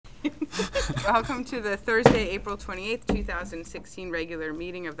Welcome to the Thursday, April 28th, 2016 regular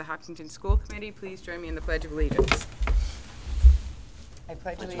meeting of the Hopkinton School Committee. Please join me in the Pledge of Allegiance. I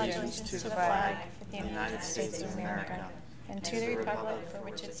pledge allegiance to the flag of the United States of America and to the republic for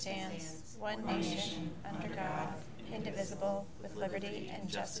which it stands, one nation, under God, indivisible, with liberty and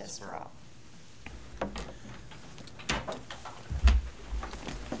justice for all.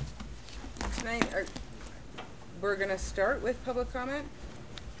 Tonight, we're going to start with public comment.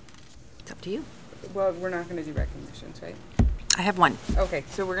 It's up to you. Well, we're not going to do recognitions, right? I have one. Okay,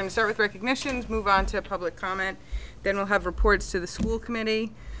 so we're going to start with recognitions, move on to public comment. Then we'll have reports to the school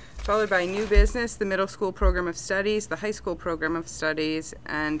committee, followed by new business, the middle school program of studies, the high school program of studies,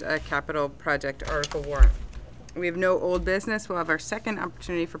 and a capital project article warrant. We have no old business. We'll have our second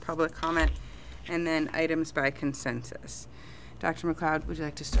opportunity for public comment, and then items by consensus. Dr. McLeod, would you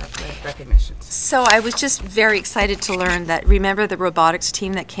like to start with recognitions? So I was just very excited to learn that, remember the robotics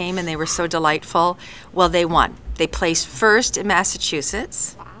team that came and they were so delightful? Well, they won. They placed first in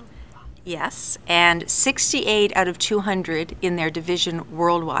Massachusetts. Wow. Yes, and 68 out of 200 in their division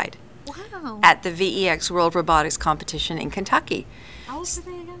worldwide. Wow. At the VEX World Robotics Competition in Kentucky. How old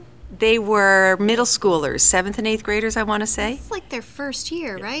were they again? They were middle schoolers, 7th and 8th graders, I want to say. It's like their first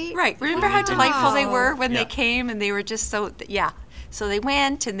year, right? Right. Remember how delightful they were when they came, and they were just so, yeah. So they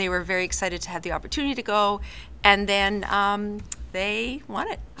went, and they were very excited to have the opportunity to go, and then they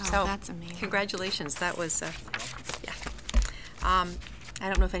won it. Oh, so that's amazing. Congratulations. That was, yeah. I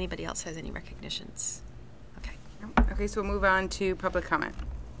don't know if anybody else has any recognitions. Okay. Okay, so we'll move on to public comment.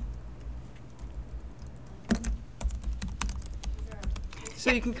 So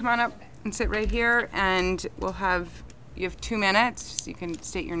you can come on up and sit right here, and we'll have, you have 2 minutes. You can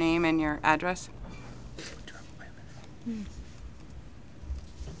state your name and your address.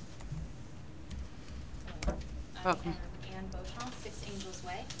 Welcome. I'm Ann Beauchamp, 6 Angels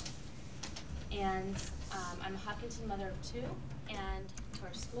Way, and I'm a Hopkinton mother of 2, and to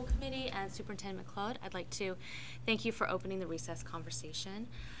our school committee and Superintendent McLeod, I'd like to thank you for opening the recess conversation.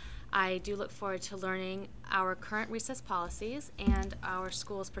 I do look forward to learning our current recess policies and our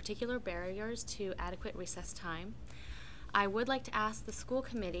school's particular barriers to adequate recess time. I would like to ask the school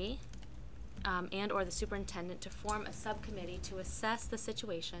committee and or the superintendent to form a subcommittee to assess the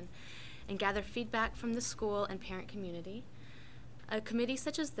situation and gather feedback from the school and parent community. A committee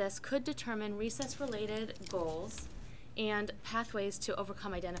such as this could determine recess-related goals and pathways to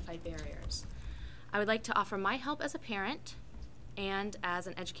overcome identified barriers. I would like to offer my help as a parent and as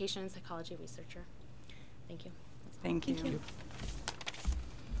an education and psychology researcher. Thank you. Thank you. Thank you.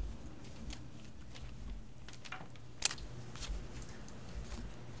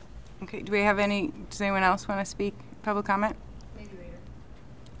 Okay, do we have any, does anyone else want to speak, public comment? Maybe later.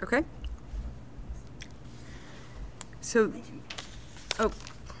 Okay. So, oh.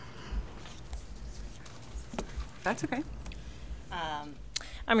 That's okay.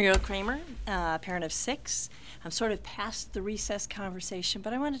 I'm Muriel Kramer, parent of 6. I'm sort of past the recess conversation,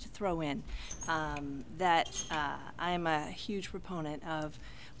 but I wanted to throw in that I'm a huge proponent of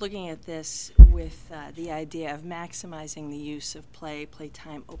looking at this with the idea of maximizing the use of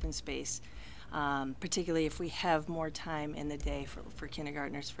playtime, open space, particularly if we have more time in the day for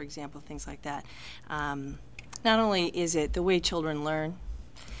kindergartners, for example, things like that. Not only is it the way children learn,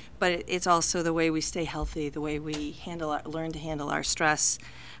 but it's also the way we stay healthy, the way we learn to handle our stress,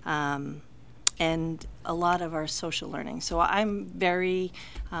 and a lot of our social learning. So I'm very,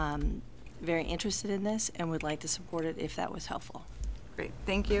 very interested in this and would like to support it if that was helpful. Great,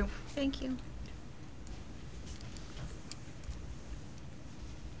 thank you. Thank you.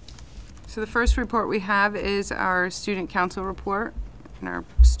 So the first report we have is our student council report, and our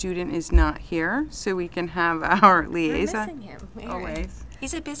student is not here, so we can have our liaison. We're missing him. Always.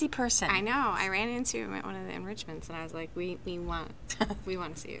 He's a busy person. I know. I ran into him at one of the enrichments, and I was like, "We want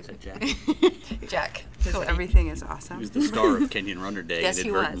to see you." Jack. Because everything is awesome. He was the star of Kenyon Runner Day Yes, he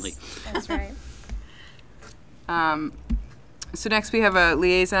inadvertently. was. That's right. So next we have a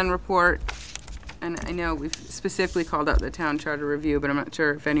liaison report, and I know we've specifically called out the town charter review, but I'm not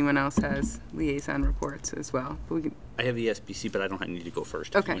sure if anyone else has liaison reports as well. But we can, I have the SBC, but I don't need to go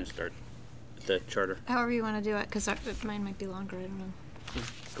first. Okay. I'm going to start with the charter. However you want to do it, because mine might be longer. I don't know.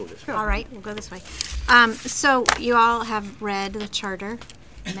 Go this way. All right, we'll go this way. So you all have read the charter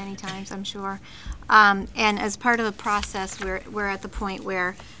many times, I'm sure. And as part of the process, we're at the point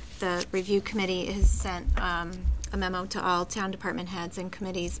where the review committee has sent a memo to all town department heads and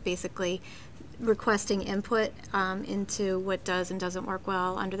committees, basically requesting input into what does and doesn't work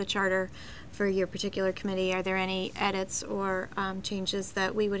well under the charter for your particular committee. Are there any edits or changes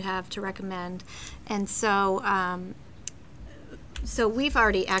that we would have to recommend? And so So we've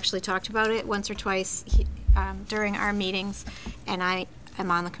already actually talked about it once or twice during our meetings, and I am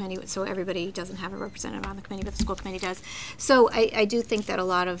on the committee, so everybody doesn't have a representative on the committee, but the school committee does. So I do think that a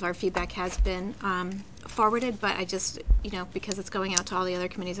lot of our feedback has been forwarded, but I just, because it's going out to all the other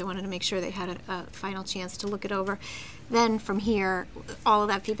committees, I wanted to make sure they had a final chance to look it over. Then from here, all of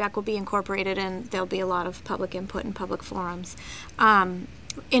that feedback will be incorporated, and there'll be a lot of public input and public forums.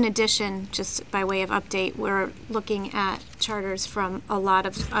 In addition, just by way of update, we're looking at charters from a lot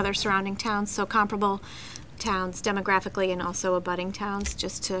of other surrounding towns, so comparable towns demographically and also abutting towns,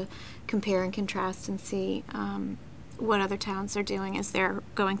 just to compare and contrast and see what other towns are doing as they're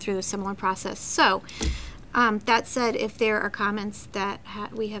going through a similar process. So, that said, if there are comments that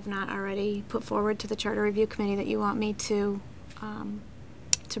we have not already put forward to the Charter Review Committee that you want me to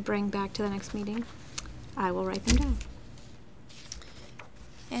bring back to the next meeting, I will write them down.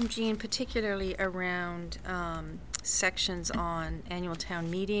 And Jean, particularly around sections on annual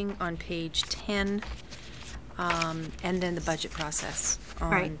town meeting on page 10, and then the budget process on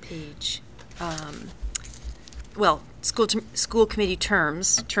Right. page, school committee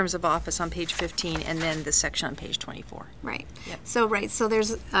terms of office on page 15, and then the section on page 24. Right. Yep. So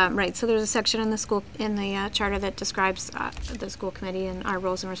there's a section in the charter that describes the school committee and our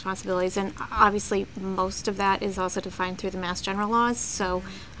roles and responsibilities, and obviously most of that is also defined through the Mass General laws. So,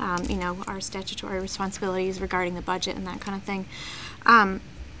 our statutory responsibilities regarding the budget and that kind of thing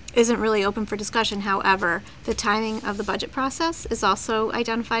isn't really open for discussion. However, the timing of the budget process is also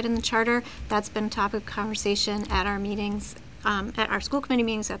identified in the charter. That's been a topic of conversation at our meetings, at our school committee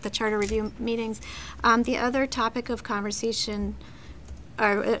meetings, at the charter review meetings. The other topic of conversation,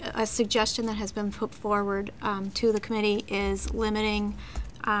 or a suggestion that has been put forward to the committee, is limiting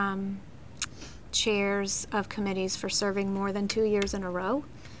chairs of committees for serving more than 2 years in a row.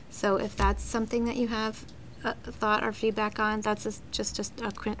 So if that's something that you have thought or feedback on, that's just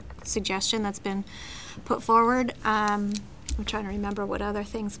a suggestion that's been put forward. I'm trying to remember what other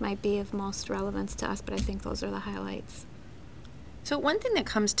things might be of most relevance to us, but I think those are the highlights. So one thing that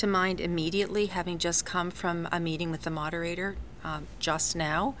comes to mind immediately, having just come from a meeting with the moderator just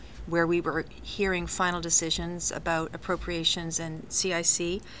now, where we were hearing final decisions about appropriations and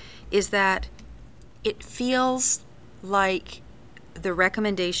CIC, is that it feels like the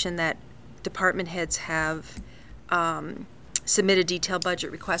recommendation that department heads have submitted detailed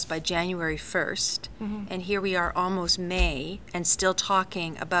budget requests by January 1st, and here we are almost May and still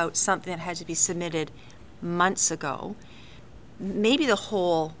talking about something that had to be submitted months ago. Maybe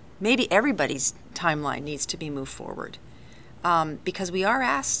everybody's timeline needs to be moved forward, because we are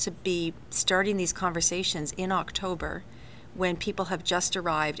asked to be starting these conversations in October when people have just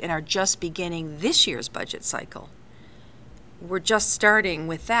arrived and are just beginning this year's budget cycle. We're just starting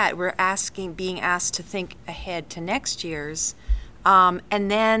with that. We're being asked to think ahead to next year's, and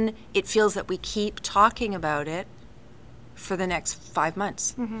then it feels that we keep talking about it for the next 5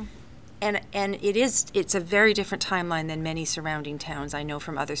 months. And it's a very different timeline than many surrounding towns. I know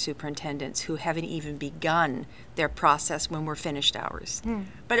from other superintendents who haven't even begun their process when we're finished ours.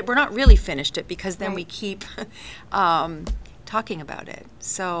 But we're not really finished it, because then we keep talking about it.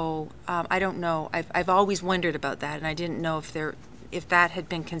 So I don't know. I've always wondered about that, and I didn't know if that had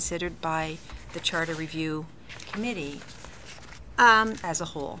been considered by the Charter Review Committee as a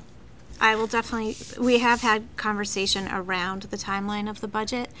whole. I will definitely, we have had conversation around the timeline of the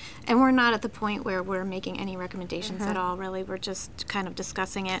budget, and we're not at the point where we're making any recommendations at all, really. We're just kind of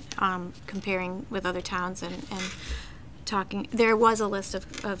discussing it, comparing with other towns and talking. There was a list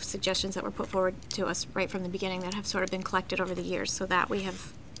of suggestions that were put forward to us right from the beginning that have sort of been collected over the years, so that we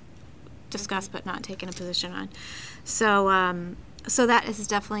have discussed but not taken a position on. So that has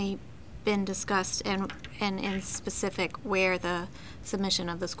definitely been discussed, and in specific where the submission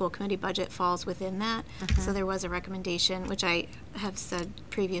of the school committee budget falls within that. So there was a recommendation, which I have said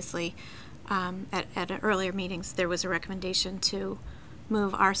previously at earlier meetings, there was a recommendation to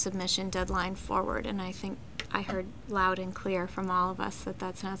move our submission deadline forward, and I think I heard loud and clear from all of us that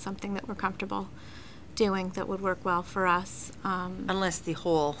that's not something that we're comfortable doing that would work well for us. Unless the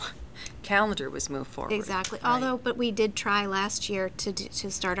whole calendar was moved forward. Exactly. Right. Although, but we did try last year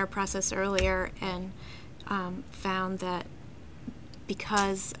to start our process earlier, and found that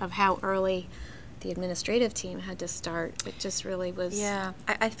because of how early the administrative team had to start, it just really was. Yeah,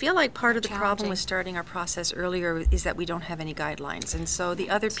 I feel like part of the problem challenging. with starting our process earlier is that we don't have any guidelines. And so the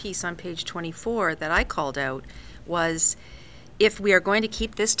other piece on page 24 that I called out was, if we are going to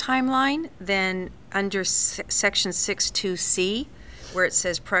keep this timeline, then under section 6.2c, where it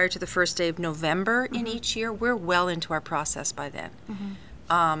says prior to the first day of November in each year, we're well into our process by then.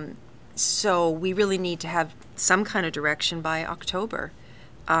 So we really need to have some kind of direction by October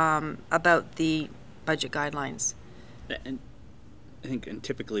about the budget guidelines. And I think, and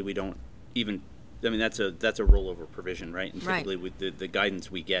typically we don't even, I mean, that's a rollover provision, right? And Right. typically with the guidance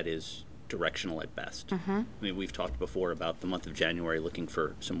we get is directional at best. Mm-hmm. I mean, we've talked before about the month of January looking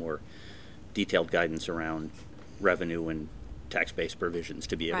for some more detailed guidance around revenue and tax-based provisions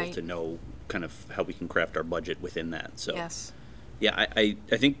to be able Right. to know kind of how we can craft our budget within that. So, Yes. yeah, I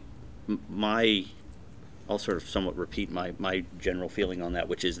think I'll sort of somewhat repeat my general feeling on that,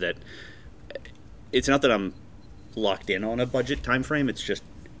 which is that it's not that I'm locked in on a budget time frame. It's just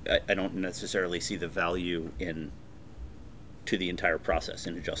I don't necessarily see the value to the entire process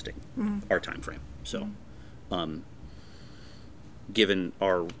in adjusting our time frame. So, given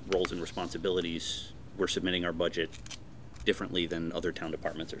our roles and responsibilities, we're submitting our budget differently than other town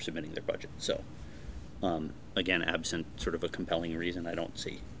departments are submitting their budget. So, again, absent sort of a compelling reason, I don't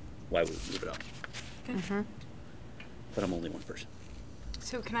see why we would move it up. But I'm only one person.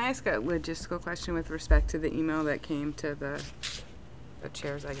 So can I ask a logistical question with respect to the email that came to the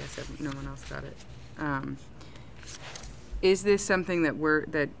chairs? I guess if no one else got it. Is this something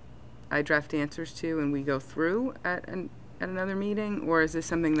that I draft answers to and we go through at another meeting, or is this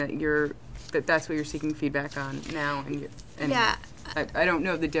something that that's what you're seeking feedback on now? Yeah. I don't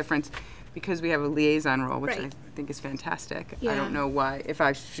know the difference because we have a liaison role, which Right. I think is fantastic. I Yeah. don't know why if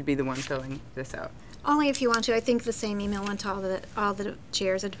I should be the one filling this out. Only if you want to. I think the same email went to all the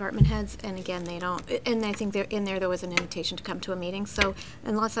chairs and department heads, and again, they don't. And I think there was an invitation to come to a meeting. So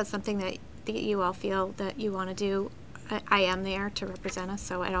unless that's something that you all feel that you want to do, I am there to represent us.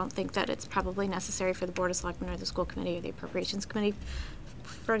 So I don't think that it's probably necessary for the Board of Selectmen or the school committee or the appropriations committee,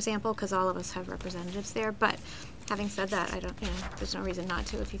 for example, because all of us have representatives there. But having said that, there's no reason not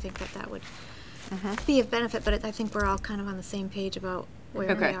to if you think that would be of benefit. But I think we're all kind of on the same page about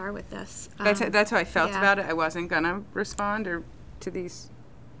where Okay. we are with this. That's how I felt yeah. about it. I wasn't gonna respond to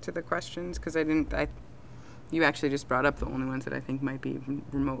the questions because you actually just brought up the only ones that I think might be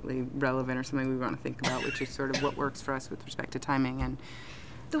remotely relevant or something we want to think about, which is sort of what works for us with respect to timing and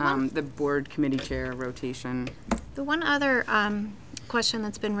the board committee chair rotation. The one other question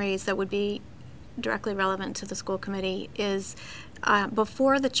that's been raised that would be directly relevant to the school committee is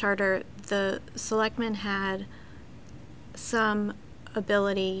before the charter, the selectmen had some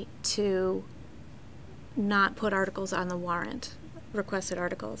ability to not put articles on the warrant, requested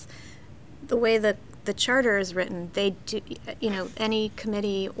articles. The way that the charter is written, they do, any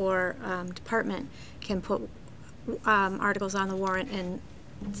committee or department can put articles on the warrant, and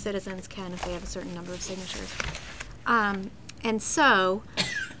citizens can if they have a certain number of signatures. And so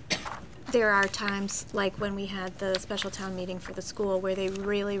there are times, like when we had the special town meeting for the school, where they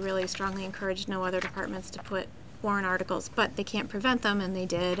really, really strongly encouraged no other departments to put warrant articles, but they can't prevent them, and they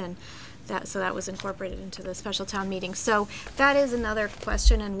did, and that was incorporated into the special town meeting. So that is another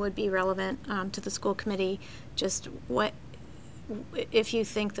question and would be relevant to the school committee. Just what, if you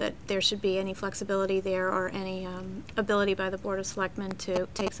think that there should be any flexibility there or any ability by the Board of Selectmen to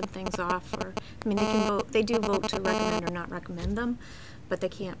take some things off, or, I mean, they do vote to recommend or not recommend them, but they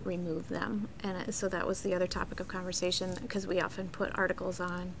can't remove them. And so that was the other topic of conversation, because we often put articles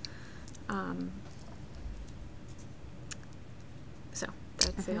on. So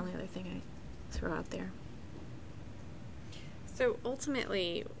that's the only other thing I throw out there. So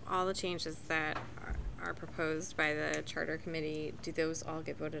ultimately, all the changes that are proposed by the charter committee, do those all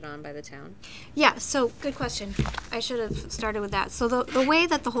get voted on by the town? Yeah, so good question. I should have started with that. So the way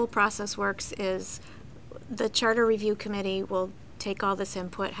that the whole process works is the charter review committee will take all this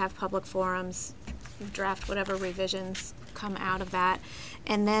input, have public forums, draft whatever revisions come out of that,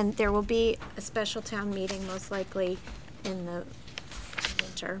 and then there will be a special town meeting, most likely in the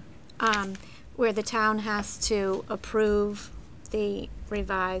winter, where the town has to approve the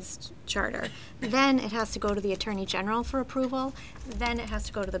revised charter. Then it has to go to the Attorney General for approval. Then it has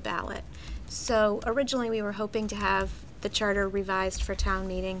to go to the ballot. So originally we were hoping to have the charter revised for town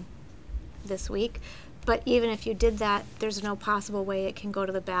meeting this week. But even if you did that, there's no possible way it can go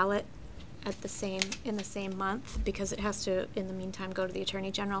to the ballot in the same month, because it has to, in the meantime, go to the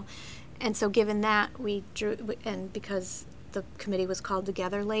Attorney General. And so given that, and because the committee was called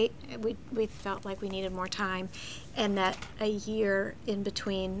together late, we felt like we needed more time, and that a year in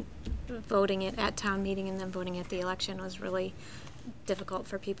between voting it at town meeting and then voting at the election was really difficult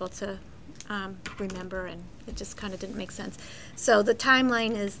for people to remember, and it just kind of didn't make sense. So the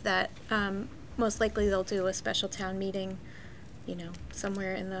timeline is that most likely they'll do a special town meeting,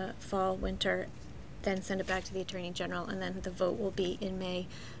 somewhere in the fall, winter, then send it back to the Attorney General, and then the vote will be in May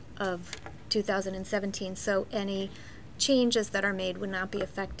of 2017. So any changes that are made would not be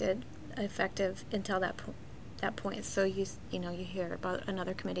affected effective until that point. So you hear about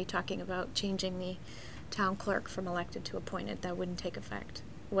another committee talking about changing the town clerk from elected to appointed. That wouldn't take effect,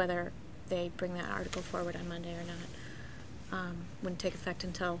 whether they bring that article forward on Monday or not. Wouldn't take effect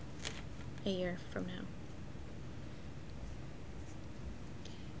until a year from now.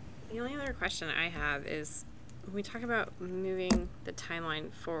 The only other question I have is when we talk about moving the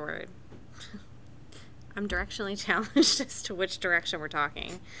timeline forward, I'm directionally challenged as to which direction we're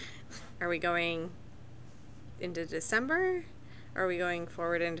talking. Are we going into December? Or are we going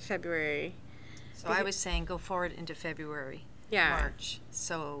forward into February? So I was saying go forward into February, Yeah. March,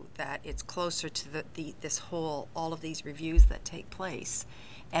 so that it's closer to all of these reviews that take place.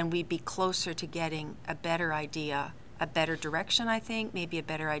 And we'd be closer to getting a better idea, a better direction, I think, maybe a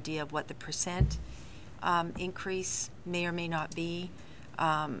better idea of what the percent increase may or may not be.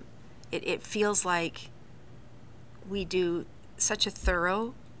 It feels like we do such a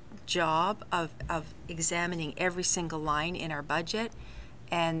thorough job of examining every single line in our budget,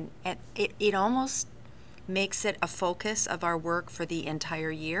 and it almost makes it a focus of our work for the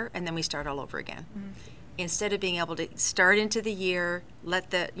entire year, and then we start all over again. Instead of being able to start into the year,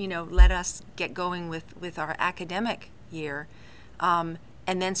 let us get going with our academic year,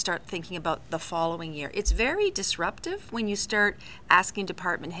 and then start thinking about the following year. It's very disruptive when you start asking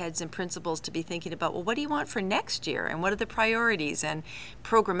department heads and principals to be thinking about, well, what do you want for next year, and what are the priorities? And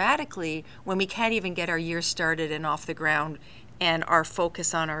programmatically, when we can't even get our year started and off the ground and our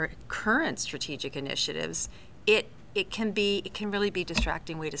focus on our current strategic initiatives, it can really be a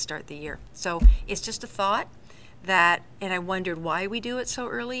distracting way to start the year. So it's just a thought that, and I wondered why we do it so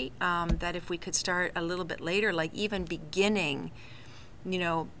early, that if we could start a little bit later, like even beginning,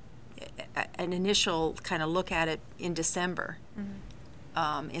 an initial kind of look at it in December,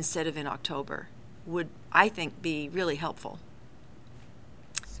 instead of in October, would, I think, be really helpful.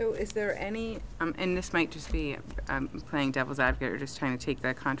 So is there any, and this might just be playing devil's advocate or just trying to take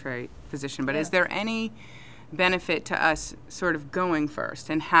the contrary position, but is there any benefit to us sort of going first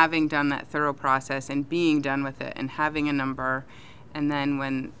and having done that thorough process and being done with it and having a number, and then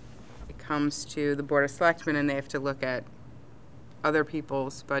when it comes to the Board of Selectmen and they have to look at other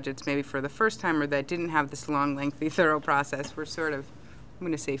people's budgets maybe for the first time or that didn't have this long, lengthy, thorough process, we're sort of, I'm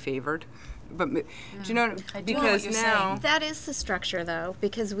going to say favored. But do you know, I do know what because you're now, saying. That is the structure, though,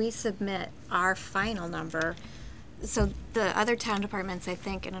 because we submit our final number. So the other town departments, I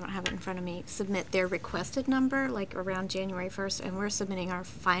think, and I don't have it in front of me, submit their requested number like around January 1st, and we're submitting our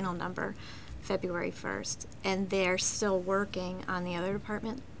final number February 1st. And they're still working on the other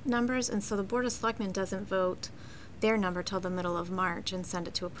department numbers, and so the Board of Selectmen doesn't vote their number till the middle of March and send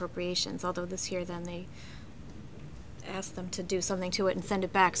it to appropriations, although this year then they asked them to do something to it and send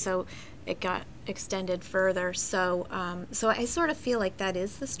it back, so it got extended further. So so I sort of feel like that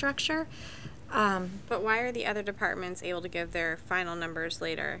is the structure. But why are the other departments able to give their final numbers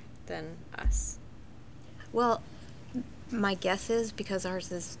later than us? Well, my guess is because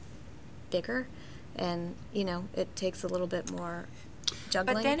ours is bigger, and it takes a little bit more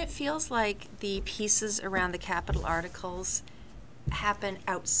juggling. But then it feels like the pieces around the capital articles happen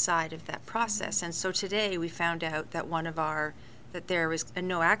outside of that process. And so today we found out that that there was a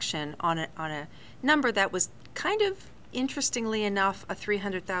no action on a number that was kind of, interestingly enough, a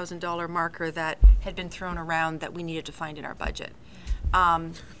 $300,000 marker that had been thrown around that we needed to find in our budget.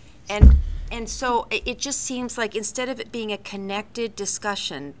 And so it just seems like instead of it being a connected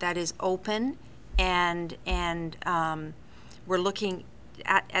discussion that is open and we're looking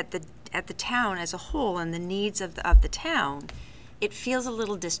at the town as a whole and the needs of the town, it feels a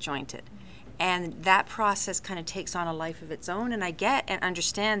little disjointed. And that process kind of takes on a life of its own. And I get and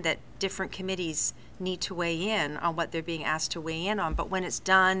understand that different committees need to weigh in on what they're being asked to weigh in on. But when it's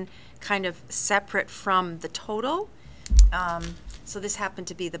done kind of separate from the total, so this happened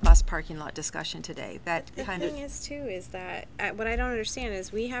to be the bus parking lot discussion today. That The kind thing is, too, is that what I don't understand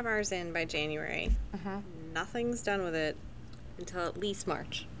is we have ours in by January. Nothing's done with it until at least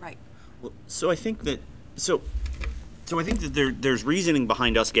March. right. Well, so I think that there's reasoning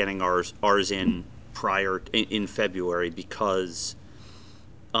behind us getting ours in prior in February because,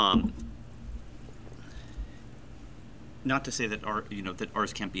 not to say that that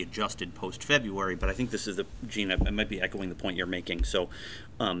ours can't be adjusted post February, but I think this is Gene, I might be echoing the point you're making. So,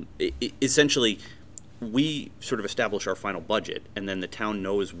 essentially, we sort of establish our final budget, and then the town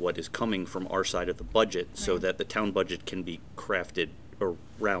knows what is coming from our side of the budget, so that the town budget can be crafted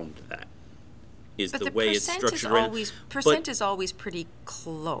around that. Is But the the way it's percent structured. is always pretty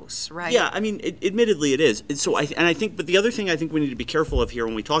close, right? Yeah, I mean, admittedly it is. So I think, but the other thing I think we need to be careful of here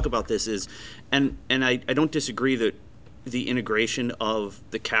when we talk about this is, and I don't disagree that the integration of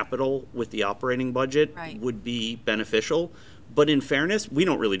the capital with the operating budget Right. would be beneficial. But in fairness, we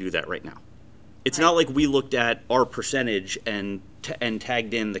don't really do that right now. It's not like we looked at our percentage and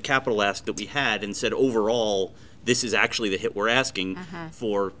tagged in the capital ask that we had and said, overall, this is actually the hit we're asking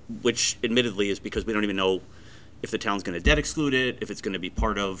for, which admittedly is because we don't even know if the town's going to debt exclude it, if it's going to be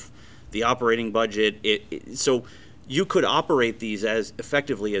part of the operating budget. So you could operate these as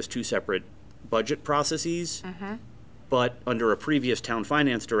effectively as two separate budget processes, but under a previous town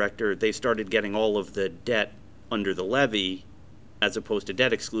finance director, they started getting all of the debt under the levy as opposed to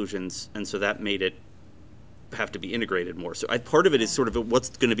debt exclusions, and so that made it have to be integrated more. So part of it is sort of what's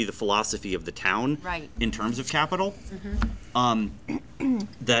going to be the philosophy of the town Right. in terms of capital.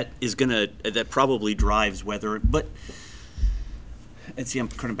 That probably drives whether, but and see, I'm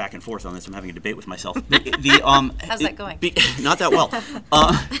kind of back and forth on this. I'm having a debate with myself. How's that going? Not that well.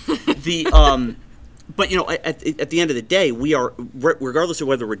 But you know, at the end of the day, we are, regardless of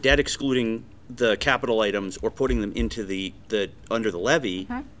whether we're debt excluding the capital items or putting them into the under the levy,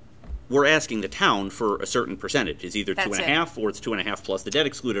 we're asking the town for a certain percentage. It's either That's 2.5 or it's 2.5 plus the debt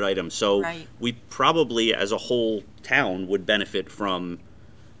excluded items. So Right. we probably, as a whole town, would benefit from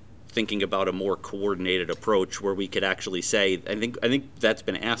thinking about a more coordinated approach where we could actually say, I think that's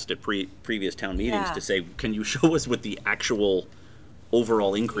been asked at previous town meetings Yeah. to say, can you show us what the actual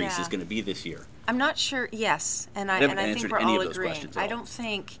overall increase is Yeah. going to be this year? I'm not sure, yes, and I haven't think answered we're any all of those agreeing. questions at I all. don't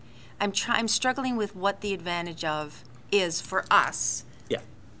think, I'm struggling with what the advantage of is for us Yeah.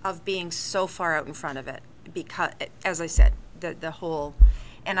 of being so far out in front of it, because, as I said, the whole,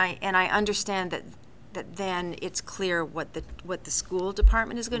 and I understand that then it's clear what the school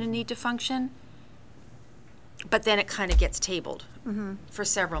department is going to need to function, but then it kind of gets tabled for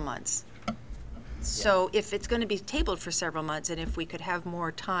several months. So if it's going to be tabled for several months, and if we could have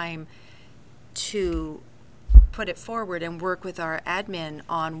more time to put it forward and work with our admin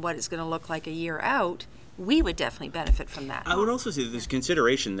on what it's going to look like a year out, we would definitely benefit from that. I would also say there's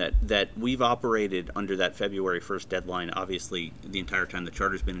consideration that we've operated under that February 1st deadline, obviously, the entire time the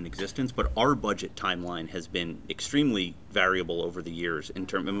charter's been in existence, but our budget timeline has been extremely variable over the years in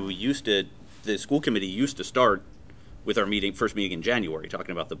terms, I mean, the school committee used to start with our first meeting in January,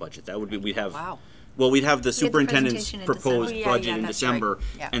 talking about the budget. That would be, we'd have, Wow. well, we'd have the superintendent's presentation in proposed December. Oh, yeah, budget yeah, in that's right. December,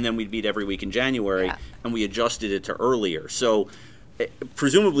 Yeah. and then we'd meet every week in January, Yeah. and we adjusted it to earlier. So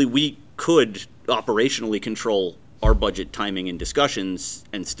presumably, we could operationally control our budget timing and discussions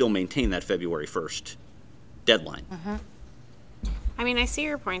and still maintain that February 1st deadline. I mean, I see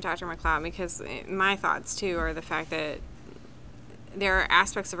your point, Dr. McLeod, because my thoughts too are the fact that there are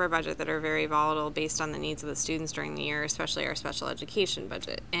aspects of our budget that are very volatile based on the needs of the students during the year, especially our special education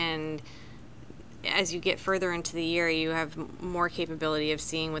budget. And as you get further into the year, you have more capability of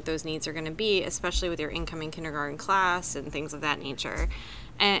seeing what those needs are going to be, especially with your incoming kindergarten class and things of that nature.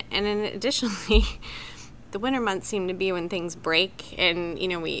 And then additionally, the winter months seem to be when things break, and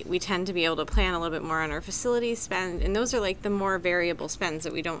we tend to be able to plan a little bit more on our facilities spend, and those are like the more variable spends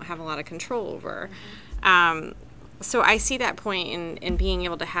that we don't have a lot of control over. So I see that point in being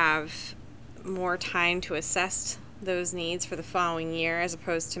able to have more time to assess those needs for the following year, as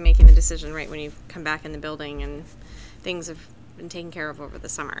opposed to making the decision right when you come back in the building and things have been taken care of over the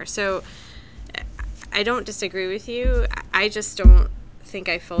summer. So I don't disagree with you. I just don't think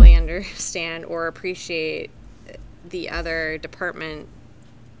I fully understand or appreciate the other department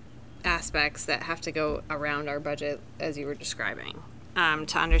aspects that have to go around our budget, as you were describing,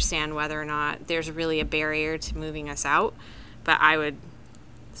 to understand whether or not there's really a barrier to moving us out. But I would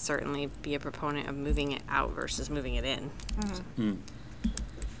certainly be a proponent of moving it out versus moving it in.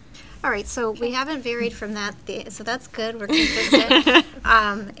 All right, so we haven't varied from that, so that's good, we're consistent.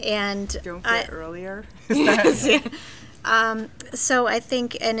 And Don't I- get earlier. So I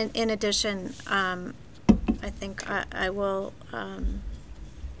think, and in addition, I think I will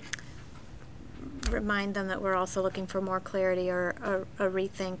remind them that we're also looking for more clarity or a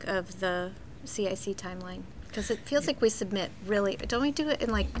rethink of the CIC timeline. Because it feels like we submit really, don't we do it in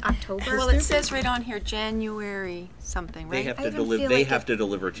like October? Well, it says right on here, January something, They right? have I to even deliver. feel They like have it- to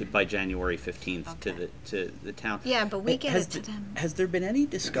deliver by January 15th Okay. to the town. Yeah, but we get Has it to the- them. Has there been any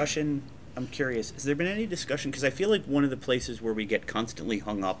discussion? I'm curious. Has there been any discussion? Because I feel like one of the places where we get constantly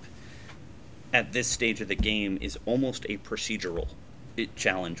hung up at this stage of the game is almost a procedural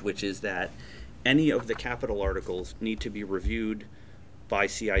challenge, which is that any of the capital articles need to be reviewed by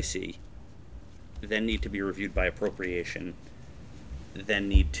CIC, then need to be reviewed by appropriation, then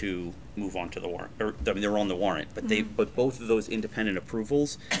need to move on to the warrant. Or, I mean, they're on the warrant, but but both of those independent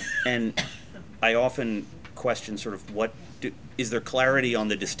approvals, and I often question sort of is there clarity on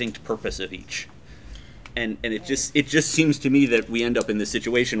the distinct purpose of each? And it just seems to me that we end up in this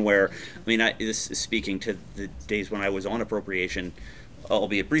situation where, I mean, this is speaking to the days when I was on appropriation,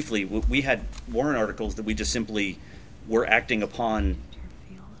 albeit briefly, we had warrant articles that we just simply were acting upon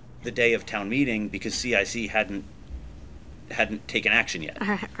the day of town meeting because CIC hadn't taken action yet.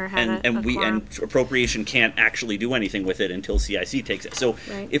 Or had and a we quorum. and appropriation can't actually do anything with it until CIC takes it. So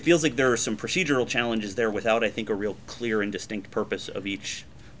Right. it feels like there are some procedural challenges there without, I think, a real clear and distinct purpose of each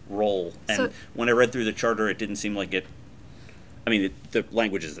role. And So- when I read through the charter, it didn't seem like it. I mean, the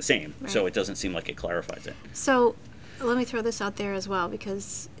language is the same, so Right. it doesn't seem like it clarifies it. So, let me throw this out there as well,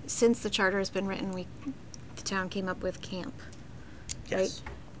 because since the charter has been written, the town came up with CAMP, Yes.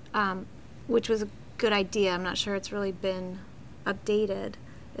 which was a good idea. I'm not sure it's really been updated.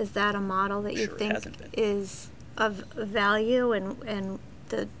 Is that a model that you Sure it think hasn't been. is of value and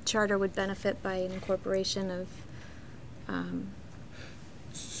the charter would benefit by an incorporation of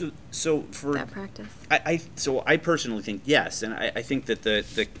So for that practice? I personally think yes, and I think that the I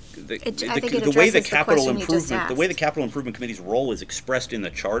think it the way the addresses the capital question you just improvement the way the asked. capital improvement committee's role is expressed in the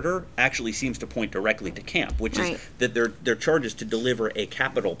charter actually seems to point directly to CAMP, which Right. is that their charge is to deliver a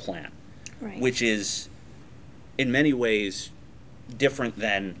capital plan, Right. which is in many ways different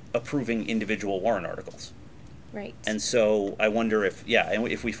than approving individual warrant articles. Right. And so I wonder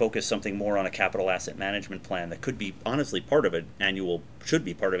if we focus something more on a capital asset management plan that could be honestly should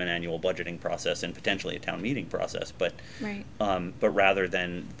be part of an annual budgeting process and potentially a town meeting process, but Right. but rather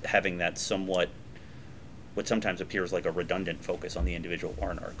than having that somewhat what sometimes appears like a redundant focus on the individual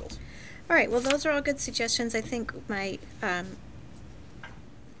warrant articles. All right, well, those are all good suggestions. I think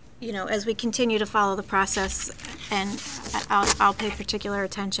as we continue to follow the process, and I'll pay particular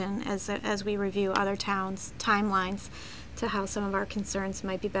attention as we review other towns' timelines to how some of our concerns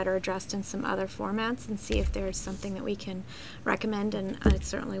might be better addressed in some other formats and see if there's something that we can recommend, and I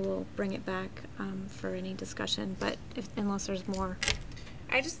certainly will bring it back for any discussion, but unless there's more.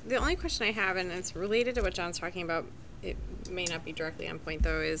 The only question I have, and it's related to what John's talking about, it may not be directly on point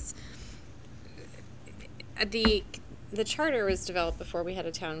though, is the charter was developed before we had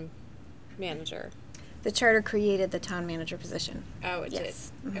a town manager. The charter created the town manager position. Oh, it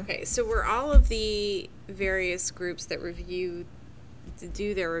Yes. did. Mhm. Okay, so were all of the various groups that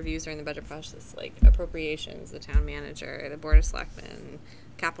do their reviews during the budget process, like appropriations, the town manager, the board of selectmen,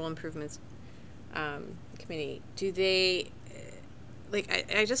 capital improvements committee, do they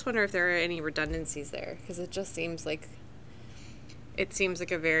I just wonder if there are any redundancies there, because it seems like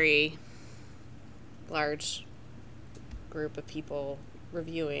a very large group of people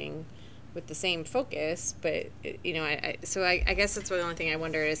reviewing with the same focus, but I guess that's the only thing I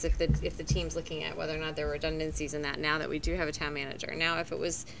wonder is if the team's looking at whether or not there are redundancies in that now that we do have a town manager. Now, if it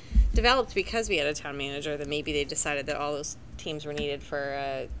was developed because we had a town manager, then maybe they decided that all those teams were needed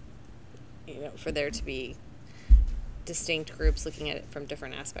for there to be distinct groups looking at it from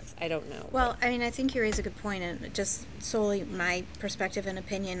different aspects. I don't know. Well, I mean, I think you raise a good point, and just solely my perspective and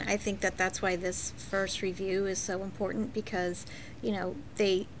opinion, I think that's why this first review is so important, because,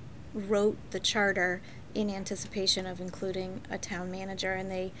 they wrote the charter in anticipation of including a town manager,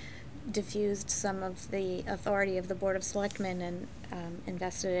 and they diffused some of the authority of the Board of Selectmen and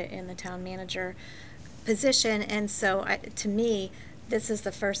invested it in the town manager position, and so to me, this is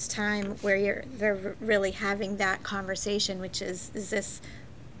the first time where they're really having that conversation, which is this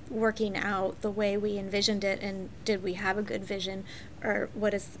working out the way we envisioned it, and did we have a good vision, or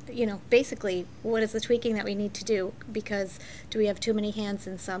what is, basically, what is the tweaking that we need to do, because do we have too many hands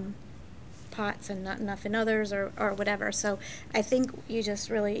in some pots and not enough in others, or whatever. So I think you just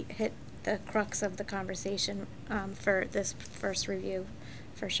really hit the crux of the conversation for this first review,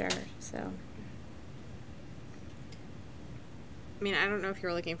 for sure, so. I mean, I don't know if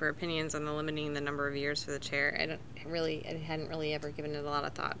you're looking for opinions on the limiting the number of years for the chair. I hadn't really ever given it a lot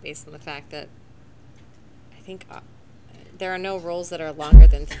of thought, based on the fact that I think there are no roles that are longer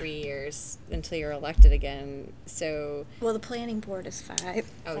than 3 years until you're elected again. So, Well, the planning board is 5.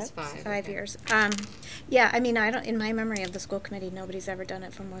 Oh, it's 5, 5 okay. years. Yeah, I mean, in my memory of the school committee, nobody's ever done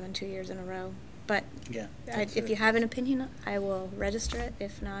it for more than 2 years in a row. But Yeah. if you have an opinion, I will register it.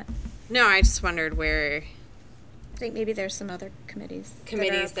 If not, no, I just wondered where I think maybe there's some other committees that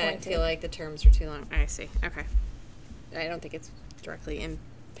appointed. feel like the terms are too long. I see. Okay. I don't think it's directly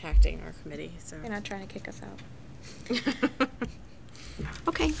impacting our committee. So. They're not trying to kick us out.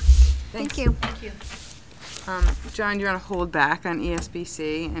 Okay, thank Thanks. you. John, do you want to hold back on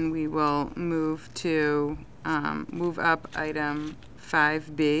ESBC, and we will move up item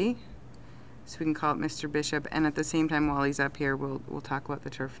 5B, so we can call it Mr. Bishop, and at the same time, while he's up here, we'll talk about the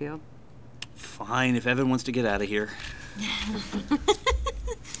turf field. Fine, if Evan wants to get out of here.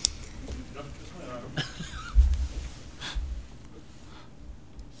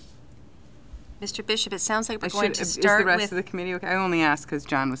 Mr. Bishop, it sounds like we're I going should, to is the start rest with. of the committee okay? I only asked because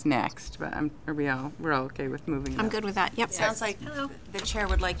John was next, but we're all okay with moving it I'm up? good with that, yep. Sounds like the chair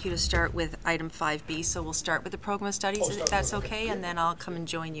would like you to start with item 5B, so we'll start with the program of studies, if that's okay, and then I'll come and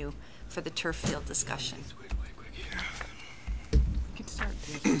join you for the turf field discussion. You can start.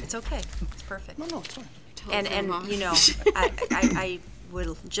 It's okay, it's perfect. No, it's fine. And you know, I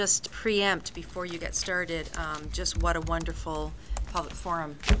will just preempt before you get started, just what a wonderful public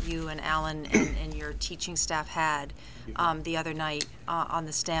forum you and Alan and your teaching staff had the other night on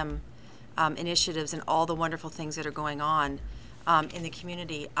the STEM initiatives and all the wonderful things that are going on in the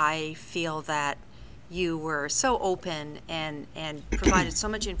community. I feel that you were so open and provided so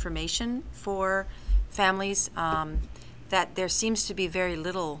much information for families that there seems to be very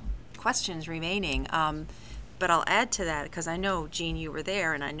little questions remaining. But I'll add to that, because I know, Jean, you were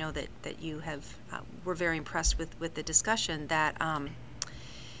there, and I know that you have were very impressed with the discussion, that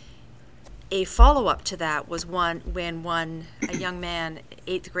a follow-up to that was when a young man,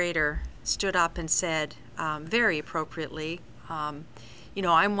 8th grader, stood up and said, very appropriately, you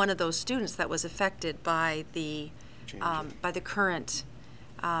know, I'm one of those students that was affected by the current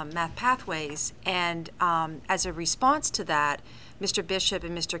math pathways, and as a response to that, Mr. Bishop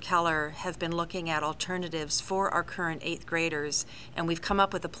and Mr. Keller have been looking at alternatives for our current 8th graders, and we've come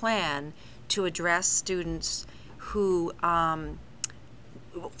up with a plan to address students who, over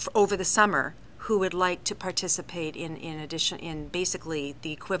the summer, who would like to participate in basically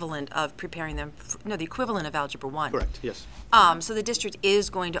the equivalent of preparing them, the equivalent of Algebra 1. Correct, yes. So the district is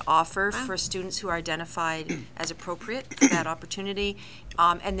going to offer for students who are identified as appropriate for that opportunity,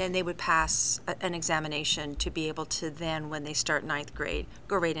 and then they would pass an examination to be able to then, when they start 9th grade,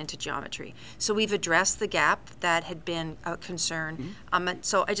 go right into geometry. So we've addressed the gap that had been a concern.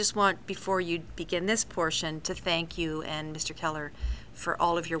 So I just want, before you begin this portion, to thank you and Mr. Keller for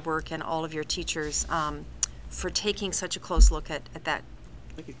all of your work and all of your teachers for taking such a close look at that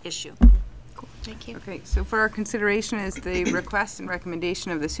issue. Thank you. Okay, so for our consideration is the request and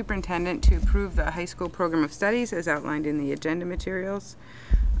recommendation of the superintendent to approve the high school program of studies as outlined in the agenda materials.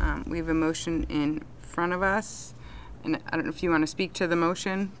 We have a motion in front of us, and I don't know if you want to speak to the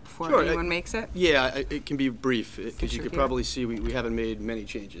motion before Sure, anyone makes it? Yeah, it can be brief, because you you're could here. probably see we haven't made many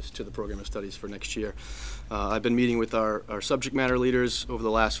changes to the program of studies for next year. I've been meeting with our subject matter leaders over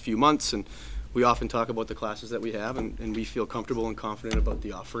the last few months, and we often talk about the classes that we have, and we feel comfortable and confident about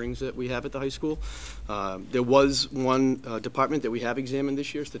the offerings that we have at the high school. There was one department that we have examined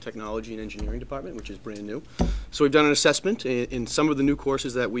this year. It's the Technology and Engineering Department, which is brand new. So we've done an assessment, and some of the new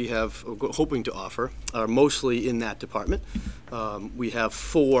courses that we have hoping to offer are mostly in that department. We have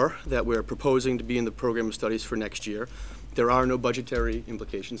 4 that we're proposing to be in the program of studies for next year. There are no budgetary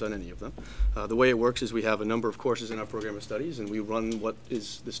implications on any of them. The way it works is we have a number of courses in our program of studies, and we run what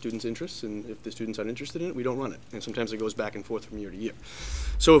is the student's interests, and if the student's not interested in it, we don't run it. And sometimes it goes back and forth from year to year.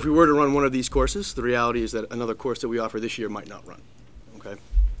 So if we were to run one of these courses, the reality is that another course that we offer this year might not run, okay?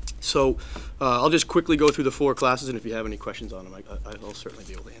 So I'll just quickly go through the 4 classes, and if you have any questions on them, I'll certainly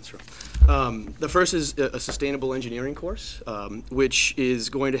be able to answer them. The first is a sustainable engineering course, which is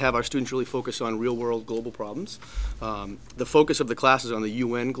going to have our students really focus on real-world global problems. The focus of the class is on the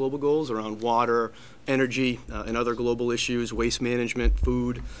UN global goals around water, energy, and other global issues, waste management,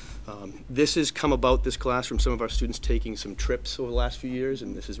 food. This has come about, this class, from some of our students taking some trips over the last few years,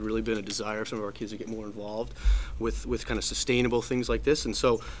 and this has really been a desire of some of our kids to get more involved with kind of sustainable things like this, and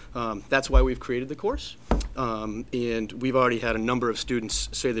so that's why we've created the course. And we've already had a number of students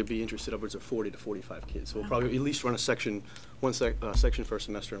say they'd be interested, upwards of 40 to 45 kids. So we'll probably at least run a section, one section first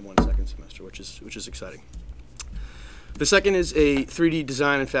semester and one second semester, which is exciting. The second is a 3D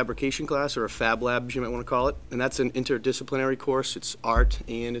design and fabrication class, or a Fab Lab, as you might want to call it, and that's an interdisciplinary course. It's art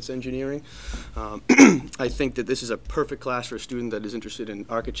and it's engineering. I think that this is a perfect class for a student that is interested in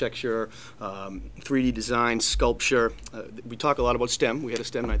architecture, 3D design, sculpture. We talk a lot about STEM. We had a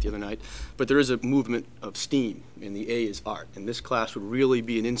STEM night the other night, but there is a movement of STEAM, and the A is art, and this class would really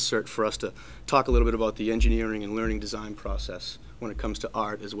be an insert for us to talk a little bit about the engineering and learning design process when it comes to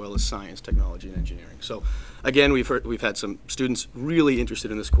art, as well as science, technology, and engineering. So again, we've had some students really interested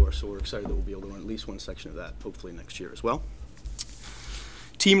in this course, so we're excited that we'll be able to run at least one section of that, hopefully next year as well.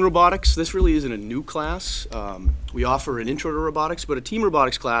 Team robotics, this really isn't a new class. We offer an intro to robotics, but a team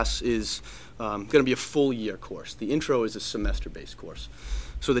robotics class is going to be a full year course. The intro is a semester-based course.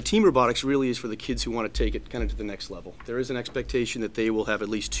 So the team robotics really is for the kids who want to take it kind of to the next level. There is an expectation that they will have at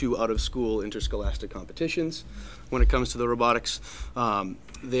least 2 out-of-school interscholastic competitions. when it comes to the robotics.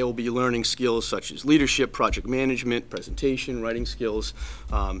 They will be learning skills such as leadership, project management, presentation, writing skills.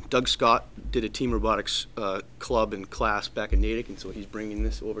 Doug Scott did a team robotics club and class back in Natick, and so he's bringing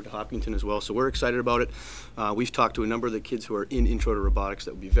this over to Hopkinton as well. So we're excited about it. We've talked to a number of the kids who are in Intro to Robotics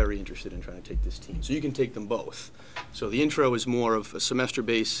that would be very interested in trying to take this team. So you can take them both. So the intro is more of a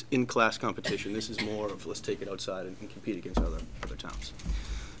semester-based in-class competition. This is more of let's take it outside and compete against other towns.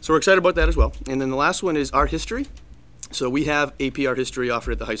 So we're excited about that as well. And then the last one is art history. So we have AP Art History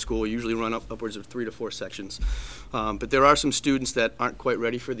offered at the high school. We usually run upwards of 3 to 4 sections. But there are some students that aren't quite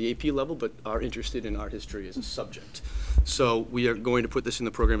ready for the AP level but are interested in art history as a subject. So we are going to put this in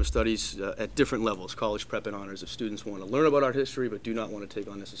the program of studies at different levels, college, prep, and honors, if students want to learn about art history but do not want to take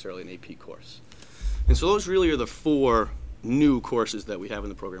on necessarily an AP course. And so those really are the 4 new courses that we have in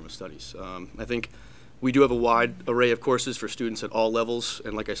the program of studies. I think we do have a wide array of courses for students at all levels,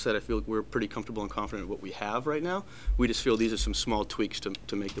 and like I said, I feel like we're pretty comfortable and confident in what we have right now. We just feel these are some small tweaks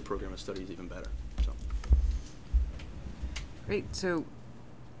to make the program of studies even better. So. Great. So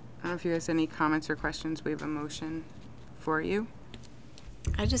I don't know if you guys have any comments or questions. We have a motion for you.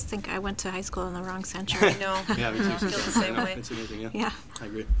 I just think I went to high school in the wrong century. I know. Yeah, me too. I feel the same way. It's amazing, yeah. Yeah. I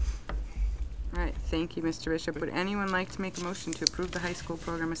agree. All right. Thank you, Mr. Bishop. Would anyone like to make a motion to approve the high school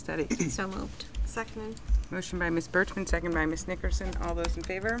program of studies? So moved. Seconded. Motion by Ms. Birchman, second by Ms. Nickerson. All those in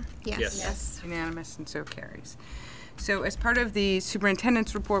favor? Yes. Yes. Unanimous, and so carries. So as part of the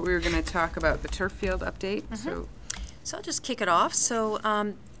superintendent's report, we were going to talk about the turf field update. So I'll just kick it off. So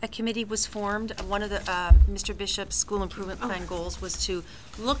a committee was formed. One of the Mr. Bishop's school improvement plan goals was to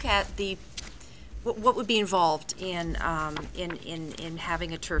look at what would be involved in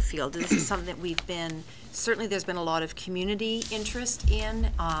having a turf field. This is something that we've been, certainly there's been a lot of community interest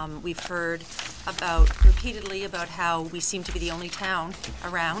in. We've heard repeatedly about how we seem to be the only town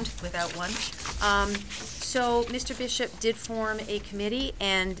around without one. So Mr. Bishop did form a committee,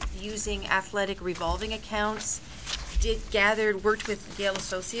 and using athletic revolving accounts, worked with Gale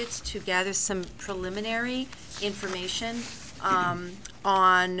Associates to gather some preliminary information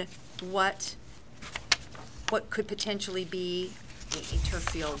on what could potentially be a turf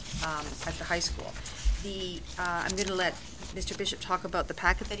field at the high school. I'm going to let Mr. Bishop talk about the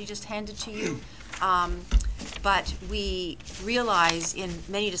packet that he just handed to you. But we realize in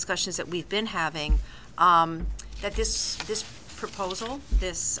many discussions that we've been having that this proposal,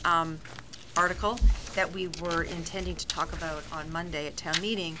 this article that we were intending to talk about on Monday at town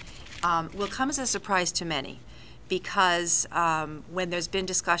meeting will come as a surprise to many. Because when there's been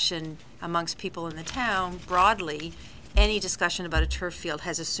discussion amongst people in the town broadly, any discussion about a turf field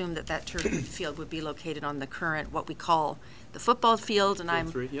has assumed that turf field would be located on the current, what we call the football field, and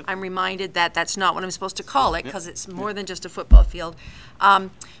I'm reminded that that's not what I'm supposed to call it, because it's more than just a football field.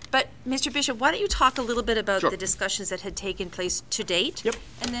 But Mr. Bishop, why don't you talk a little bit about the discussions that had taken place to date? Yep.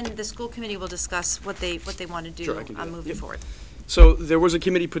 And then the school committee will discuss what they want to do moving forward. So there was a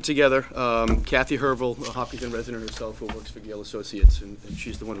committee put together. Kathy Hervel, a Hopkinton resident herself who works for Gale Associates, and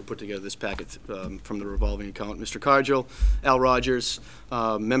she's the one who put together this packet from the revolving account. Mr. Cargill, Al Rogers,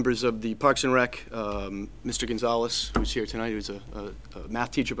 members of the Parks and Rec, Mr. Gonzalez, who's here tonight, who's a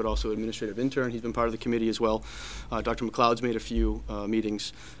math teacher but also administrative intern. He's been part of the committee as well. Dr. McLeod's made a few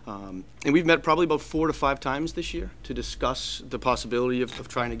meetings. And we've met probably about 4 to 5 times this year to discuss the possibility of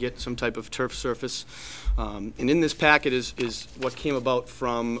trying to get some type of turf surface. And in this packet is what came about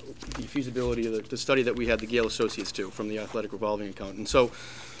from the feasibility of the study that we had the Gale Associates do from the athletic revolving account. And so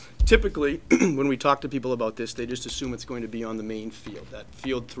typically when we talk to people about this, they just assume it's going to be on the main field, that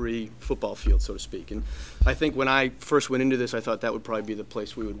field 3 football field, so to speak. And I think when I first went into this, I thought that would probably be the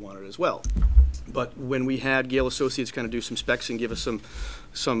place we would want it as well. But when we had Gale Associates kind of do some specs and give us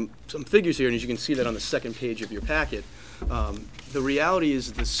some figures here, and as you can see that on the second page of your packet, the reality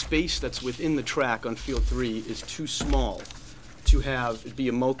is the space that's within the track on field 3 is too small to have it be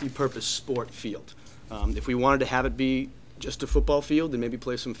a multi-purpose sport field. If we wanted to have it be just a football field and maybe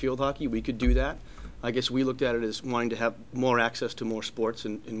play some field hockey, we could do that. I guess we looked at it as wanting to have more access to more sports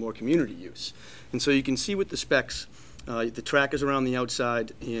and more community use. And so you can see with the specs, the track is around the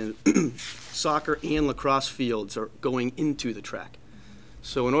outside, and soccer and lacrosse fields are going into the track.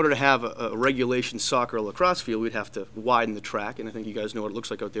 So in order to have a regulation soccer or lacrosse field, we'd have to widen the track, and I think you guys know what it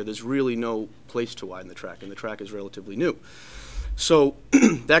looks like out there. There's really no place to widen the track, and the track is relatively new. So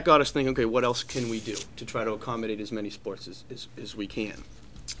that got us thinking, okay, what else can we do to try to accommodate as many sports as we can?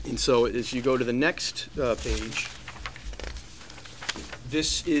 And so as you go to the next page,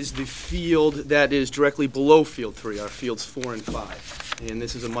 this is the field that is directly below field 3, our fields 4 and 5. And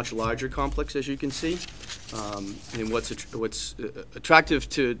this is a much larger complex, as you can see. And what's attractive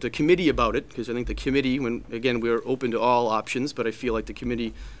to the committee about it, because I think the committee, again, we're open to all options, but I feel like the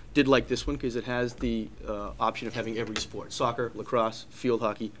committee did like this one because it has the option of having every sport: soccer, lacrosse, field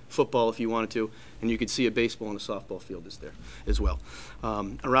hockey, football if you wanted to, and you could see a baseball and a softball field is there as well.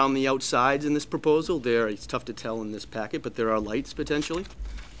 Around the outsides in this proposal, it's tough to tell in this packet, but there are lights potentially,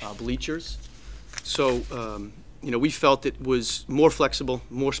 bleachers. So, we felt it was more flexible,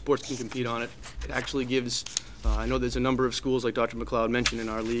 more sports can compete on it. It actually gives, I know there's a number of schools, like Dr. McLeod mentioned, in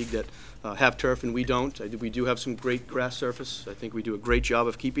our league that have turf and we don't. We do have some great grass surface. I think we do a great job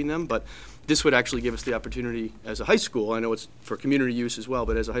of keeping them, but this would actually give us the opportunity as a high school, I know it's for community use as well,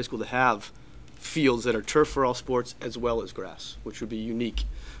 but as a high school to have fields that are turf for all sports as well as grass, which would be unique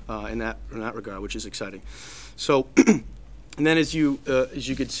in that regard, which is exciting. So, and then as you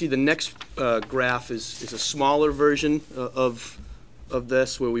could see, the next graph is a smaller version of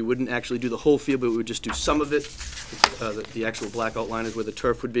this, where we wouldn't actually do the whole field, but we would just do some of it. The actual black outline is where the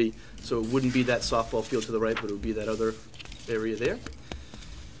turf would be, so it wouldn't be that softball field to the right, but it would be that other area there.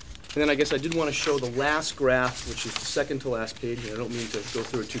 And then I guess I did want to show the last graph, which is the second to last page, and I don't mean to go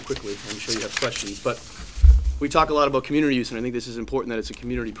through it too quickly. I'm sure you have questions, but we talk a lot about community use, and I think this is important that it's a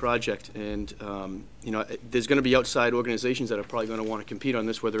community project. And there's going to be outside organizations that are probably going to want to compete on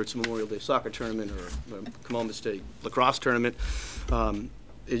this, whether it's a Memorial Day soccer tournament or a Columbus Day lacrosse tournament.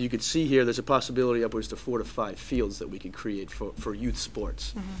 As you can see here, there's a possibility upwards to 4 to 5 fields that we could create for youth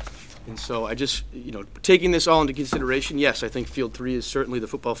sports. Mm-hmm. And so I just, taking this all into consideration, yes, I think Field 3 is certainly the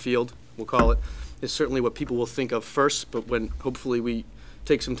football field, we'll call it, is certainly what people will think of first, but when hopefully we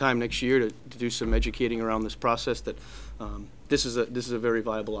take some time next year to do some educating around this process, that this is a very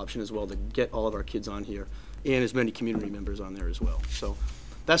viable option as well, to get all of our kids on here and as many community members on there as well. So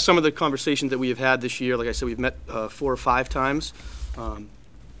that's some of the conversations that we have had this year. Like I said, we've met 4 or 5 times.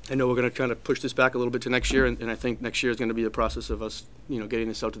 I know we're going to kind of push this back a little bit to next year, and I think next year is going to be the process of us, getting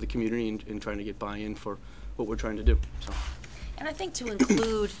this out to the community and trying to get buy-in for what we're trying to do. So. And I think to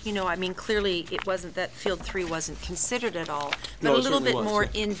include, clearly it wasn't that Field 3 wasn't considered at all, but No, a it little bit certainly was, more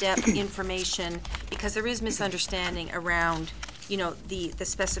yeah. in-depth information, because there is misunderstanding around, the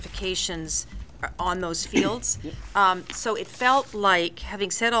specifications on those fields. So it felt like,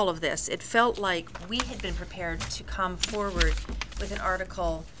 having said all of this, it felt like we had been prepared to come forward with an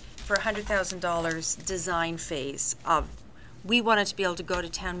article for $100,000 design phase of, we wanted to be able to go to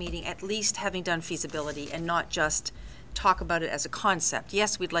town meeting at least having done feasibility and not just talk about it as a concept.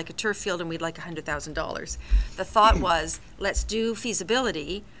 Yes, we'd like a turf field and we'd like $100,000. The thought was, let's do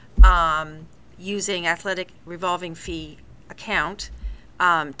feasibility using athletic revolving fee account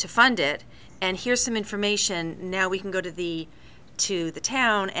to fund it, and here's some information. Now we can go to the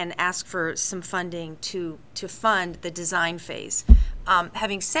town and ask for some funding to fund the design phase.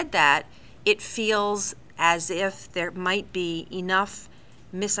 Having said that, it feels as if there might be enough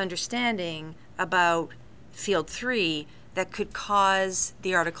misunderstanding about Field 3 that could cause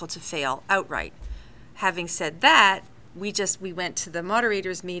the article to fail outright. Having said that, we went to the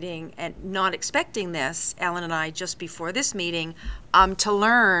moderators meeting and not expecting this, Ellen and I, just before this meeting, to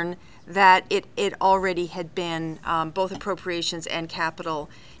learn that it already had been, both appropriations and capital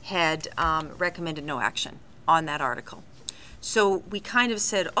had recommended no action on that article. So we kind of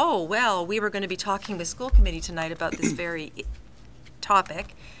said, oh, well, we were going to be talking with school committee tonight about this very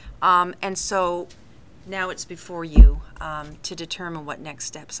topic. And so now it's before you to determine what next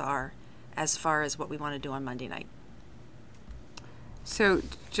steps are as far as what we want to do on Monday night. So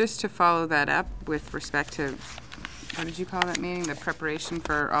just to follow that up with respect to, what did you call that meeting? The preparation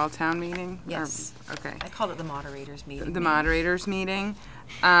for all town meeting? Yes. Okay. I called it the moderators meeting. The moderators meeting.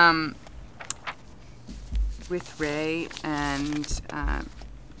 With Ray and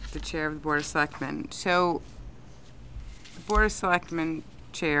the chair of the Board of Selectmen. So the Board of Selectmen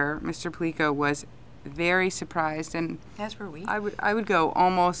chair, Mr. Plico, was very surprised, and As were we. I would go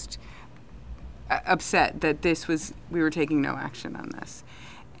almost upset that we were taking no action on this,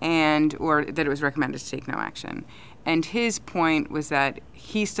 or that it was recommended to take no action. And his point was that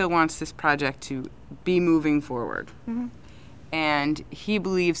he still wants this project to be moving forward. Mm-hmm. And he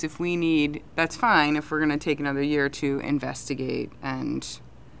believes that's fine if we're going to take another year to investigate and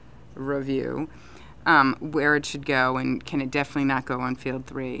review where it should go, and can it definitely not go on Field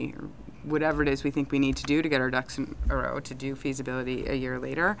 3, or whatever it is we think we need to do to get our ducks in a row to do feasibility a year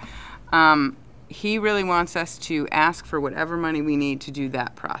later. He really wants us to ask for whatever money we need to do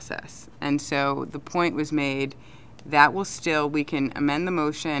that process. And so the point was made that we can amend the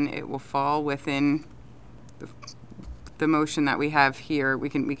motion. It will fall within the motion that we have here. We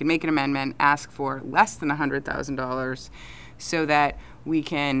can make an amendment, ask for less than $100,000 so that we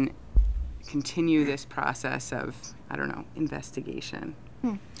can continue this process of, I don't know, investigation.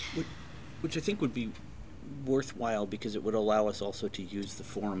 Which I think would be worthwhile because it would allow us also to use the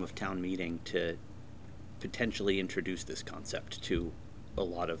forum of town meeting to potentially introduce this concept to a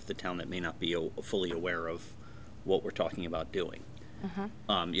lot of the town that may not be fully aware of what we're talking about doing.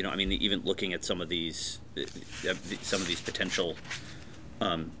 You know, I mean, even looking at some of these potential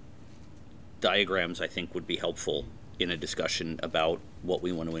diagrams, I think would be helpful in a discussion about what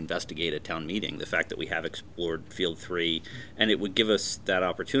we want to investigate at town meeting. The fact that we have explored Field 3, and it would give us that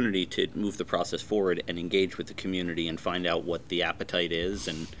opportunity to move the process forward and engage with the community and find out what the appetite is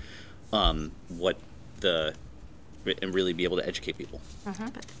and and really be able to educate people.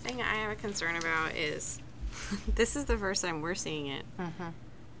 But the thing I have a concern about is this is the first time we're seeing it.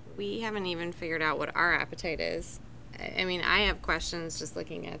 We haven't even figured out what our appetite is. I mean, I have questions just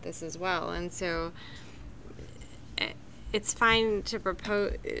looking at this as well, and so it's fine to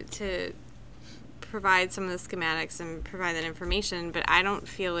provide some of the schematics and provide that information, but I don't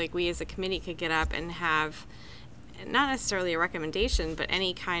feel like we as a committee could get up and have not necessarily a recommendation, but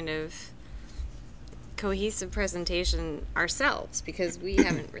any kind of cohesive presentation ourselves, because we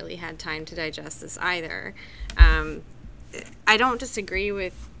haven't really had time to digest this either. I don't disagree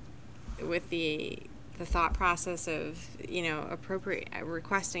with the thought process of, you know,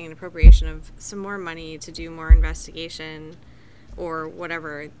 requesting an appropriation of some more money to do more investigation or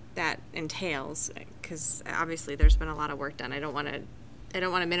whatever that entails, because obviously there's been a lot of work done. I don't want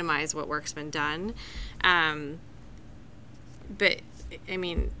to minimize what work's been done, but I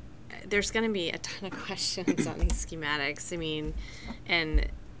mean, there's going to be a ton of questions on these schematics. I mean, and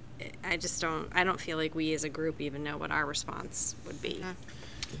I don't feel like we as a group even know what our response would be.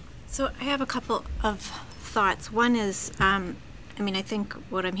 So I have a couple of thoughts. One is, I mean, I think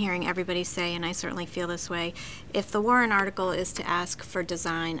what I'm hearing everybody say, and I certainly feel this way, if the warrant article is to ask for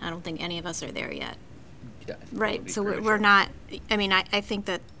design, I don't think any of us are there yet. Yeah, Right, so we're not, I mean, I think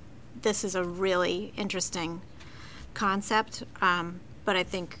that this is a really interesting concept, but I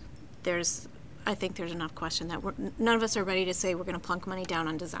think there's enough question that none of us are ready to say we're going to plunk money down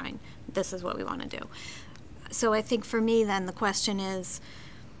on design. This is what we want to do. So I think for me then the question is,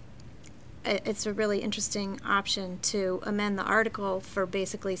 it's a really interesting option to amend the article for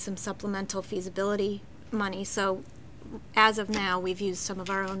basically some supplemental feasibility money. So as of now, we've used some of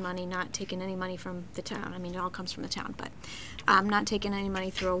our own money, not taken any money from the town. I mean, it all comes from the town, but not taking any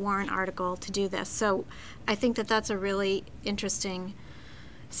money through a warrant article to do this. So I think that that's a really interesting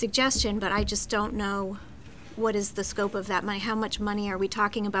suggestion, but I just don't know what is the scope of that money. How much money are we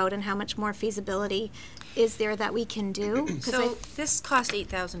talking about, and how much more feasibility is there that we can do? 'Cause So this cost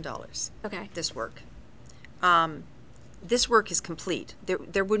 $8,000. Okay. This work. This work is complete.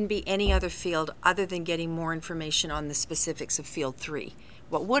 There wouldn't be any other field other than getting more information on the specifics of Field 3.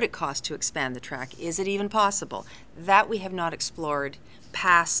 What would it cost to expand the track? Is it even possible? That we have not explored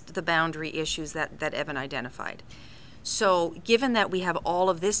past the boundary issues that Evan identified. So given that we have all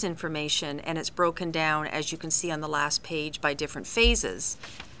of this information and it's broken down, as you can see on the last page, by different phases,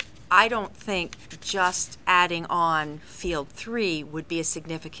 I don't think just adding on Field 3 would be a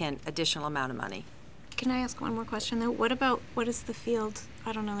significant additional amount of money. Can I ask one more question, though? What is the field,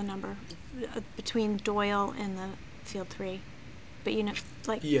 I don't know the number, between Doyle and the Field 3? But you know,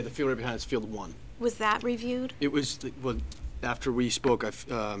 like, Yeah, the field right behind is Field 1. was that reviewed? It was, well, after we spoke,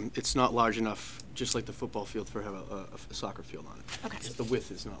 it's not large enough, just like the football field, for have a soccer field on it. Okay. Just the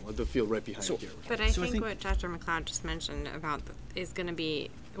width is not, the field right behind here. But I So I think think- what Dr. McLeod just mentioned about is going to be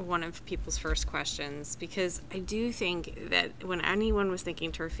one of people's first questions, because I do think that when anyone was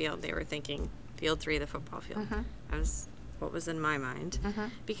thinking turf field, they were thinking Field 3, the football field. That was what was in my mind.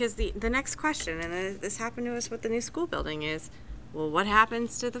 Because the next question, and this happened to us with the new school building, is, well, what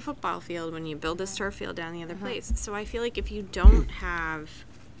happens to the football field when you build this turf field down the other place? So I feel like if you don't have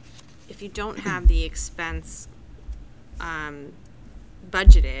the expense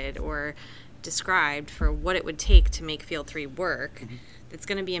budgeted or described for what it would take to make Field 3 work, it's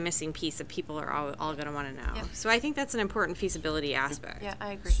going to be a missing piece that people are all going to want to know. Yeah. So I think that's an important feasibility aspect. Yeah,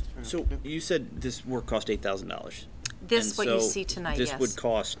 I agree. So you said this work cost $8,000. This, And what you so see tonight, This yes. would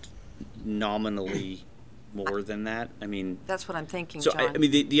cost nominally more than that? I mean, That's what I'm thinking, so John. I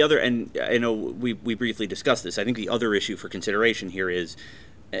mean, the other, and I know we briefly discussed this, I think the other issue for consideration here is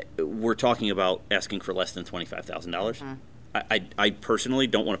we're talking about asking for less than $25,000. I personally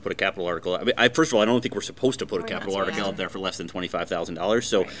don't want to put a capital article. I mean, first of all, I don't think we're supposed to put a capital article up there for less than $25,000.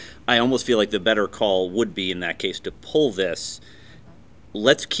 So I almost feel like the better call would be in that case to pull this.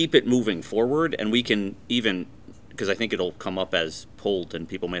 Let's keep it moving forward, and we can even, because I think it'll come up as pulled, and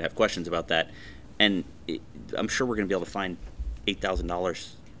people might have questions about that. And I'm sure we're going to be able to find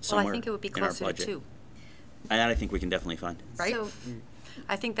 $8,000 somewhere Well, I think it would be in our closer to budget. 2, And I think we can definitely find. right? So,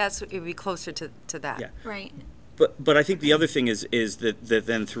 I think it would be closer to that. Yeah. right. But I think the other thing is that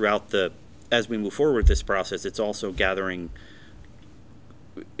then throughout as we move forward with this process, it's also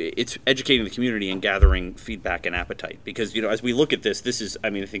it's educating the community and gathering feedback and appetite. Because, as we look at this is, I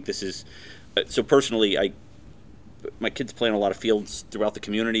think this is, so personally, my kids play on a lot of fields throughout the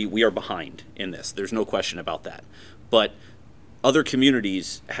community. We are behind in this. There's no question about that. But other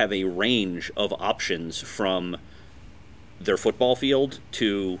communities have a range of options from their football field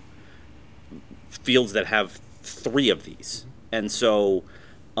to fields that have 3 of these. And so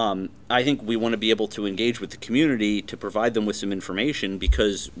I think we want to be able to engage with the community to provide them with some information,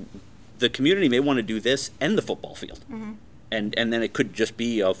 because the community may want to do this and the football field. Mm-hmm. And then it could just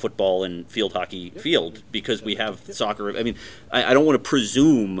be a football and field hockey field, because we have soccer. I don't want to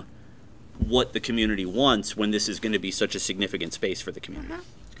presume what the community wants when this is going to be such a significant space for the community.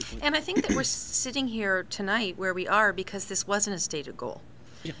 And I think that we're sitting here tonight where we are because this wasn't a stated goal.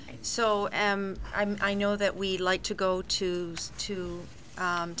 Yeah. So I know that we like to go to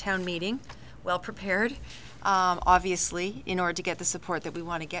town meeting well prepared. Obviously, in order to get the support that we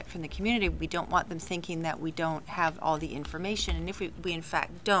want to get from the community, we don't want them thinking that we don't have all the information. And if we in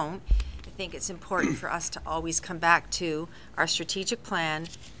fact don't, I think it's important for us to always come back to our strategic plan,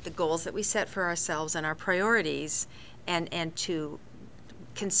 the goals that we set for ourselves and our priorities, and to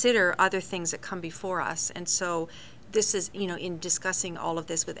consider other things that come before us. And so this is, in discussing all of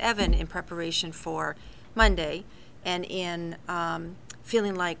this with Evan in preparation for Monday, and in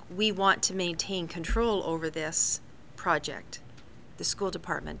feeling like we want to maintain control over this project. The school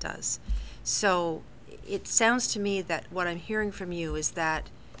department does. So it sounds to me that what I'm hearing from you is that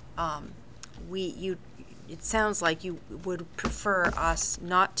it sounds like you would prefer us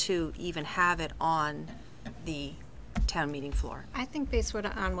not to even have it on the town meeting floor. I think based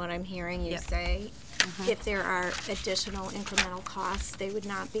on what I'm hearing you Yep. say, if there are additional incremental costs, they would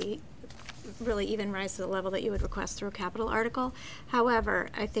not be really even rise to the level that you would request through a capital article. However,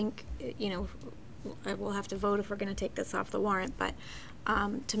 I think, we'll have to vote if we're going to take this off the warrant, but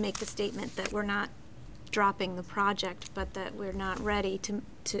to make the statement that we're not dropping the project, but that we're not ready to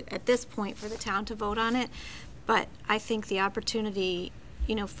at this point for the town to vote on it. But I think the opportunity,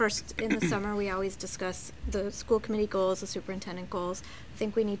 first in the summer, we always discuss the school committee goals, the superintendent goals. I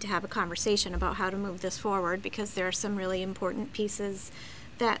think we need to have a conversation about how to move this forward, because there are some really important pieces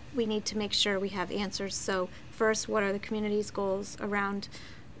that we need to make sure we have answers. So first, what are the community's goals around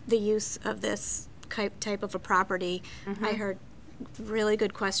the use of this type of a property? I heard really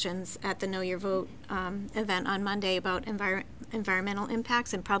good questions at the Know Your Vote event on Monday about environmental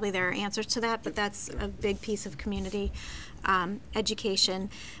impacts, and probably there are answers to that, but that's a big piece of community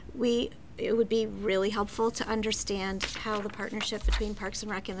education. It would be really helpful to understand how the partnership between Parks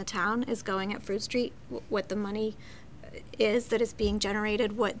and Rec and the town is going at Fruit Street, what the money is that is being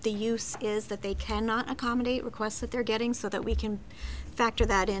generated, what the use is that they cannot accommodate requests that they're getting, so that we can factor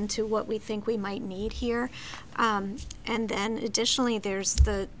that into what we think we might need here. And then additionally, there's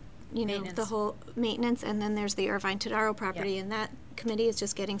the whole maintenance, and then there's the Irvine Tadaro property, and that committee is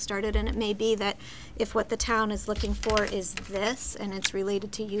just getting started. And it may be that if what the town is looking for is this, and it's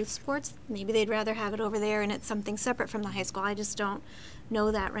related to youth sports, maybe they'd rather have it over there and it's something separate from the high school. I just don't know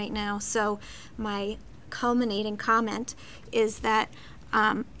that right now. So my culminating comment is that,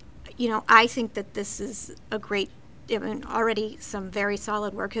 I think that this is a great, already some very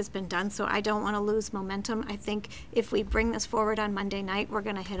solid work has been done, so I don't want to lose momentum. I think if we bring this forward on Monday night, we're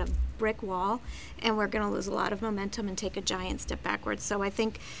going to hit a brick wall, and we're going to lose a lot of momentum and take a giant step backwards. So I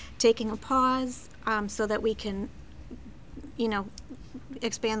think taking a pause so that we can,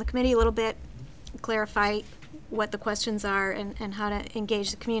 expand the committee a little bit, clarify what the questions are and how to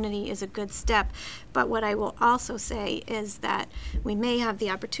engage the community is a good step. But what I will also say is that we may have the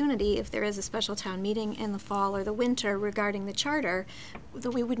opportunity, if there is a special town meeting in the fall or the winter regarding the charter,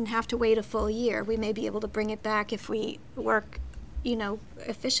 that we wouldn't have to wait a full year. We may be able to bring it back if we work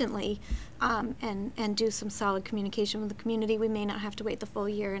efficiently and do some solid communication with the community. We may not have to wait the full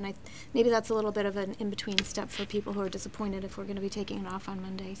year, and maybe that's a little bit of an in-between step for people who are disappointed if we're going to be taking it off on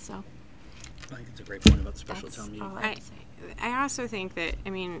Monday. So I think it's a great point about the special that's town meeting. all I have to say. I also think that,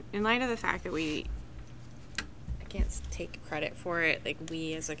 in light of the fact that I can't take credit for it, like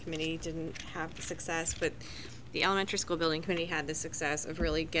we as a committee didn't have the success, but the elementary school building committee had the success of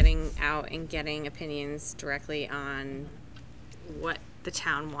really getting out and getting opinions directly on what the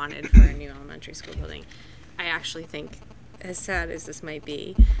town wanted for a new elementary school building. I actually think, as sad as this might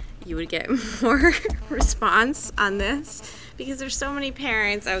be, you would get more response on this, because there's so many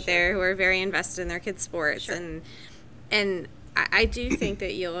parents out there who are very invested in their kids' sports, and I do think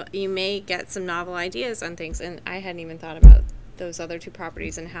that you may get some novel ideas on things, and I hadn't even thought about those other two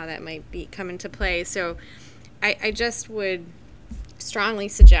properties and how that might come into play. So I just would strongly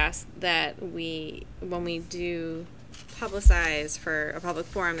suggest that when we do publicize for a public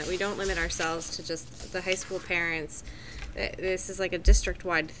forum, that we don't limit ourselves to just the high school parents. This is like a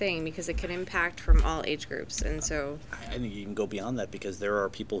district-wide thing because it can impact from all age groups, and so I think you can go beyond that because there are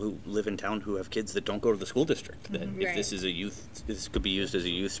people who live in town who have kids that don't go to the school district. That if this is this could be used as a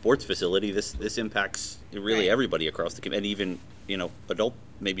youth sports facility. This impacts really everybody across the community, and even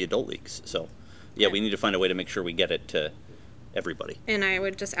maybe adult leagues. So, yeah, we need to find a way to make sure we get it to everybody. And I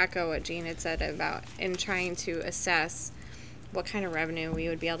would just echo what Jean had said about in trying to assess what kind of revenue we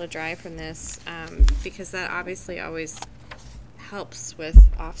would be able to drive from this, because that obviously always helps with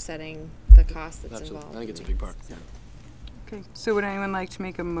offsetting the cost that's Absolutely. involved. I think it's a big part. Yeah. Okay, so would anyone like to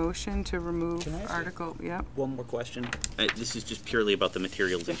make a motion to remove Can I ask you Article, yep. One more question. This is just purely about the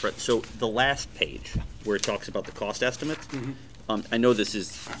materials in front. So the last page where it talks about the cost estimates, I know this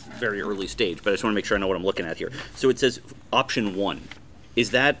is very early stage, but I just want to make sure I know what I'm looking at here. So it says option 1.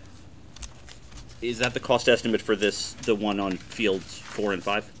 Is that the cost estimate for the one on fields 4 and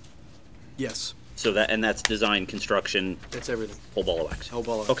 5? Yes, So that's design, construction, that's everything. whole ball of wax. Whole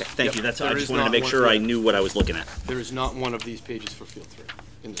ball of Okay, wax. thank Yep. you. I There just is wanted to not make one sure I field. knew what I was looking at. There is not one of these pages for field 3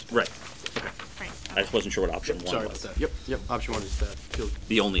 in this. Right. Okay. I just wasn't sure what option 1 Sorry about was. that. Yep. Option 1 is that field.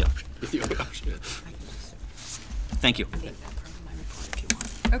 The only option. The only option. Thank you.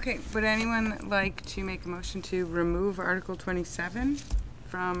 Okay, would anyone like to make a motion to remove Article 27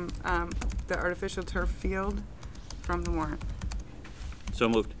 from the artificial turf field from the warrant? So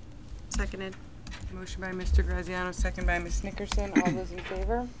moved. Seconded. Motion by Mr. Graziano, second by Ms. Nickerson. All those in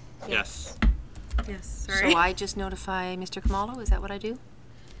favor? Yes. Yes, So I just notify Mr. Kamalo, is that what I do?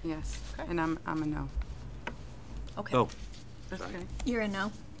 Yes, and I'm a no. Okay. Oh. That's okay. You're a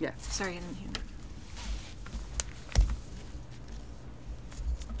no? Yes. Sorry, I didn't hear.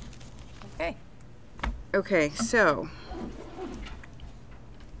 Okay. Okay, so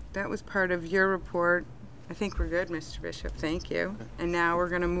that was part of your report. I think we're good, Mr. Bishop. Thank you. And now we're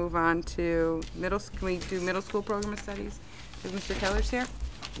going to move on to can we do middle school program of studies? Is Mr. Keller's here?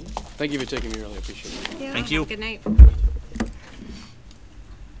 Thank you for taking me early. I appreciate it. Yeah, Thank you. Good night.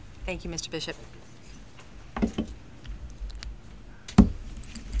 Thank you, Mr. Bishop.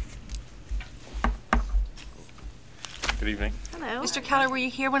 Good evening. Hello. Mr. Keller, were you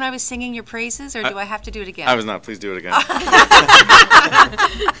here when I was singing your praises, or do I have to do it again? I was not. Please do it again.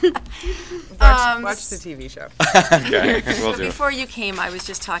 Watch the TV show. Okay, will So do. before you came, I was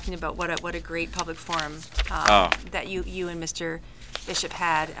just talking about what a great public forum that you and Mr. Bishop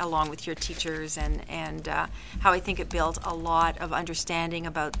had, along with your teachers, and how I think it built a lot of understanding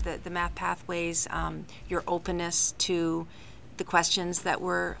about the math pathways, your openness to the questions that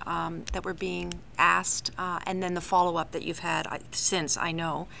were being asked, and then the follow-up that you've had since, I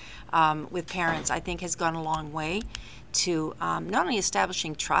know, with parents, I think has gone a long way to not only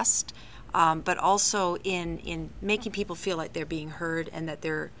establishing trust, but also in making people feel like they're being heard and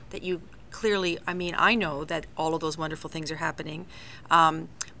that you clearly, I mean, I know that all of those wonderful things are happening,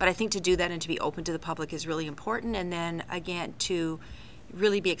 but I think to do that and to be open to the public is really important. And then again, to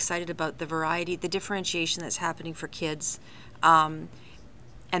really be excited about the variety, the differentiation that's happening for kids. And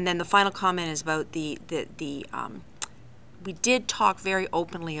then the final comment is about we did talk very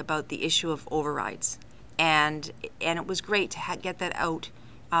openly about the issue of overrides, and it was great to get that out.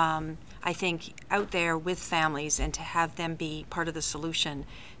 I think out there with families and to have them be part of the solution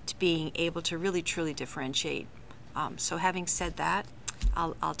to being able to really truly differentiate. So having said that,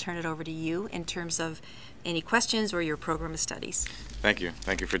 I'll turn it over to you in terms of any questions or your program of studies. Thank you.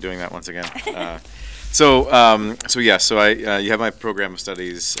 Thank you for doing that once again. So you have my program of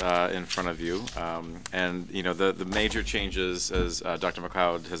studies in front of you, and the major changes, as Dr.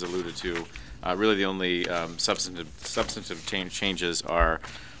 McLeod has alluded to, really the only substantive changes are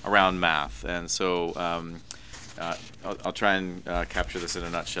around math, and so I'll try and capture this in a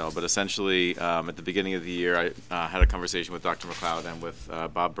nutshell. But essentially, at the beginning of the year, I had a conversation with Dr. McLeod and with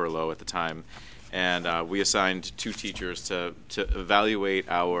Bob Burlow at the time, and we assigned 2 teachers to evaluate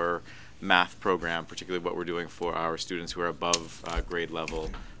our math program, particularly what we're doing for our students who are above grade level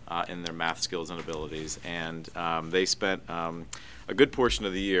in their math skills and abilities. And they spent a good portion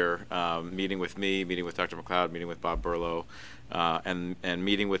of the year meeting with me, meeting with Dr. McLeod, meeting with Bob Burlow, and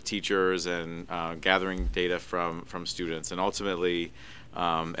meeting with teachers and gathering data from students. And ultimately,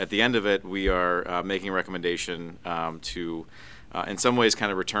 at the end of it, we are making a recommendation to, in some ways,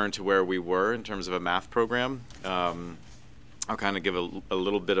 kind of return to where we were in terms of a math program. I'll kind of give a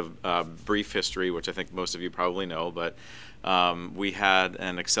little bit of brief history, which I think most of you probably know, but we had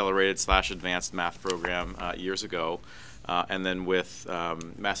an accelerated/advanced math program years ago, and then with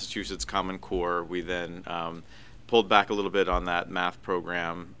Massachusetts Common Core, we then pulled back a little bit on that math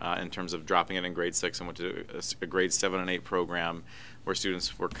program in terms of dropping it in grade 6 and went to a grade 7 and 8 program where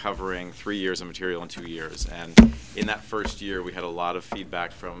students were covering 3 years of material in 2 years. And in that first year, we had a lot of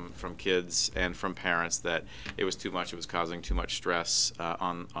feedback from kids and from parents that it was too much, it was causing too much stress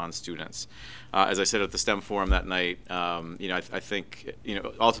on students. As I said at the STEM forum that night, I think,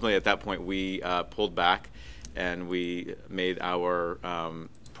 ultimately at that point we pulled back and we made our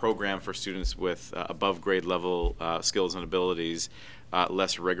program for students with above grade level skills and abilities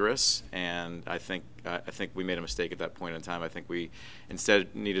less rigorous, and I think we made a mistake at that point in time. I think we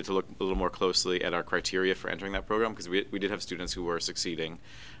instead needed to look a little more closely at our criteria for entering that program, because we did have students who were succeeding,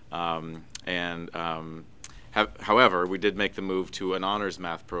 however, we did make the move to an honors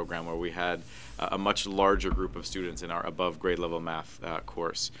math program where we had a much larger group of students in our above grade level math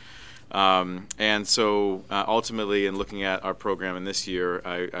course. And so ultimately, in looking at our program in this year,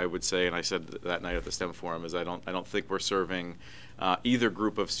 I would say, and I said that night at the STEM forum, is I don't think we're serving either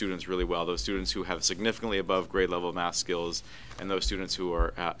group of students really well. Those students who have significantly above grade level math skills, and those students who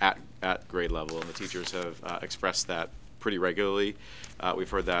are at grade level. And the teachers have expressed that pretty regularly. We've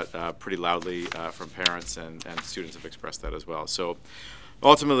heard that pretty loudly from parents, and students have expressed that as well. So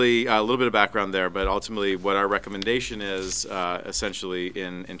ultimately, a little bit of background there, but ultimately what our recommendation is essentially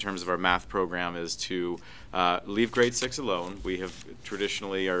in terms of our math program is to leave grade 6 alone. We have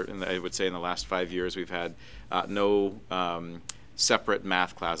traditionally, I would say in the last 5 years, we've had no separate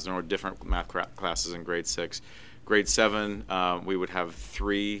math classes or different math classes in grade 6. Grade 7, we would have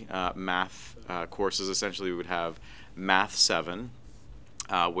 3 math courses. Essentially, we would have Math 7,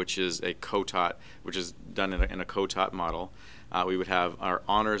 which is a co-taught, which is done in a co-taught model. We would have our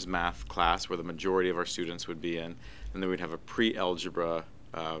honors math class where the majority of our students would be in, and then we'd have a pre-algebra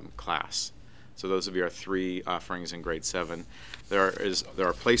class. So those would be our 3 offerings in grade 7. There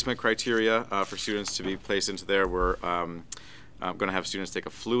are placement criteria for students to be placed into there. We're going to have students take a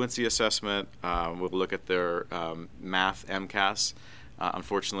fluency assessment. We'll look at their math MCAS.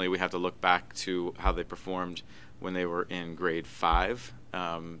 Unfortunately, we have to look back to how they performed when they were in grade 5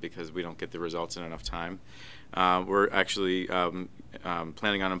 because we don't get the results in enough time. We're actually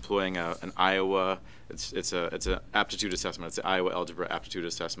planning on employing an Iowa. It's an aptitude assessment. It's the Iowa Algebra Aptitude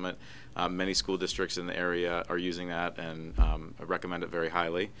Assessment. Many school districts in the area are using that, and I recommend it very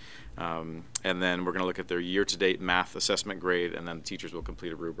highly. And then we're going to look at their year-to-date math assessment grade, and then the teachers will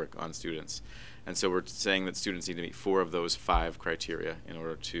complete a rubric on students. And so we're saying that students need to meet 4 of those 5 criteria in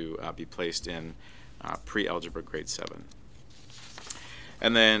order to be placed in pre-algebra grade 7.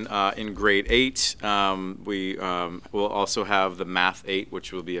 And then in grade 8, we will also have the Math 8,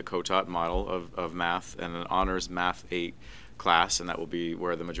 which will be a co-taught model of math, and an honors Math 8 class, and that will be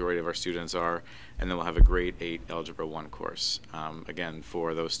where the majority of our students are. And then we'll have a grade 8 Algebra 1 course, again,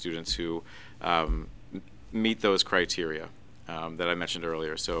 for those students who meet those criteria that I mentioned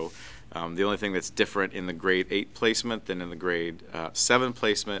earlier. So the only thing that's different in the grade 8 placement than in the grade 7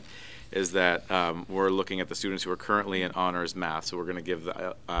 placement is that we're looking at the students who are currently in honors math. So we're going to give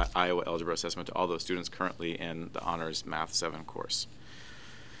the Iowa Algebra Assessment to all those students currently in the honors Math 7 course.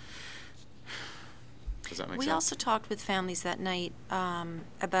 Does that make sense? We also talked with families that night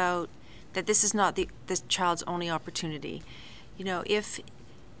about that this is not this child's only opportunity. You know, if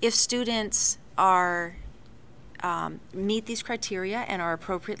students are meet these criteria and are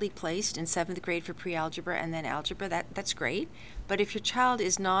appropriately placed in 7th grade for pre-algebra and then algebra, that's great. But if your child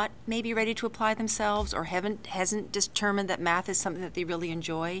is not maybe ready to apply themselves or hasn't determined that math is something that they really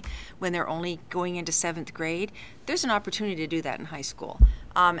enjoy when they're only going into 7th grade, there's an opportunity to do that in high school.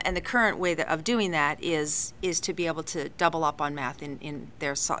 And the current way of doing that is to be able to double up on math in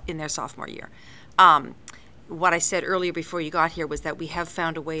their sophomore year. What I said earlier before you got here was that we have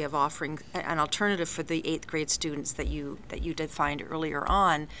found a way of offering an alternative for the 8th grade students that you defined earlier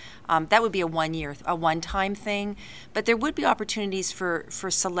on. That would be a one-time thing, but there would be opportunities for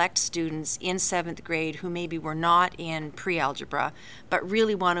select students in 7th grade who maybe were not in pre-algebra, but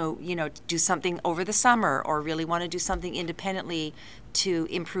really want to do something over the summer or really want to do something independently to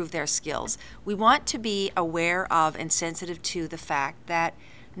improve their skills. We want to be aware of and sensitive to the fact that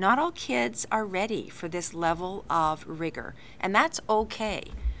not all kids are ready for this level of rigor, and that's okay.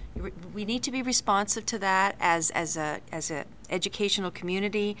 We need to be responsive to that as a educational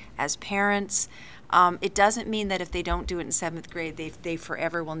community, as parents. It doesn't mean that if they don't do it in 7th grade, they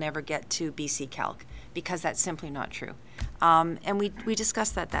forever will never get to BC Calc, because that's simply not true. And we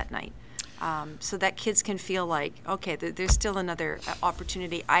discussed that night. so that kids can feel like, okay, there's still another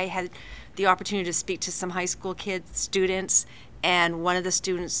opportunity. I had the opportunity to speak to some high school students, and one of the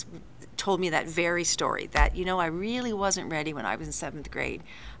students told me that very story, that, I really wasn't ready when I was in 7th grade.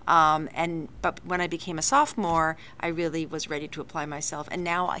 But when I became a sophomore, I really was ready to apply myself, and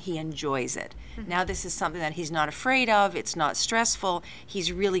now he enjoys it. Now this is something that he's not afraid of, it's not stressful,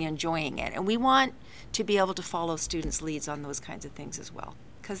 he's really enjoying it. And we want to be able to follow students' leads on those kinds of things as well,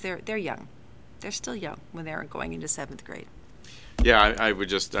 because they're young. They're still young when they're going into 7th grade. Yeah,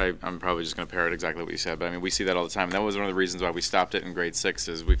 I'm probably just going to parrot exactly what you said, but I mean, we see that all the time. And that was one of the reasons why we stopped it in grade 6,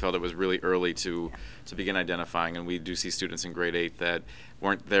 is we felt it was really early to begin identifying, and we do see students in grade 8 that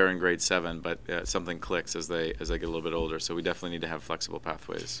weren't there in grade 7, but something clicks as they get a little bit older. So we definitely need to have flexible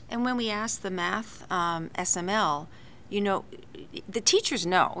pathways. And when we ask the math SML, the teachers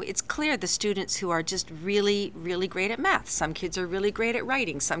know. It's clear the students who are just really, really great at math. Some kids are really great at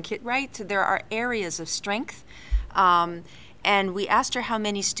writing. Some kids, right? So there are areas of strength. And we asked her how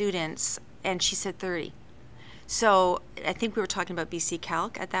many students, and she said 30. So I think we were talking about BC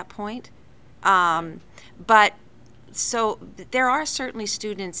Calc at that point. But so there are certainly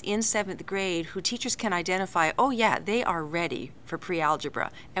students in 7th grade who teachers can identify, oh yeah, they are ready for pre-algebra,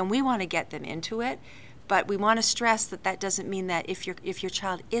 and we want to get them into it. But we want to stress that that doesn't mean that if your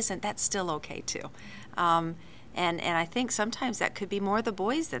child isn't, that's still okay too. And I think sometimes that could be more the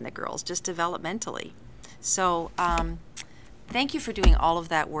boys than the girls, just developmentally. So thank you for doing all of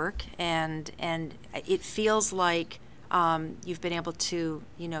that work, and it feels like you've been able to,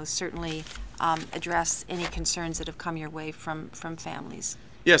 certainly address any concerns that have come your way from families.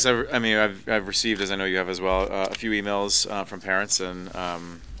 Yes, I've received, as I know you have as well, a few emails from parents, and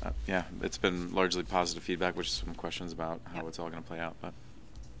yeah, it's been largely positive feedback, which is some questions about how it's all going to play out. But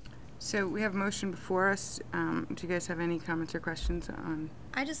So we have a motion before us. Do you guys have any comments or questions on?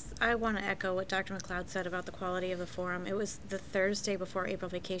 I want to echo what Dr. McLeod said about the quality of the forum. It was the Thursday before April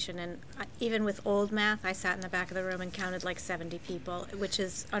vacation, and even with old math, I sat in the back of the room and counted like 70 people, which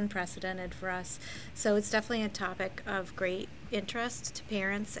is unprecedented for us. So it's definitely a topic of great interest to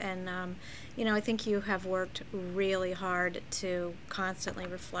parents, and I think you have worked really hard to constantly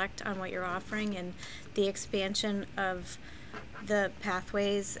reflect on what you're offering, and the expansion of the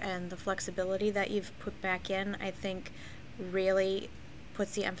pathways and the flexibility that you've put back in, I think, really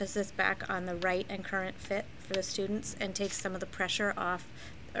puts the emphasis back on the right and current fit for the students and takes some of the pressure off,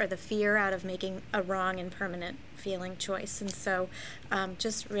 or the fear out of making a wrong and permanent feeling choice. And so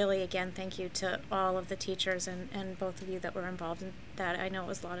just really, again, thank you to all of the teachers and both of you that were involved in that. I know it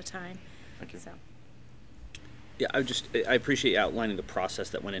was a lot of time. Thank you. So. Yeah, I appreciate you outlining the process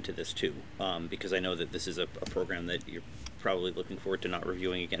that went into this too, because I know that this is a program that you're probably looking forward to not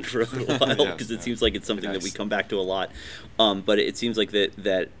reviewing again for a little while, because it seems like it's something that we come back to a lot. But it seems like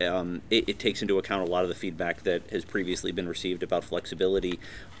that it takes into account a lot of the feedback that has previously been received about flexibility,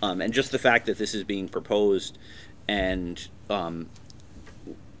 and just the fact that this is being proposed, and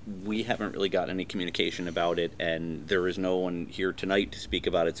we haven't really got any communication about it, and there is no one here tonight to speak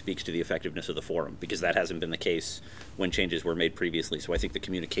about it, speaks to the effectiveness of the forum, because that hasn't been the case when changes were made previously. So I think the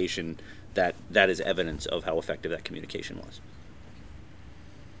communication, that is evidence of how effective that communication was.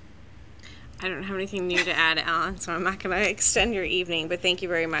 I don't have anything new to add, Alan, so I'm not going to extend your evening, but thank you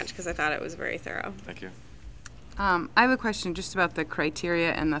very much, because I thought it was very thorough. thank you. I have a question just about the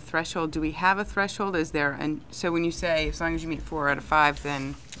criteria and the threshold. Do we have a threshold? Is there, and so when you say as long as you meet 4 out of 5,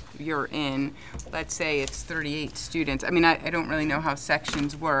 then you're in. Let's say it's 38 students. I mean, I don't really know how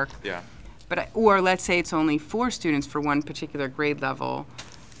sections work. Yeah. But or let's say it's only 4 students for one particular grade level.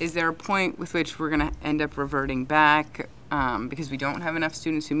 Is there a point with which we're going to end up reverting back because we don't have enough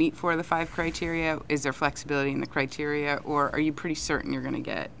students who meet 4 of the 5 criteria? Is there flexibility in the criteria, or are you pretty certain you're going to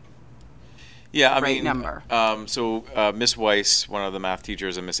get? Yeah, I right mean, number. So Miss Weiss, one of the math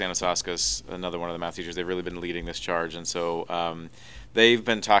teachers, and Miss Anastaskas, another one of the math teachers, they've really been leading this charge, and so they've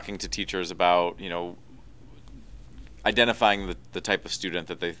been talking to teachers about, identifying the type of student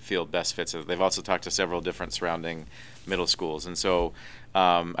that they feel best fits it. They've also talked to several different surrounding middle schools, and so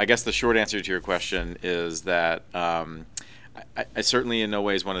I guess the short answer to your question is that I certainly in no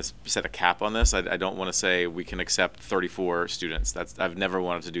ways want to set a cap on this. I don't want to say we can accept 34 students. I've never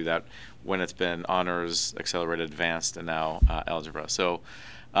wanted to do that when it's been honors, accelerated, advanced, and now algebra. So,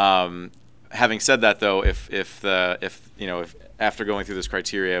 having said that, though, if after going through this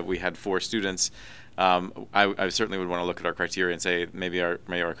criteria we had 4 students I certainly would want to look at our criteria and say maybe our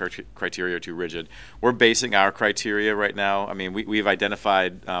criteria are too rigid. We're basing our criteria right now. I mean, we've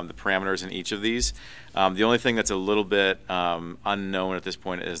identified the parameters in each of these. The only thing that's a little bit unknown at this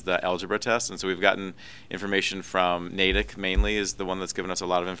point is the algebra test, and so we've gotten information from Natick mainly is the one that's given us a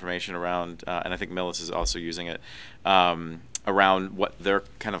lot of information around, and I think Millis is also using it, around what their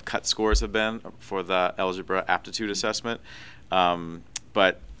kind of cut scores have been for the algebra aptitude assessment.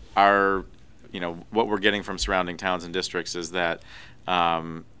 But our, what we're getting from surrounding towns and districts is that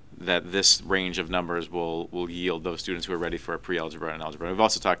that this range of numbers will yield those students who are ready for a pre-algebra and algebra. We've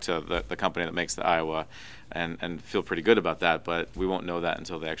also talked to the company that makes the Iowa and feel pretty good about that, but we won't know that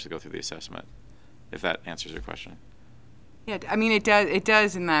until they actually go through the assessment, if that answers your question. Yeah, I mean, it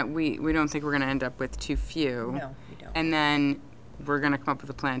does in that we don't think we're going to end up with too few. No, we don't. And then we're going to come up with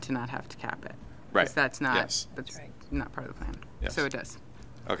a plan to not have to cap it. Right. 'Cause that's not, Yes. that's right. not part of the plan. Yes. So it does.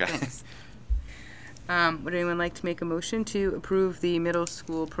 Okay. Thanks. Would anyone like to make a motion to approve the middle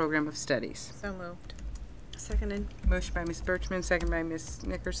school program of studies? So moved. Seconded. Motion by Ms. Birchman, second by Ms.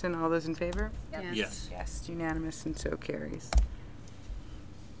 Nickerson. All those in favor? Yes. Yes, unanimous, and so carries.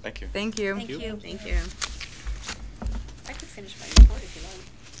 Thank you. Thank you. Thank you. Thank you. I could finish my report if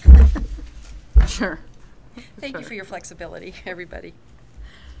you like. Sure. Thank you for your flexibility, everybody.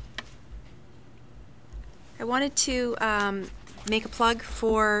 I wanted to make a plug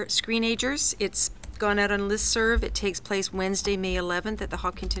for Screenagers. It's gone out on listserv. It takes place Wednesday, May 11th at the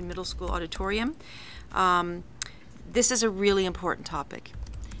Hopkinton Middle School Auditorium. This is a really important topic,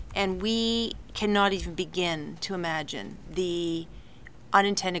 and we cannot even begin to imagine the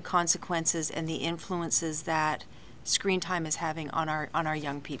unintended consequences and the influences that screen time is having on our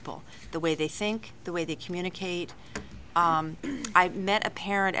young people, the way they think, the way they communicate. I met a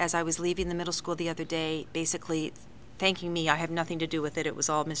parent as I was leaving the middle school the other day, basically thanking me. I have nothing to do with it. It was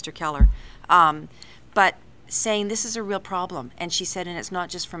all Mr. Keller. But saying this is a real problem. And she said, and it's not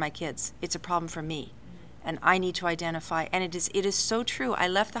just for my kids. It's a problem for me. And I need to identify. And it is so true. I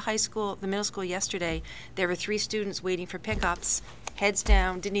left the middle school yesterday. There were 3 students waiting for pickups, heads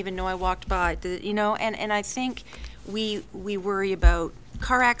down, didn't even know I walked by. And I think we worry about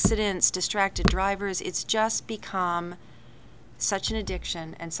car accidents, distracted drivers. It's just become such an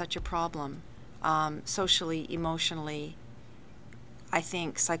addiction and such a problem, socially, emotionally, I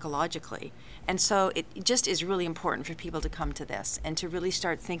think psychologically. And so it just is really important for people to come to this and to really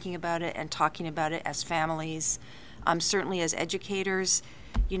start thinking about it and talking about it as families, certainly as educators.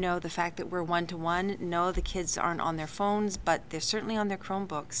 The fact that we're one-to-one, no, the kids aren't on their phones, but they're certainly on their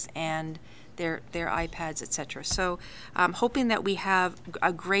Chromebooks and their iPads, etc. So I'm hoping that we have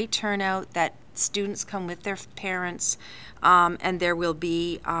a great turnout, that students come with their parents, and there will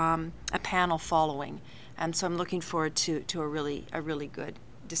be a panel following. And so I'm looking forward to a really good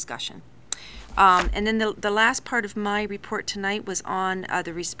discussion. And then the last part of my report tonight was on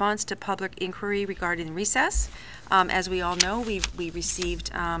the response to public inquiry regarding recess. As we all know, we received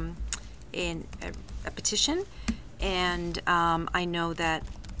a petition, and I know that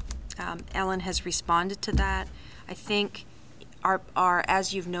Ellen has responded to that. I think our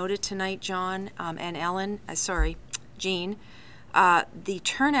as you've noted tonight, John and Ellen, Jean, the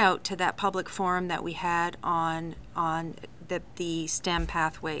turnout to that public forum that we had on the STEM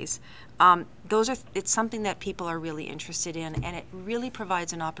pathways, it's something that people are really interested in, and it really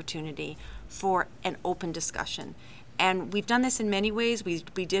provides an opportunity for an open discussion. And we've done this in many ways. We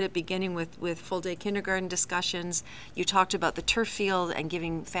did it beginning with full-day kindergarten discussions. You talked about the turf field and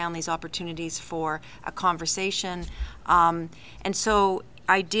giving families opportunities for a conversation. And so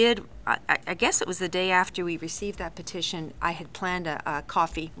I guess it was the day after we received that petition, I had planned a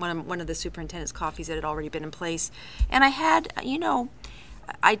coffee, one of the superintendent's coffees that had already been in place. And I had,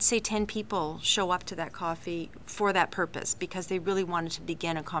 I'd say 10 people show up to that coffee for that purpose, because they really wanted to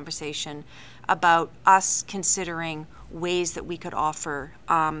begin a conversation about us considering ways that we could offer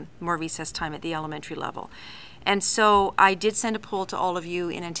more recess time at the elementary level. And so I did send a poll to all of you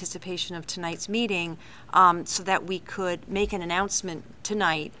in anticipation of tonight's meeting, so that we could make an announcement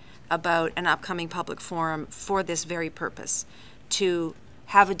tonight about an upcoming public forum for this very purpose, to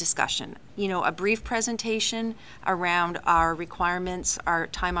have a discussion, a brief presentation around our requirements, our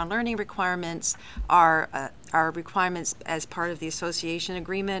time on learning requirements, our requirements as part of the association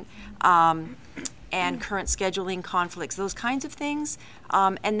agreement, and current scheduling conflicts, those kinds of things,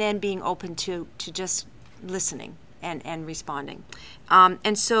 and then being open to just listening and responding.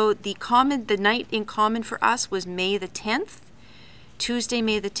 And so the night in common for us was May the 10th, Tuesday,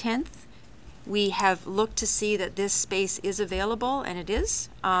 May the 10th. We have looked to see that this space is available, and it is.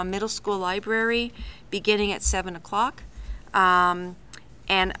 Middle school library, beginning at 7 o'clock. And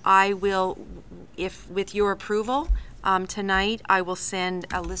I will if, with your approval, tonight, I will send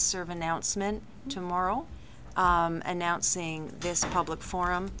a listserv announcement tomorrow, announcing this public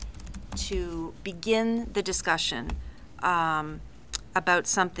forum to begin the discussion about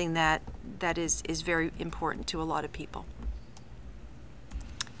something that is very important to a lot of people.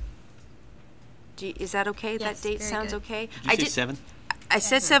 Is that okay? Yes, That date very sounds good. okay? Did you say 7? I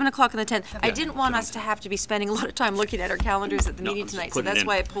said 7 o'clock on the 10th. I didn't want us to have to be spending a lot of time looking at our calendars at the No, meeting I'm just tonight, so putting it that's in.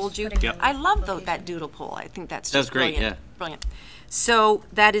 why I pulled you. Yep. I love that doodle poll. I think that's That's just great, brilliant. yeah. Brilliant. So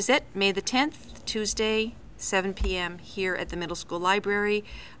that is it, May the 10th, Tuesday, 7 p.m. here at the middle school library.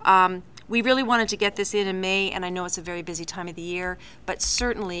 We really wanted to get this in May, and I know it's a very busy time of the year, but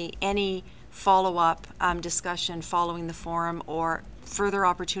certainly any follow-up discussion following the forum or further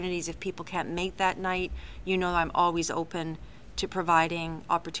opportunities if people can't make that night, you know I'm always open to providing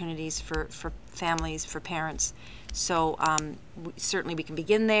opportunities for families, for parents. So certainly we can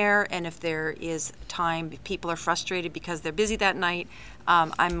begin there, and if there is time, if people are frustrated because they're busy that night,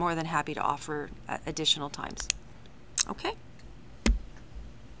 I'm more than happy to offer additional times. Okay?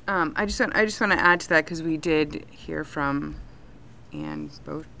 I just want to add to that because we did hear from Ann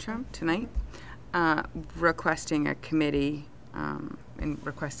Beauchamp tonight requesting a committee and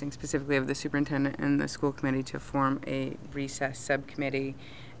requesting specifically of the superintendent and the school committee to form a recess subcommittee.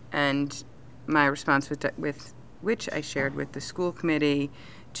 And my response with which I shared with the school committee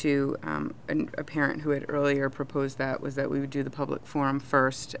to a parent who had earlier proposed that was that we would do the public forum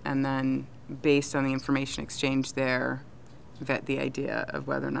first, and then based on the information exchange there, vet the idea of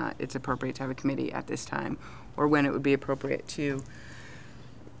whether or not it's appropriate to have a committee at this time, or when it would be appropriate to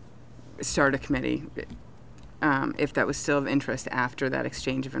start a committee, if that was still of interest after that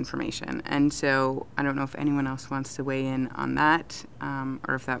exchange of information. And so I don't know if anyone else wants to weigh in on that,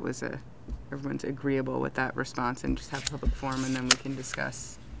 or if that was everyone's agreeable with that response and just have a public forum, and then we can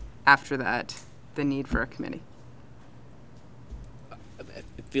discuss after that the need for a committee.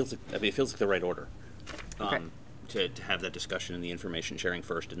 It feels like the right order. Okay. To have that discussion and the information sharing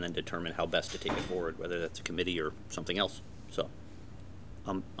first, and then determine how best to take it forward, whether that's a committee or something else. So,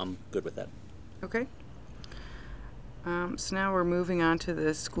 I'm good with that. Okay. So now we're moving on to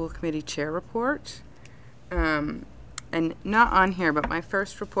the school committee chair report. And not on here, but my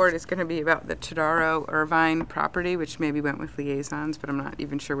first report is going to be about the Todaro Irvine property, which maybe went with liaisons, but I'm not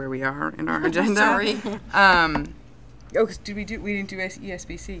even sure where we are in our agenda. Sorry. Oh, 'cause we didn't do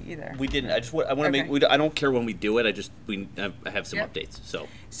ESBC either. We didn't. I want to Okay. make. I don't care when we do it. I have some Yep. updates. So.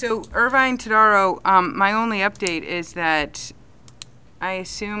 So Irvine Todaro, my only update is that I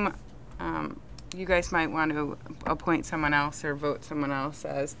assume you guys might want to appoint someone else or vote someone else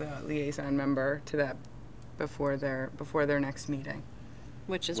as the liaison member to that before their next meeting,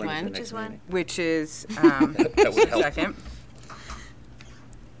 Which is When is when? the next meeting? which is That would help. second.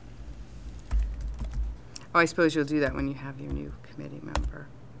 Oh, I suppose you'll do that when you have your new committee member.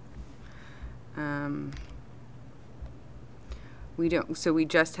 We don't. So we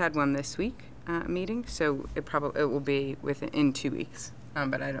just had one this week meeting. So it will be in 2 weeks.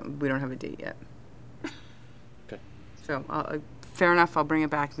 But we don't have a date yet. Okay. So fair enough. I'll bring it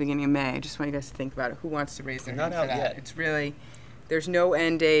back at the beginning of May. I just want you guys to think about it. Who wants to raise their Not hand for out that? yet. It's really, there's no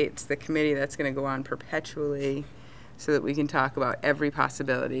end date. It's the committee that's going to go on perpetually, so that we can talk about every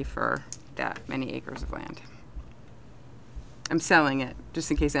possibility for that many acres of land. I'm selling it just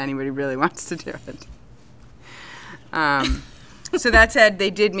in case anybody really wants to do it. So that said, they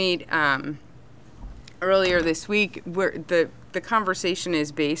did meet earlier this week. Where the conversation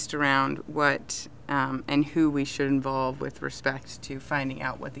is based around what and who we should involve with respect to finding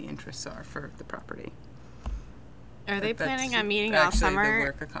out what the interests are for the property. Are they That's planning on meeting all actually summer? the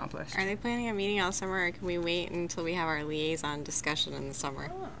work accomplished. Are they planning on meeting all summer, or can we wait until we have our liaison discussion in the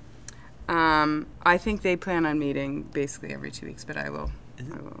summer? I think they plan on meeting basically every 2 weeks, but I will.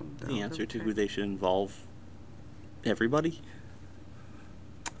 The answer to who they should involve everybody?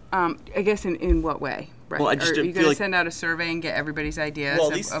 I guess in what way? Right. Well, I just are feel you going to like- send out a survey and get everybody's ideas Well,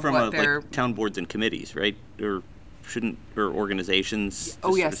 at least of from what they're? like town boards and committees, right? Or organizations. Oh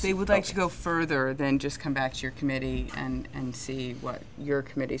just yes, sort they of- would like to okay. go further than just come back to your committee and see what your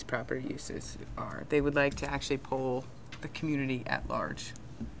committee's property uses are. They would like to actually poll the community at large.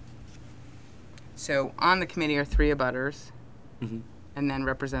 So on the committee are 3 abutters, Mhm. and then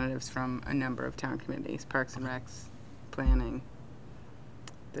representatives from a number of town committees: Parks and Recs, Planning,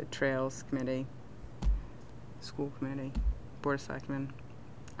 the Trails Committee, School Committee, Board of Selectmen.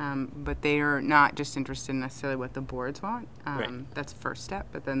 But they are not just interested in necessarily what the boards want. Right. That's the first step,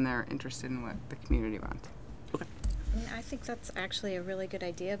 but then they're interested in what the community wants. Okay. I think that's actually a really good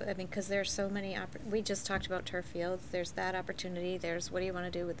idea, but I mean, because there's so many, we just talked about turf fields, there's that opportunity, there's what do you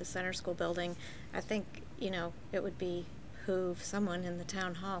want to do with the center school building? I think, it would behoove someone in the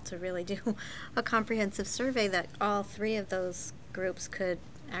town hall to really do a comprehensive survey that all three of those groups could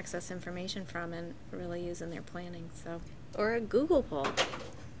access information from and really use in their planning, so. Or a Google poll.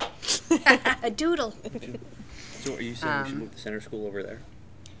 A doodle. So are you saying we should move the center school over there?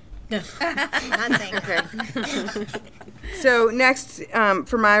 No, not saying that. So next,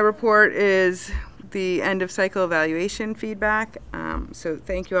 for my report is the end of cycle evaluation feedback. So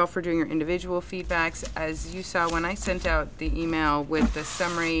thank you all for doing your individual feedbacks. As you saw when I sent out the email with the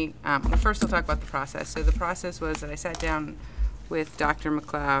summary, well, first I'll talk about the process. So the process was that I sat down with Dr.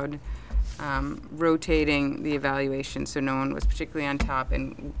 McLeod, rotating the evaluation so no one was particularly on top.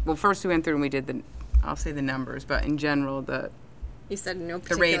 And well, first we went through and we did I'll say the numbers, but in general, You said no the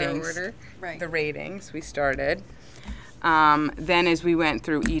particular ratings, order. Right. the ratings, we started. Then as we went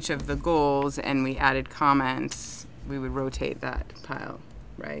through each of the goals and we added comments, we would rotate that pile,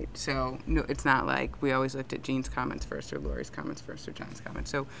 right? So no, it's not like we always looked at Jean's comments first or Lori's comments first or John's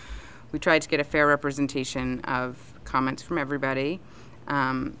comments. So we tried to get a fair representation of comments from everybody.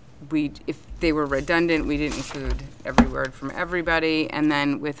 If they were redundant, we didn't include every word from everybody. And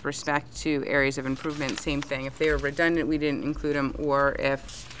then with respect to areas of improvement, same thing. If they were redundant, we didn't include them, or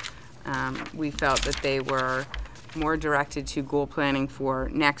if we felt that they were more directed to goal planning for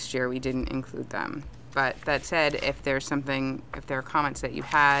next year, we didn't include them. But that said, if there are comments that you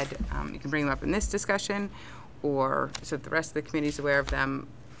had, you can bring them up in this discussion, or so that the rest of the committee is aware of them.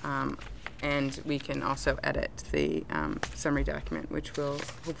 And we can also edit the summary document, which we'll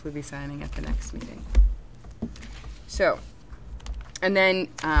hopefully be signing at the next meeting. So, and then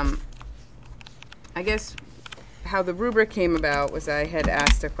I guess how the rubric came about was I had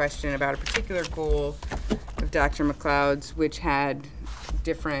asked a question about a particular goal of Dr. McLeod's, which had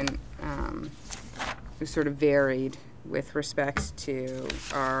different, it sort of varied with respect to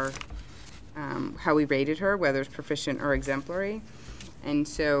our, how we rated her, whether it's proficient or exemplary. And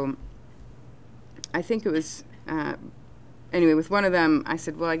so I think it was, anyway, with one of them, I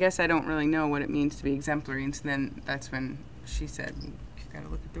said, well, I guess I don't really know what it means to be exemplary. And so then that's when she said, you've got to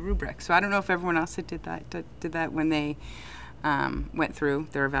look at the rubric. So I don't know if everyone else did that when they went through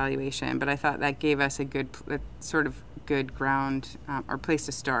their evaluation. But I thought that gave us a sort of good ground or place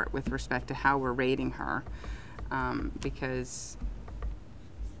to start with respect to how we're rating her. Because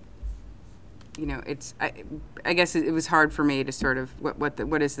I guess it was hard for me to sort of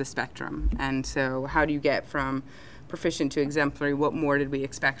what is the spectrum, and so how do you get from proficient to exemplary? What more did we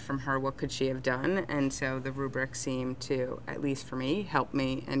expect from her? What could she have done? And so the rubric seemed to, at least for me, help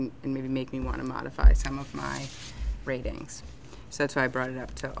me and maybe make me want to modify some of my ratings. So that's why I brought it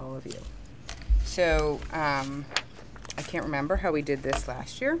up to all of you. So I can't remember how we did this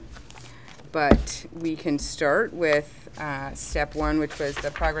last year, but we can start with step one, which was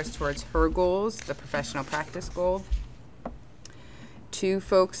the progress towards her goals, the professional practice goal. 3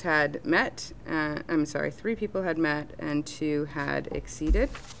 people had met and 2 had exceeded.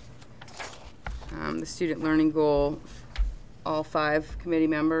 The student learning goal, all 5 committee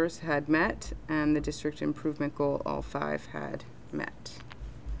members had met, and the district improvement goal, all 5 had met.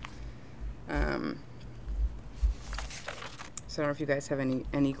 So I don't know if you guys have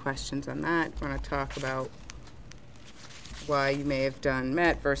any questions on that. Want to talk about why you may have done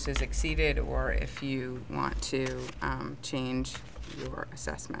met versus exceeded, or if you want to change your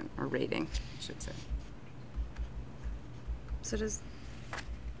assessment or rating, I should say. So does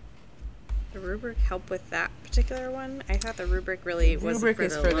the rubric help with that particular one? I thought the rubric really was Rubric for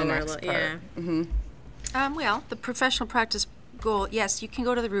is the for the lower next part. Yeah. Mm-hmm. Well, the professional practice goal, yes, you can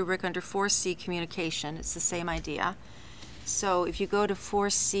go to the rubric under 4C communication. It's the same idea. So if you go to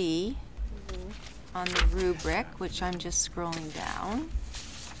 4C on the rubric, which I'm just scrolling down,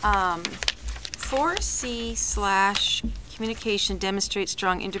 4C/communication demonstrates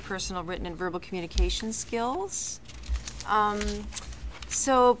strong interpersonal written and verbal communication skills.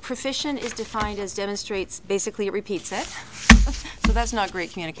 So proficient is defined as demonstrates, basically it repeats it. So that's not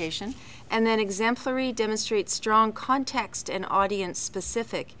great communication. And then exemplary demonstrates strong context and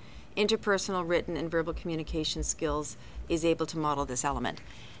audience-specific interpersonal written and verbal communication skills, is able to model this element.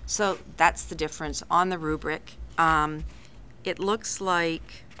 So that's the difference on the rubric. It looks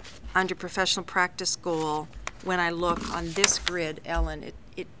like under professional practice goal, when I look on this grid, Ellen,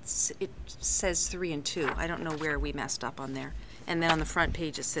 it says 3 and 2. I don't know where we messed up on there. And then on the front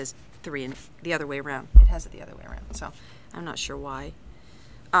page it says 3 and the other way around. It has it the other way around, so I'm not sure why.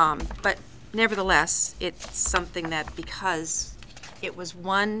 But nevertheless, it's something that because it was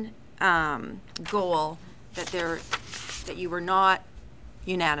one goal that that you were not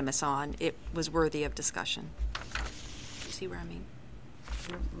unanimous on, it was worthy of discussion. You see where I mean?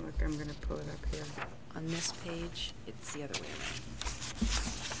 Look, I'm gonna pull it up here. On this page, it's the other way around.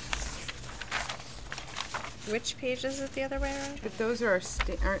 Which page is it the other way around? But those are our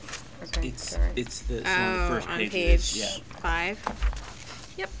aren't, okay, It's sorry. it's the so on the first on page. page Yeah.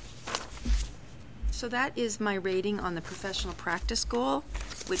 5. Yep. So that is my rating on the professional practice goal,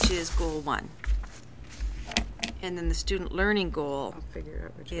 which is goal 1. And then the student learning goal I'll figure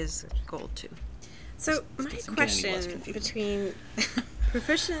out which is one. goal 2. So my Doesn't get any less question confusing. between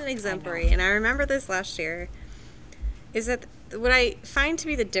proficient and exemplary, and I remember this last year, is that what I find to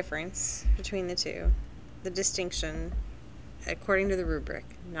be the difference between the two, the distinction, according to the rubric,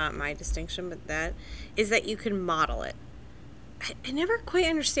 not my distinction, but that, is that you can model it. I never quite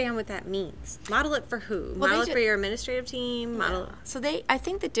understand what that means. Model it for who? Well, they Model it ju- for your administrative team? Model. So I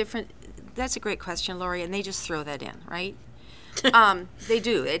think that's a great question, Lori, and they just throw that in, right? They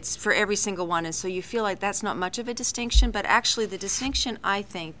do. It's for every single one, and so you feel like that's not much of a distinction, but actually the distinction I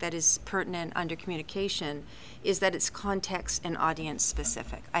think that is pertinent under communication is that it's context and audience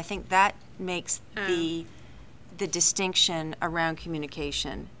specific. I think that makes the distinction around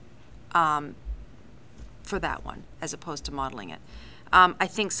communication for that one, as opposed to modeling it. I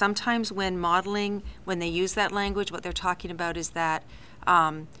think sometimes when they use that language, what they're talking about is that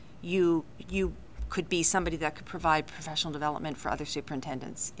you could be somebody that could provide professional development for other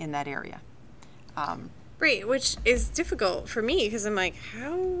superintendents in that area. Right, which is difficult for me because I'm like,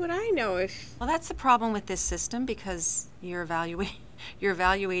 how would I know if. Well, that's the problem with this system because you're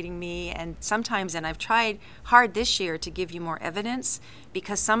evaluating me, and sometimes, and I've tried hard this year to give you more evidence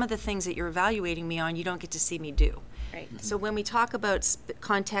because some of the things that you're evaluating me on, you don't get to see me do. Right. So when we talk about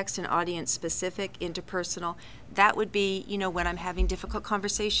context and audience specific, interpersonal, that would be, when I'm having difficult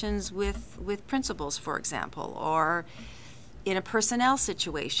conversations with principals, for example, or in a personnel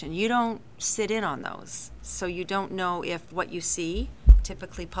situation. You don't sit in on those. So you don't know if what you see,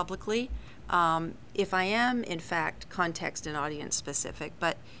 typically publicly, if I am, in fact, context and audience specific.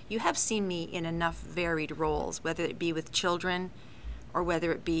 But you have seen me in enough varied roles, whether it be with children, or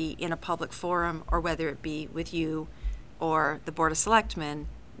whether it be in a public forum, or whether it be with you or the Board of Selectmen,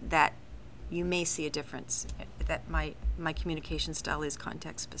 that you may see a difference, that my communication style is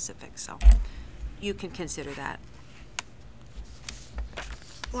context specific. So you can consider that.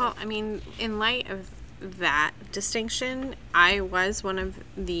 Well, I mean, in light of that distinction, I was one of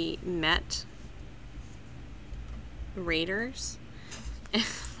the Met raters.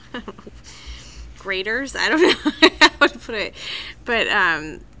 Graders? I don't know how to put it. But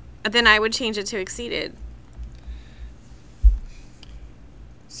then I would change it to exceeded.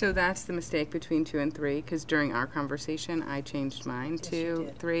 So that's the mistake between 2 and 3, because during our conversation, I changed mine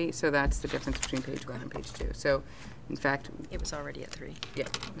to 3, so that's the difference between page 1 and page 2. So, in fact, It was already at 3. yeah,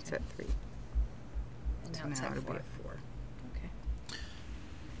 it's at 3. And So now it's now at it'll be 4. at 4.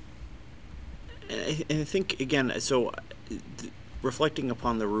 Okay. And I think, again, so reflecting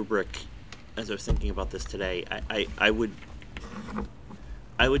upon the rubric, as I was thinking about this today, I would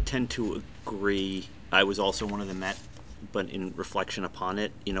tend to agree. I was also one of the Met, but in reflection upon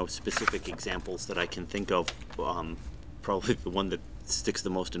it, specific examples that I can think of, probably the one that sticks the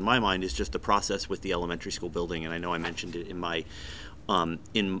most in my mind is just the process with the elementary school building. And I know I mentioned it in my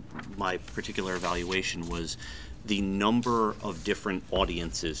particular evaluation, was the number of different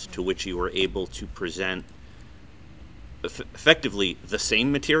audiences to which you were able to present effectively the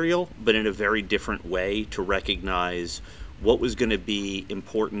same material, but in a very different way, to recognize what was going to be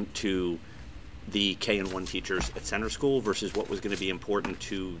important to the K-1 teachers at Center School versus what was going to be important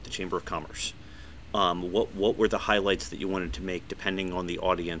to the Chamber of Commerce. What were the highlights that you wanted to make depending on the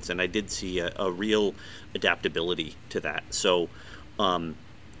audience? And I did see a real adaptability to that. So,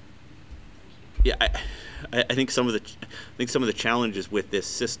 yeah, I think some of the challenges with this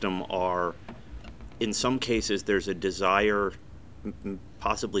system are, in some cases, there's a desire,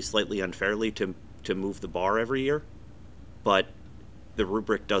 possibly slightly unfairly, to move the bar every year, but the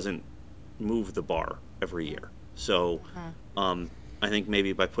rubric doesn't move the bar every year. So I think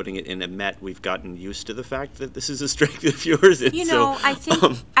maybe by putting it in a Met, we've gotten used to the fact that this is a strength of yours. And I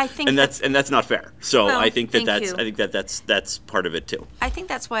think and that's not fair. So Well, I think thank that's you. I think that's part of it too. I think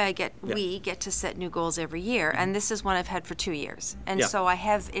that's why we get to set new goals every year, and this is one I've had for 2 years. And Yeah. so it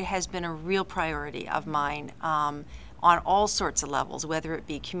has been a real priority of mine on all sorts of levels, whether it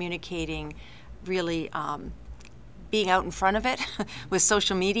be communicating, really being out in front of it with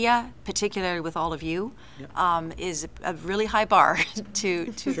social media, particularly with all of you, is a really high bar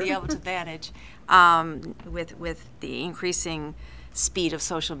to be able to manage with the increasing speed of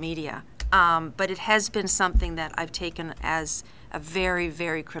social media. But it has been something that I've taken as a very,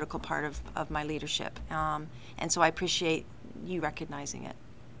 very critical part of my leadership. And so I appreciate you recognizing it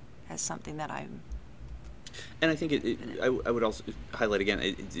as something that I'm. And I think I would also highlight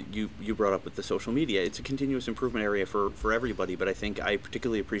again, you brought up with the social media, it's a continuous improvement area for everybody, but I think I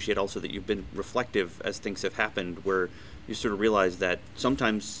particularly appreciate also that you've been reflective as things have happened, where you sort of realize that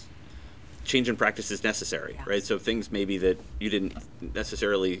sometimes change in practice is necessary, right? So things maybe that you didn't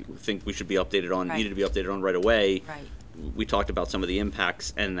necessarily think we should be updated on, needed to be updated on right away. Right. We talked about some of the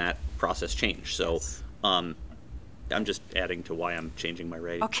impacts, and that process changed. So I'm just adding to why I'm changing my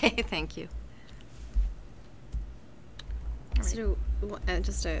rating. Okay, thank you. So,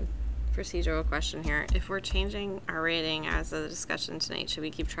 just a procedural question here. If we're changing our rating as a discussion tonight, should we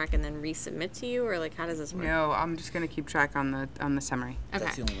keep track and then resubmit to you, or like how does this work? No, I'm just going to keep track on the summary. Okay.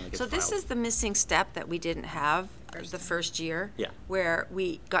 That's the only one that gets So this filed. is the missing step that we didn't have the first year. Yeah. Where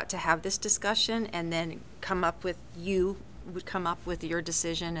we got to have this discussion and then come up with, you would come up with your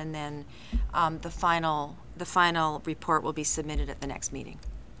decision, and then the final report will be submitted at the next meeting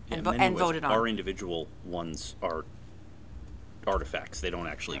Yeah, and in many and ways, voted on. Our individual ones are artifacts. They don't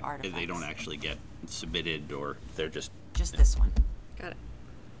actually They're artifacts. they don't actually get submitted, or they're just Just this one. Got it.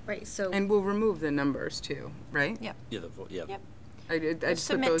 Right, so. And we'll remove the numbers too, right? Yep. yeah. Yep. I just put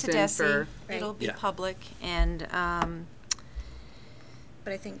Submit those to in DESI. for. It'll be Yeah. public, and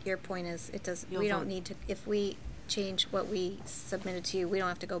But I think your point is, it does, You'll we don't vote. need to, if we change what we submitted to you, we don't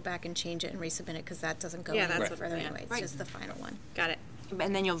have to go back and change it and resubmit it, because that doesn't go Yeah, any that's what- further yeah. anyway. It's Right. just the final one. Got it.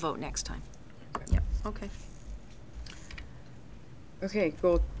 and then you'll vote next time. Yep. Okay. Okay,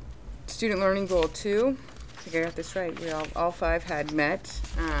 student learning goal 2. I think I got this right. We all 5 had met.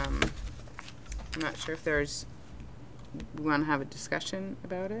 I'm not sure if we want to have a discussion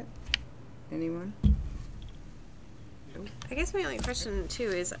about it. Anyone? I guess my only question too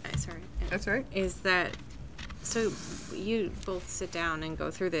is, sorry. That's all right. Is that, so you both sit down and go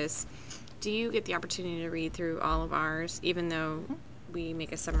through this. Do you get the opportunity to read through all of ours, even though we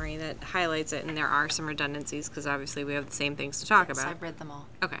make a summary that highlights it and there are some redundancies, because obviously we have the same things to talk Yes, about? I've read them all.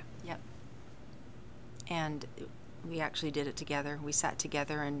 Okay. Yep. And we actually did it together. We sat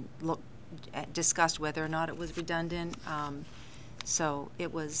together and discussed whether or not it was redundant. So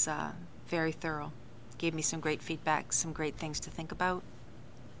it was very thorough. Gave me some great feedback, some great things to think about.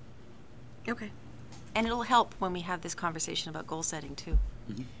 Okay. And it'll help when we have this conversation about goal setting too.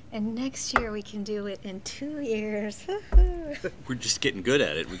 And next year, we can do it in 2 years. We're just getting good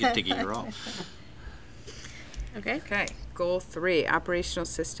at it. We can take a year off. Okay. Okay, goal 3, operational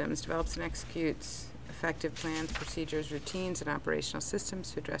systems, develops and executes effective plans, procedures, routines, and operational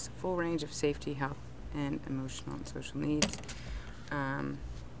systems to address a full range of safety, health, and emotional and social needs. I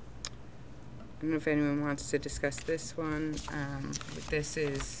don't know if anyone wants to discuss this one. This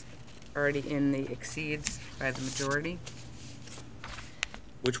is already in the exceeds by the majority.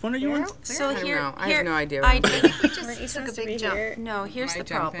 Which one are you on? So I don't here, know. I have no idea what I I'm doing. think we just took a big jump. No, here's Am I the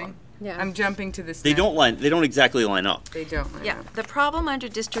problem. jumping? Yeah. I'm jumping to this. They don't exactly line up. They don't. line Yeah, up. the problem under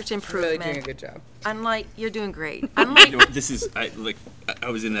district I'm really improvement. doing a good job. Unlike, you're doing great. Unlike, This is I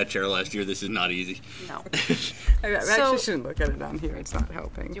was in that chair last year. This is not easy. no. I So- actually shouldn't look at it on here. It's not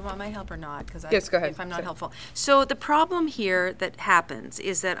helping. Do you want my help or not? Because Yes, go ahead. if I'm not Sorry. helpful. So the problem here that happens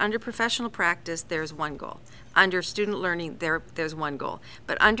is that under professional practice, there's one goal. Under student learning, there's one goal.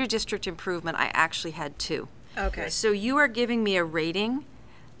 But under district improvement, I actually had 2. Okay. So you are giving me a rating,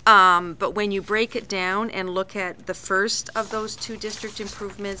 but when you break it down and look at the first of those 2 district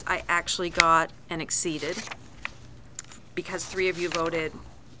improvements, I actually got an exceeded, because 3 of you voted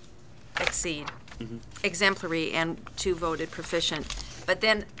exceed, exemplary, and 2 voted proficient. But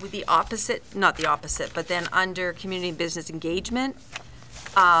then with the opposite, not the opposite, but then under community and business engagement,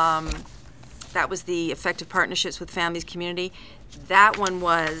 that was the effective partnerships with families, community. That one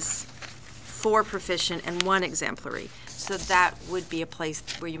was 4 proficient and 1 exemplary. So that would be a place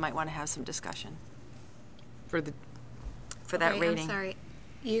where you might want to have some discussion For the for that Okay, rating. I'm sorry.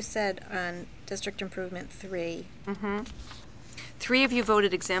 You said on district improvement 3. 3 of you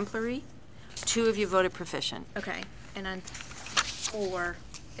voted exemplary, 2 of you voted proficient. Okay. And on 4,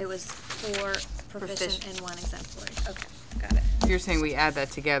 it was 4 proficient and 1 exemplary. Okay, got it. you're saying we add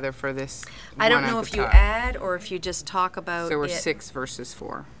that together for this. I don't one at know the if you top. add or if you just talk about So we're it. 6 versus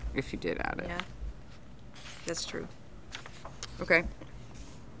 4, if you did add it. Yeah, that's true. Okay.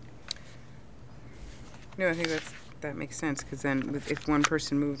 No, I think that makes sense, because then if one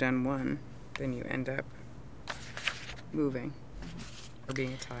person moved on 1, then you end up moving or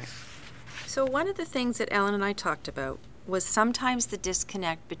being a tie. So one of the things that Ellen and I talked about was sometimes the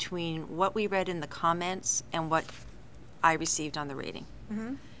disconnect between what we read in the comments and what I received on the rating.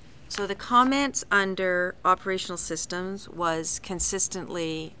 So the comments under operational systems was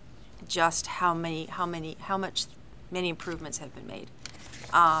consistently just many improvements have been made,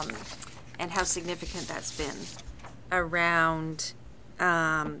 and how significant that's been around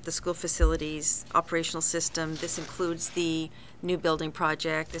the school facilities, operational system. This includes the new building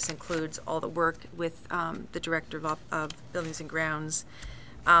project. This includes all the work with the director of buildings and grounds.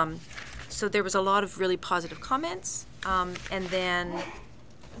 So there was a lot of really positive comments, and then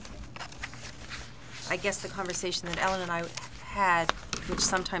I guess the conversation that Ellen and I had, which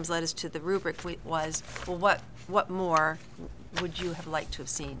sometimes led us to the rubric, was, well, what more would you have liked to have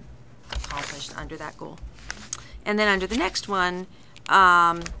seen accomplished under that goal? And then under the next one,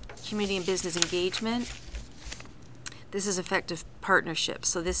 community and business engagement. This is effective partnerships.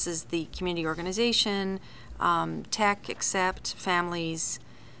 So this is the community organization, tech, accept, families,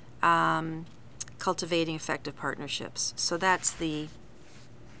 cultivating effective partnerships. So that's the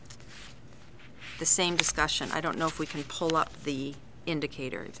same discussion. I don't know if we can pull up the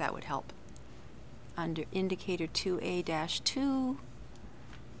indicator, if that would help. Under indicator 2A-2.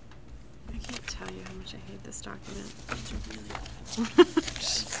 I can't tell you how much I hate this document. I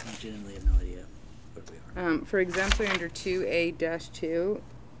genuinely have no idea where we are. For exemplary under 2A-2,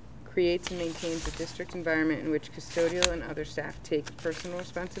 creates and maintains a district environment in which custodial and other staff take personal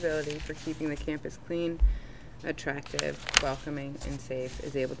responsibility for keeping the campus clean, attractive, welcoming, and safe,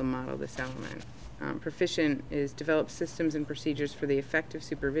 is able to model this element. Proficient is develop systems and procedures for the effective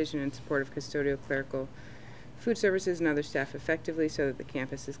supervision and support of custodial, clerical, food services, and other staff effectively so that the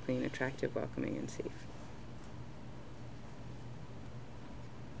campus is clean, attractive, welcoming, and safe.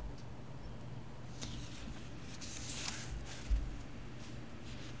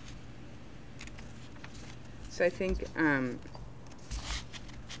 So I think,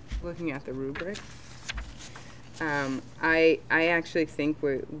 looking at the rubric, I actually think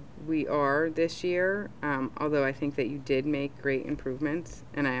we are this year, although I think that you did make great improvements,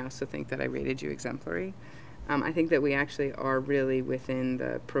 and I also think that I rated you exemplary. I think that we actually are really within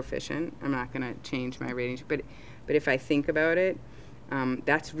the proficient. I'm not going to change my ratings, but if I think about it,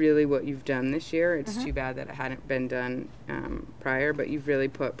 that's really what you've done this year. It's too bad that it hadn't been done prior, but you've really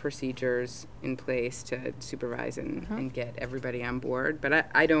put procedures in place to supervise and get everybody on board. But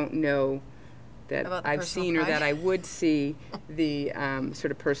I don't know that I've seen or that I would see the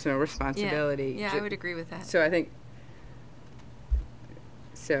sort of personal responsibility. Yeah, I would agree with that. So I think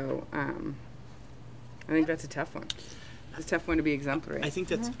that's a tough one. It's a tough one to be exemplary. I think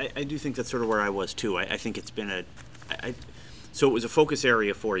that's. I do think that's sort of where I was too. I think it's been so it was a focus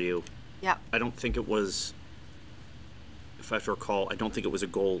area for you. Yeah. I don't think it was. If I have to recall, I don't think it was a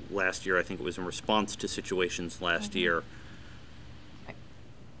goal last year. I think it was in response to situations last year. Right.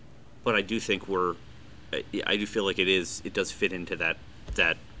 But I do think I do feel like it does fit into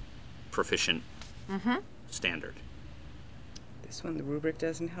that proficient standard. This one, the rubric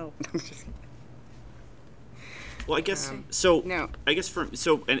doesn't help. Well, I guess so. No. I guess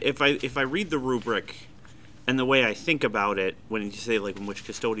and if I read the rubric, and the way I think about it, when you say like in which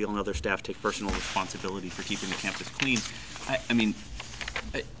custodial and other staff take personal responsibility for keeping the campus clean, I mean,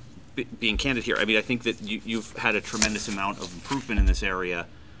 being candid here, I mean, I think that you've had a tremendous amount of improvement in this area,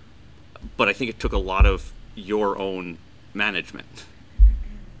 but I think it took a lot of your own management,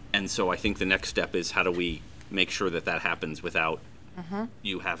 and so I think the next step is how do we make sure that happens without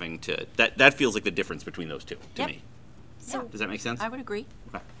you having to. That feels like the difference between those two to me. So Does that make sense? I would agree.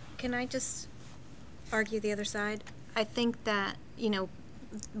 Okay. Can I just argue the other side? I think that,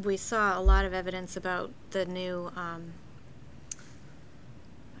 we saw a lot of evidence about the new,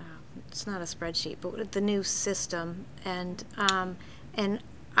 it's not a spreadsheet, but the new system. And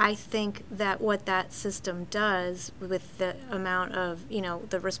I think that what that system does with the amount of,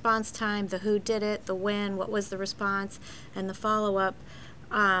 the response time, the who did it, the when, what was the response, and the follow-up,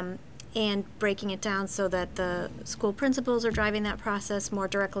 and breaking it down so that the school principals are driving that process more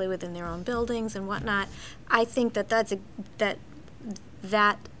directly within their own buildings and whatnot. I think that that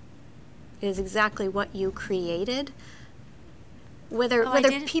is exactly what you created. Whether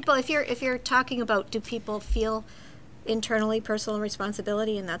people, if you're talking about, do people feel internally personal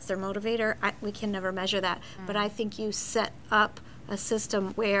responsibility and that's their motivator, we can never measure that. But I think you set up a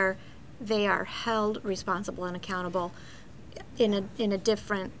system where they are held responsible and accountable in a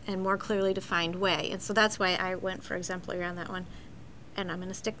different and more clearly defined way. And so that's why I went for exemplary on that one. And I'm going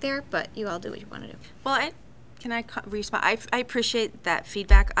to stick there, but you all do what you want to do. Well, can I respond? I appreciate that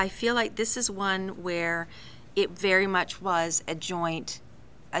feedback. I feel like this is one where it very much was a joint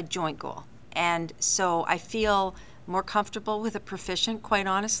goal. And so I feel more comfortable with a proficient, quite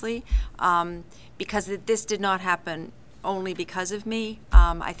honestly, because this did not happen only because of me.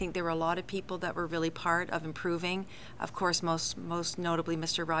 I think there were a lot of people that were really part of improving. Of course, most notably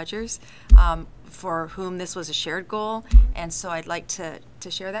Mr. Rogers, for whom this was a shared goal. And so I'd like to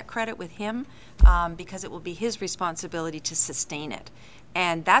share that credit with him, because it will be his responsibility to sustain it.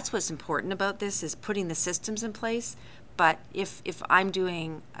 And that's what's important about this, is putting the systems in place. But if I'm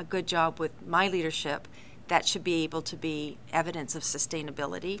doing a good job with my leadership, that should be able to be evidence of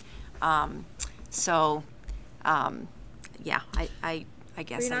sustainability. Yeah, I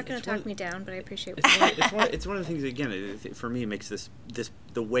guess. You're not going to talk me down, but I appreciate what It's one of the things, again, for me, it makes this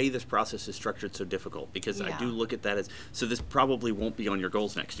the way this process is structured so difficult, because I do look at that as, so this probably won't be on your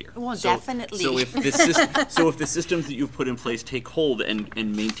goals next year. Well, definitely. So if the systems that you've put in place take hold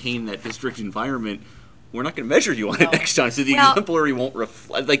and maintain that district environment, we're not going to measure you on it next time. So the exemplary won't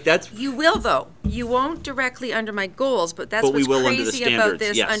reflect, like, that's. You will, though. You won't directly under my goals, but that's But we what's will under the crazy about standards,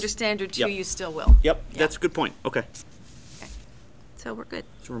 this. yes. Under standard 2, Yep. you still will. Yep, that's a good point. Okay. So we're good.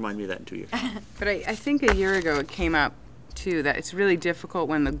 So remind me of that in 2 years. But I think a year ago it came up, too, that it's really difficult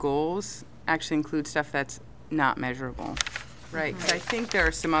when the goals actually include stuff that's not measurable, right? 'Cause I think there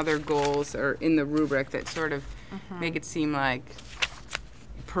are some other goals or in the rubric that sort of make it seem like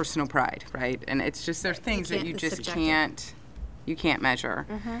personal pride, right? And it's just, there are things that you it's just subjective. you can't measure.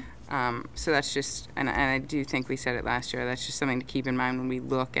 So that's just, and I do think we said it last year, that's just something to keep in mind when we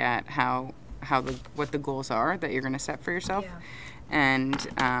look at what the goals are that you're going to set for yourself. And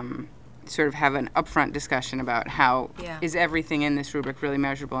sort of have an upfront discussion about how is everything in this rubric really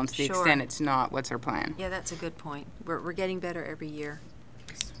measurable, and to the extent it's not, what's our plan? Yeah, that's a good point. We're getting better every year.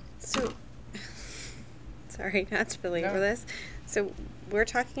 So, sorry, not to belabor this. So we're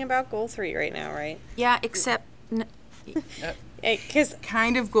talking about goal 3 right now, right? Yeah, except Because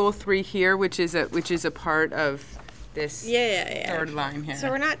Kind of goal 3 here, which is a part of this third line here. So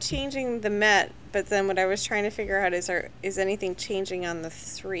we're not changing the Met, but then what I was trying to figure out is anything changing on the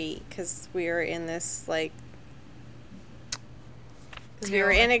 3? Because we are in this, like, we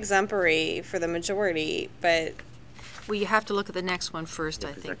were in exemplary for the majority, but well, you have to look at the next one first. I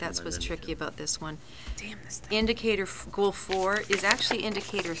 'cause think that that's comes what's in tricky too. about this one. damn this thing. Indicator goal 4 is actually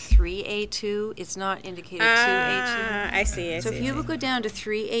indicator 3A2. It's not indicator 2A2. I see. So if you would go down to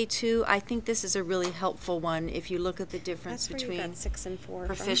 3A2, I think this is a really helpful one if you look at the difference That's where you between got 6 and 4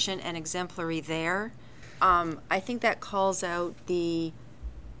 from. proficient and exemplary there. I think that calls out the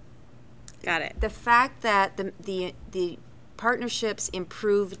Got it. fact that the partnerships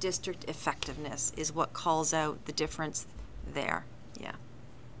improve district effectiveness is what calls out the difference there. Yeah.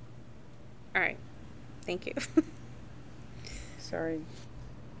 All right. Thank you. Sorry.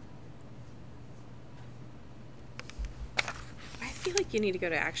 I feel like you need to go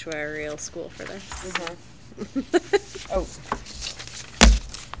to actuarial school for this. Oh.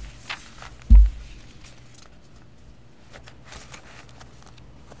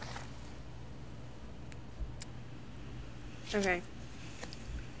 Okay.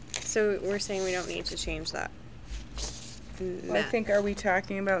 So we're saying we don't need to change that. Well, I think, are we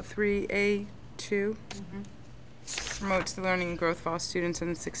talking about 3A2? Promotes the learning and growth of all students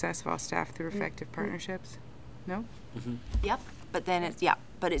and the success of all staff through effective partnerships? No? Yep. But then it's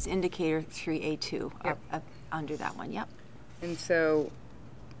indicator 3A2 under that one. Yep. And so,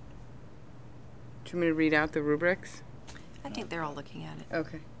 do you want me to read out the rubrics? I think they're all looking at it.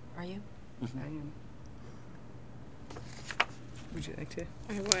 Okay. Are you? I am. Would you like to?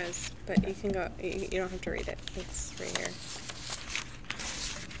 I was, but you can go. You don't have to read it. It's right here.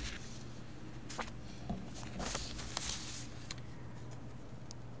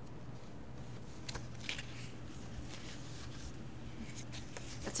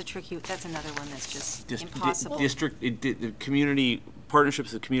 That's another one that's just impossible. The community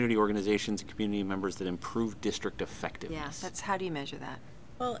partnerships with community organizations and community members that improve district effectiveness. Yeah, how do you measure that?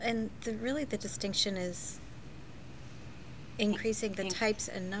 Well, and really the distinction is increasing the types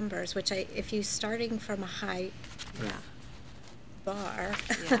and numbers, which if you're starting from a high bar,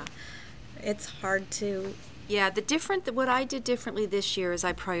 it's hard to. Yeah, what I did differently this year is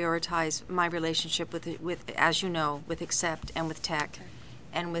I prioritized my relationship with as you know, with Accept and with Tech,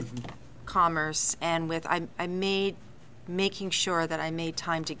 and with Commerce, and with making sure that I made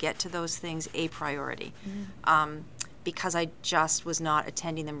time to get to those things a priority, because I just was not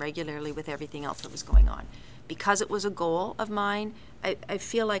attending them regularly with everything else that was going on. Because it was a goal of mine, I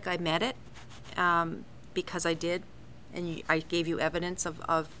feel like I met it, because I did, and I gave you evidence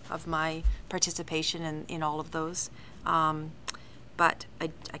of my participation in all of those. But I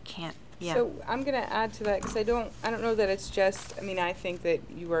can't, yeah. So I'm going to add to that, because I don't know that it's just, I think that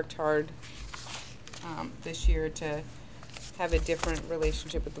you worked hard this year to have a different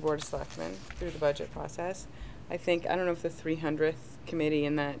relationship with the Board of Selectmen through the budget process. I think, I don't know if the 300th committee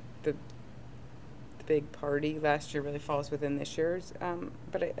and that the big party last year really falls within this year's,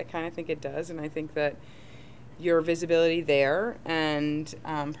 but I kind of think it does, and I think that your visibility there and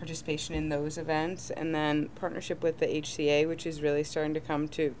participation in those events, and then partnership with the HCA, which is really starting to come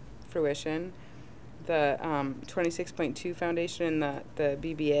to fruition, the 26.2 Foundation and the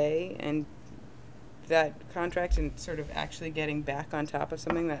BBA, and that contract, and sort of actually getting back on top of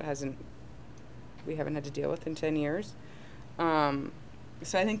something that we haven't had to deal with in 10 years.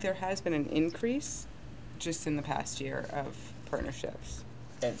 So I think there has been an increase just in the past year of partnerships.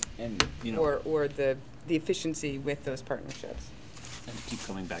 And you know, or the efficiency with those partnerships. and to keep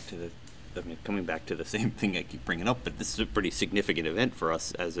coming back to coming back to the same thing I keep bringing up, but this is a pretty significant event for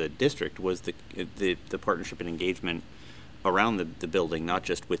us as a district, was the partnership and engagement around the building, not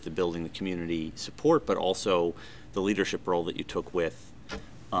just with the building, the community support, but also the leadership role that you took with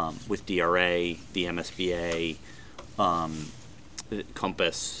DRA, the MSBA,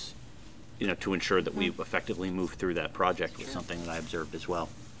 Compass, to ensure that we effectively move through that project was something that I observed as well.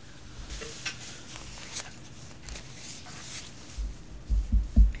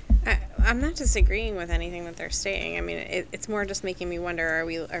 I'm not disagreeing with anything that they're saying. I mean, it's more just making me wonder: are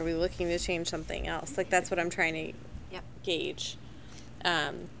we looking to change something else? Like, that's what I'm trying to gauge.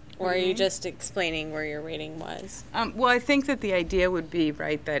 Or are you just explaining where your rating was? Well, I think that the idea would be,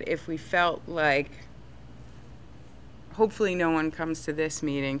 right, that if we felt like, hopefully no one comes to this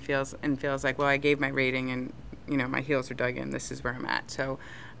meeting feels like, well, I gave my rating and, my heels are dug in, this is where I'm at. So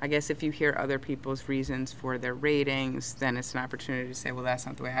I guess if you hear other people's reasons for their ratings, then it's an opportunity to say, well, that's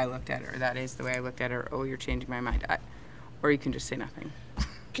not the way I looked at it, or that is the way I looked at it, or, oh, you're changing my mind. Or you can just say nothing.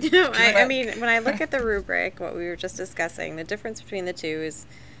 No, I mean, when I look at the rubric, what we were just discussing, the difference between the two is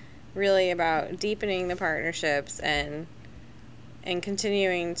really about deepening the partnerships and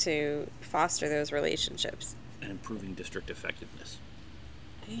continuing to foster those relationships. And improving district effectiveness.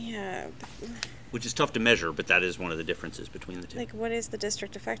 Yeah. Which is tough to measure, but that is one of the differences between the two. Like, what is the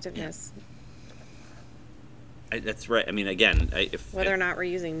district effectiveness? That's right. I mean, again, whether or not we're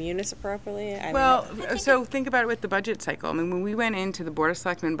using munis appropriately. So think about it with the budget cycle. I mean, when we went into the Board of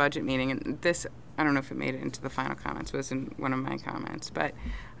Selectmen budget meeting, and this, I don't know if it made it into the final comments, was in one of my comments, but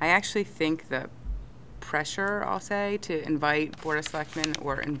I actually think the pressure, I'll say, to invite Board of Selectmen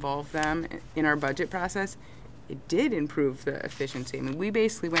or involve them in our budget process, it did improve the efficiency. I mean, we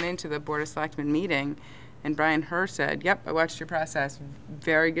basically went into the Board of Selectmen meeting, and Brian Herr said, yep, I watched your process,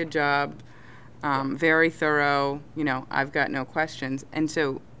 very good job. Very thorough, I've got no questions. And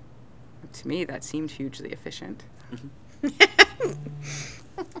so, to me, that seemed hugely efficient.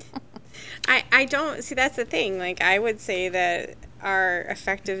 I don't, see, that's the thing. Like, I would say that our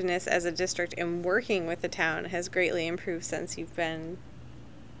effectiveness as a district in working with the town has greatly improved since you've been,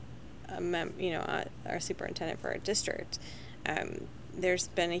 our superintendent for our district. There's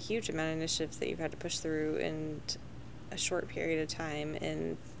been a huge amount of initiatives that you've had to push through in a short period of time,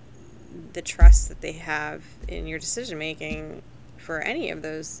 and the trust that they have in your decision making for any of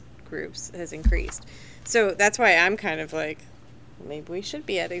those groups has increased. So that's why I'm kind of like, maybe we should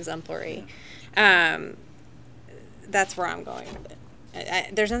be at exemplary. That's where I'm going with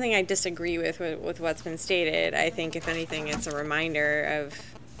it. There's nothing I disagree with what's been stated. I think, if anything, it's a reminder of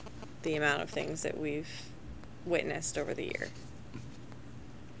the amount of things that we've witnessed over the year.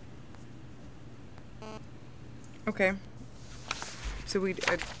 Okay. So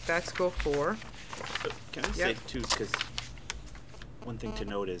that's goal 4. So can I say, too, because one thing to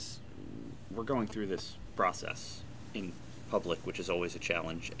note is we're going through this process in public, which is always a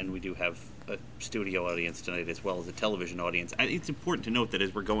challenge, and we do have a studio audience tonight as well as a television audience. I think it's important to note that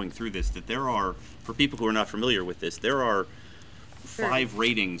as we're going through this, that there are, for people who are not familiar with this, there are 5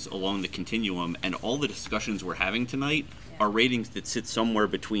 ratings along the continuum, and all the discussions we're having tonight are ratings that sit somewhere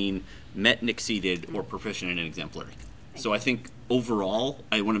between met and exceeded or proficient and exemplary. So I think overall,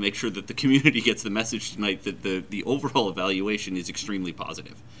 I want to make sure that the community gets the message tonight that the overall evaluation is extremely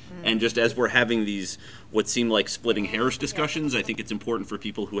positive. And just as we're having these what seem like splitting hairs discussions, I think it's important for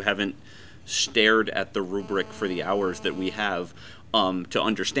people who haven't stared at the rubric for the hours that we have to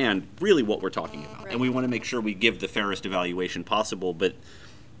understand really what we're talking about. Right. And we want to make sure we give the fairest evaluation possible, but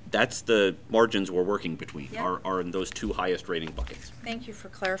that's the margins we're working between, are in those 2 highest rating buckets. Thank you for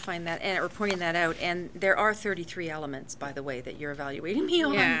clarifying that or pointing that out. And there are 33 elements, by the way, that you're evaluating me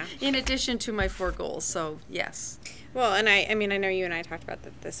on, in addition to my 4 goals. So, yes. Well, and I mean, I know you and I talked about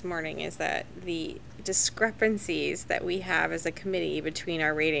that this morning, is that the discrepancies that we have as a committee between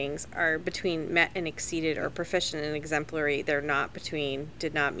our ratings are between met and exceeded or proficient and exemplary. They're not between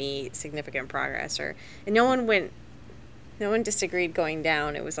did not meet, significant progress, and no one went no one disagreed going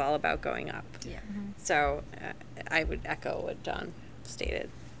down. It was all about going up. Yeah. So I would echo what John stated.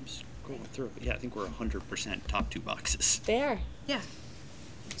 Just going through. Yeah, I think we're 100% top 2 boxes. There. Yeah.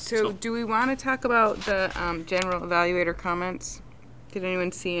 So do we want to talk about the general evaluator comments? Did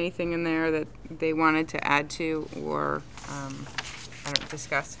anyone see anything in there that they wanted to add to or,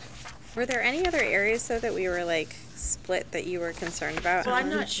 discuss? Were there any other areas though that we were like split that you were concerned about? Well, I'm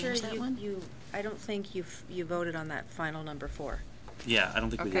Did you not sure change that one? I don't think you voted on that final number 4. Yeah, I don't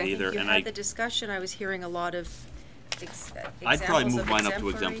think we Okay. did either. You And had the discussion, I was hearing a lot of I'd probably examples move of mine up to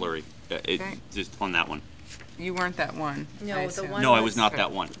exemplary. Okay. Just on that one. You weren't that one. No, I the assume. one No, I was- was not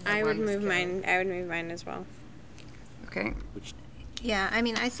that one. I would one was move mine. I would move mine as well. Okay. Which Yeah, I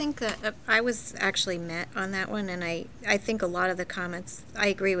mean, I think that I was actually met on that one, and I think a lot of the comments, I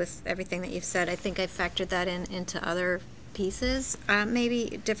agree with everything that you've said. I think I factored that into other pieces,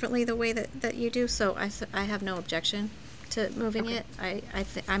 maybe differently the way that you do, so I have no objection to moving it.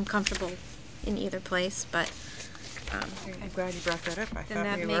 I'm comfortable in either place, but I'm glad you brought that up. I Then thought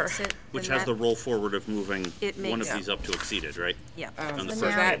that we were. makes it. Which then has the that- roll forward of moving It one of makes- these up to exceeded, right? Yeah. On the So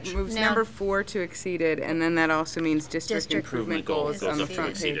first that page. moves Now- number 4 to exceeded, and then that also means district District improvement improvement goals goals on the goes up to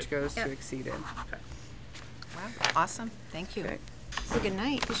front page exceeded. goes to Yep. exceeded. Wow, awesome, thank you. Okay. it's a good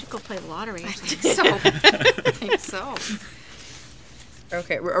night. You should go play the lottery. So, I think so.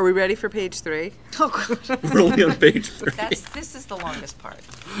 Okay, are we ready for page 3? We're only on page 3. This is the longest part.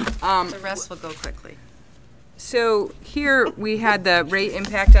 The rest will go quickly. So here we had the rate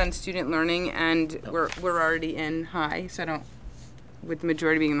impact on student learning, and we're already in high, so with the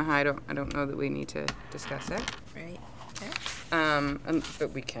majority being in the high, I don't know that we need to discuss it. Right.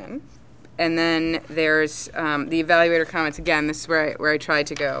 But we can. And then there's the evaluator comments. Again, this is where I tried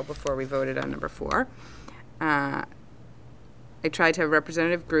to go before we voted on number 4. I tried to have a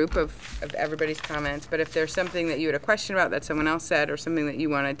representative group of everybody's comments, but if there's something that you had a question about that someone else said or something that you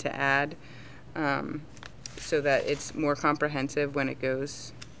wanted to add, so that it's more comprehensive when it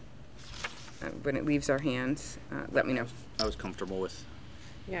goes, when it leaves our hands, let me know. I was comfortable with.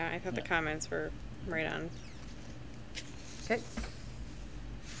 Yeah, I thought the comments were right on. Okay.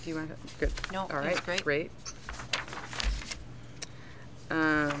 Do you want to? Good. No, All it was right. great. Great.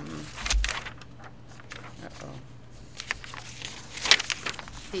 Uh-oh.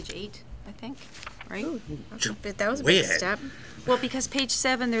 Page 8, I think, right? That was a Way big ahead. step. Well, because page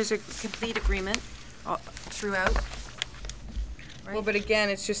 7, there's a complete agreement throughout. Well, but again,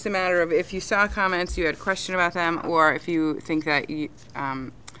 it's just a matter of if you saw comments, you had a question about them, or if you think that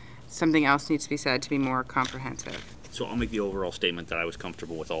something else needs to be said to be more comprehensive. So I'll make the overall statement that I was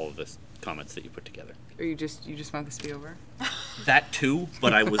comfortable with all of the comments that you put together. Or you just want this to be over? That too,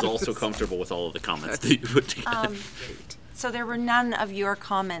 but I was also comfortable with all of the comments that you put together. So there were none of your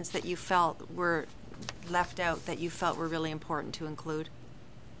comments that you felt were left out that you felt were really important to include?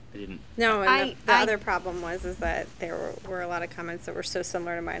 I didn't. No, and I- the I- other problem was that there were a lot of comments that were so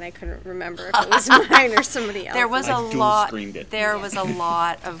similar to mine. I couldn't remember if it was mine or somebody else. There was I a dual lot. screened it. There was a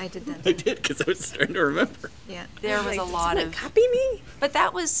lot of. I did that. I did because I was trying to remember. Yeah. There was Like, a did lot someone of. copy me. But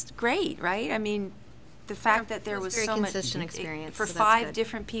that was great, right? I mean, the fact that there it was was very so much consistent experience, for so that's 5 good.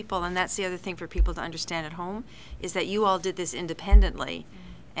 different people, and that's the other thing for people to understand at home is that you all did this independently,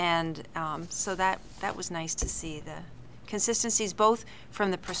 and so that was nice to see the consistencies, both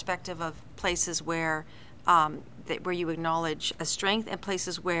from the perspective of places where where you acknowledge a strength and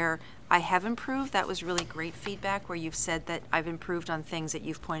places where I have improved. That was really great feedback, where you've said that I've improved on things that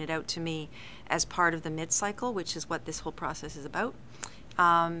you've pointed out to me as part of the mid-cycle, which is what this whole process is about.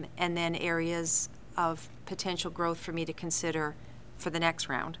 And then areas of potential growth for me to consider for the next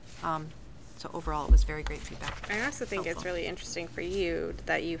round. So overall, it was very great feedback. I also think it's Helpful. really interesting for you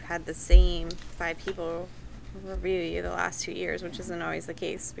that you've had the same 5 people review you the last 2 years, which isn't always the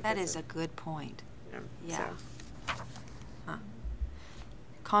case. That because is a of, good point. you know, Yeah. so.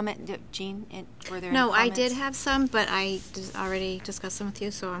 Comment, Jean, were there any No, I comments? did have some, but I already discussed them with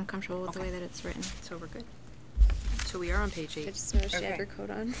you, so I'm comfortable with the Okay. way that it's written. So we're good. So we are on page I 8. just noticed you Okay. had your coat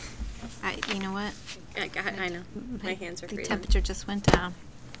on. You know what? I know. My hands are The freezing. temperature just went down.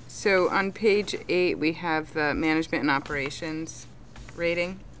 So on page 8, we have the management and operations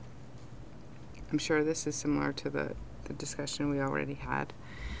rating. I'm sure this is similar to the discussion we already had.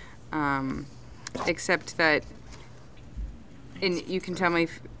 Except that, and you can tell me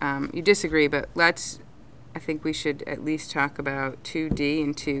if you disagree, but I think we should at least talk about 2D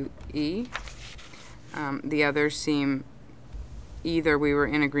and 2E. The others seem either we were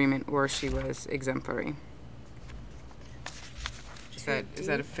in agreement or she was exemplary. Is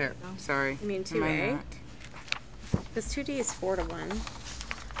that a fair, sorry. You mean am I 2A? not? Because 2D is 4 to 1.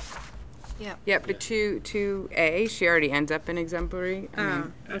 Yeah. Yeah, but 2A, she already ends up in exemplary. I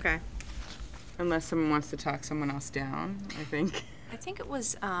mean, Okay. unless someone wants to talk someone else down, I think. I think it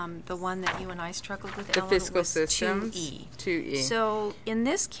was the one that you and I struggled with, The Ellen, fiscal was systems. 2E. 2E. So in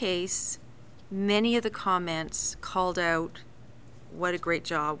this case, many of the comments called out what a great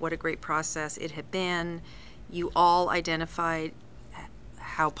job, what a great process it had been. You all identified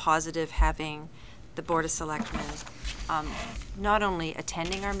how positive having the Board of Selectmen not only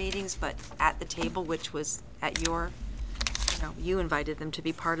attending our meetings, but at the table, which was at your, you invited them to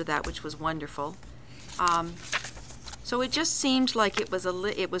be part of that, which was wonderful. So it just seemed like it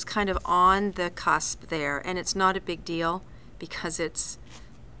was kind of on the cusp there, and it's not a big deal because it's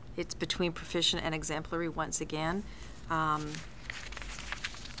between proficient and exemplary once again.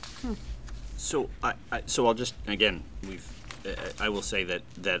 So so I'll just, again, I will say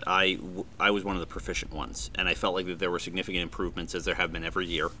that I was one of the proficient ones, and I felt like that there were significant improvements, as there have been every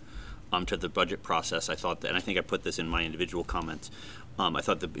year, to the budget process. I thought that, and I think I put this in my individual comments, I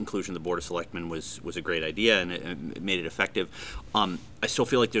thought the inclusion of the Board of Selectmen was a great idea, and it made it effective. I still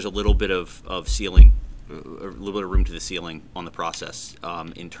feel like there's a little bit of ceiling, a little bit of room to the ceiling on the process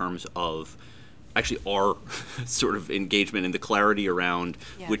in terms of actually our sort of engagement and the clarity around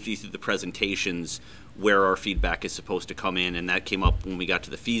which these are the presentations, where our feedback is supposed to come in, and that came up when we got to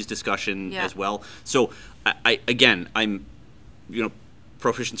the fees discussion as well. So I'm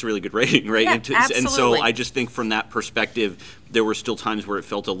proficient's a really good rating, right? Yeah, And so absolutely. I just think from that perspective, there were still times where it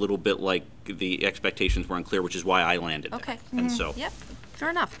felt a little bit like the expectations were unclear, which is why I landed there. Okay. And so, Yep, fair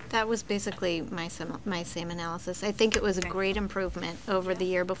enough. That was basically my same analysis. I think it was a great improvement over the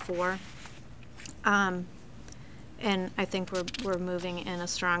year before. And I think we're moving in a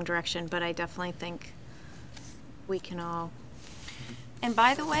strong direction, but I definitely think we can all. And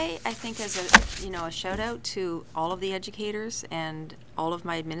by the way, I think as a shout out to all of the educators and all of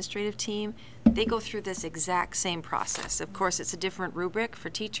my administrative team, they go through this exact same process. Of course, it's a different rubric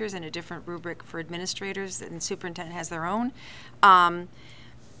for teachers and a different rubric for administrators, and the superintendent has their own.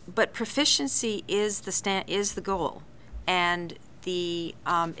 But proficiency is the goal, and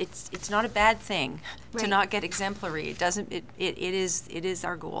it's not a bad thing to not get exemplary. It is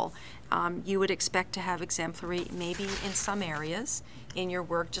our goal. You would expect to have exemplary maybe in some areas in your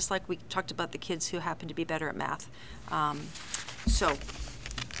work, just like we talked about the kids who happen to be better at math. So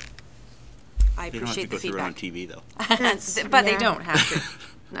I you don't have to appreciate go the through it on feedback. TV, though. But they don't have to.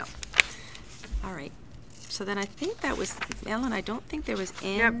 No. All right. So then I think that was, Ellen, I don't think there was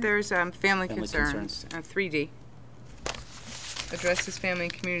any. Yep, there's family Family concerns, concerns. 3D. Addresses family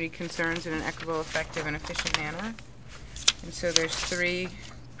and community concerns in an equitable, effective, and efficient manner. And so there's 3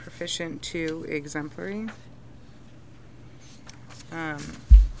 proficient, 2 exemplary.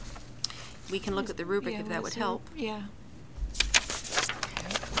 We can look at the rubric if that would help. Yeah.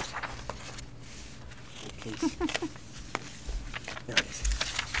 There it is.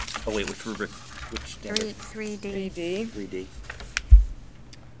 Oh wait, which rubric? Which number? 3D. 3D. 3D.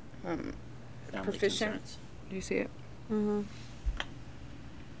 Family Proficient. concerns. Do you see it? Mm-hmm.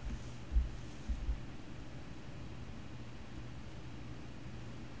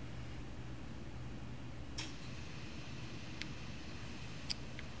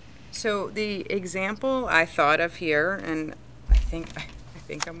 So the example I thought of here, and I think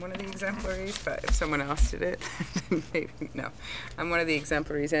I'm one of the exemplaries, but if someone else did it, then maybe no. I'm one of the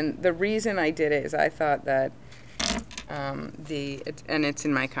exemplaries, and the reason I did it is I thought that and it's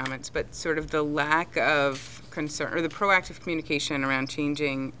in my comments, but sort of the lack of concern or the proactive communication around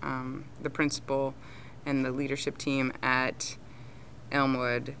changing the principal and the leadership team at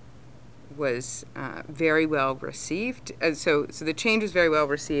Elmwood was very well received. So the change was very well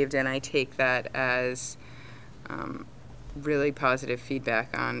received, and I take that as really positive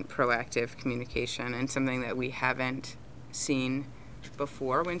feedback on proactive communication and something that we haven't seen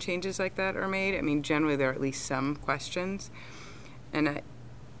before when changes like that are made. I mean, generally there are at least some questions, and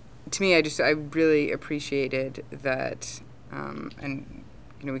to me, I really appreciated that, and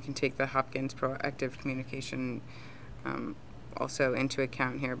we can take the Hopkins proactive communication also into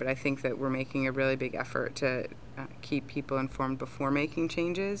account here, but I think that we're making a really big effort to keep people informed before making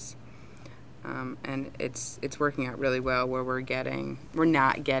changes, and it's working out really well where we're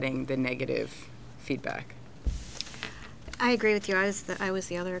not getting the negative feedback. I agree with you. I was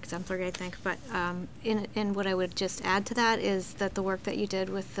the other exemplary, I think. But in what I would just add to that is that the work that you did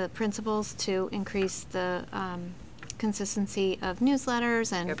with the principals to increase the consistency of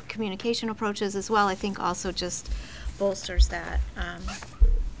newsletters and communication approaches as well, I think also just bolsters that,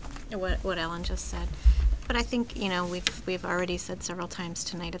 what Ellen just said. But I think, we've already said several times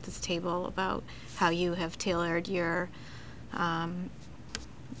tonight at this table about how you have tailored your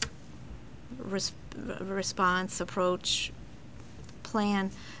response, approach,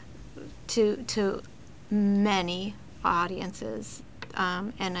 plan to many audiences.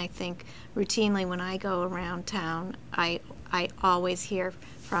 And I think routinely when I go around town, I always hear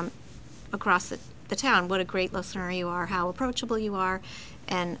from across the town what a great listener you are, how approachable you are,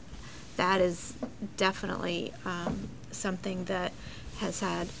 and that is definitely something that has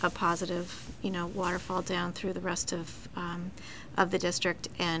had a positive, waterfall down through the rest of the district,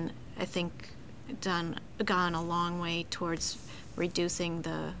 and I think gone a long way towards reducing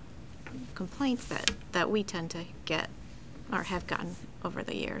the complaints that we tend to get or have gotten over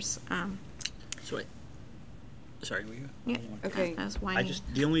the years. Sorry, were you? Yeah. Okay. I was whining.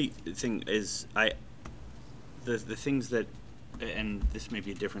 The only thing is, the things that, and this may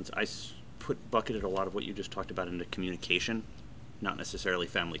be a difference, bucketed a lot of what you just talked about into communication, not necessarily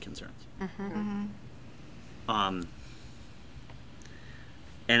family concerns.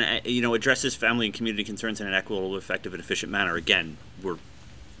 And addresses family and community concerns in an equitable, effective, and efficient manner. Again, we're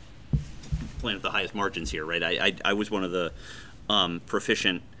playing at the highest margins here, right? I was one of the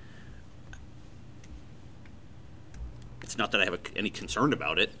proficient. It's not that I have any concern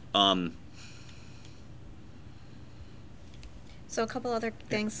about it. So a couple other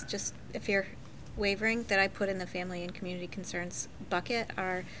things, just if you're wavering, that I put in the family and community concerns bucket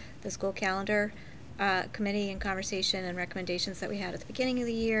are the school calendar committee and conversation and recommendations that we had at the beginning of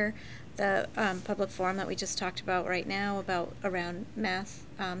the year, the public forum that we just talked about right now around math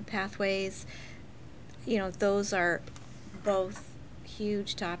pathways. Those are both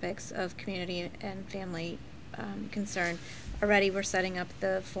huge topics of community and family concern. Already we're setting up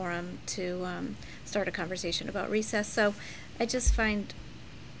the forum to start a conversation about recess. So I just find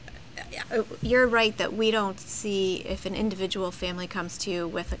you're right that we don't see if an individual family comes to you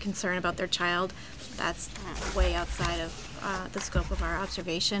with a concern about their child, that's way outside of the scope of our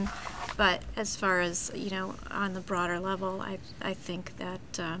observation. But as far as, on the broader level, I think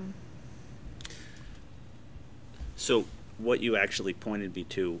that... So what you actually pointed me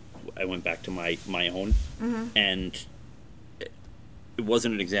to, I went back to my own, and it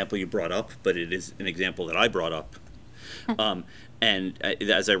wasn't an example you brought up, but it is an example that I brought up. And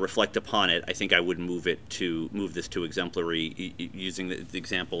as I reflect upon it, I think I would move this to exemplary, using the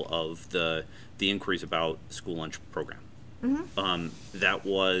example of the inquiries about the school lunch program. That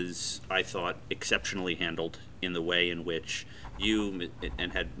was, I thought, exceptionally handled in the way in which you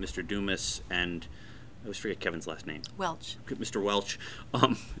and had Mr. Dumas and I always forget Kevin's last name. Welch. Mr. Welch,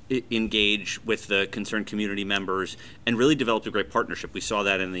 engage with the concerned community members and really developed a great partnership. We saw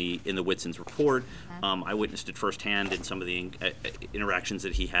that in the Whitson's report. I witnessed it firsthand in some of the interactions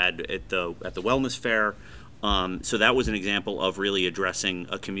that he had at the wellness fair. So that was an example of really addressing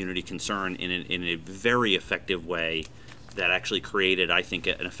a community concern in a very effective way that actually created, I think,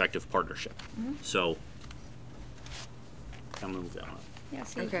 an effective partnership. So I'm going to move that on. Yeah,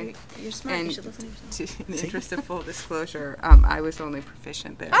 see, Okay. you're smart. You And should listen to yourself. in the interest of full disclosure, I was only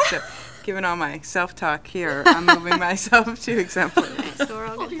proficient there. So given all my self-talk here, I'm moving myself to exemplary. So we're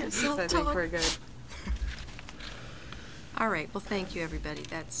all good. So I think we're good. All right, well, thank you, everybody.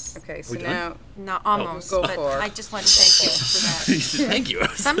 That's Okay, so We now, done? not almost, go but for it. I just want to thank you for that. Thank you.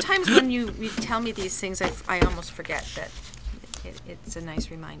 Sometimes when you tell me these things, I almost forget that it's a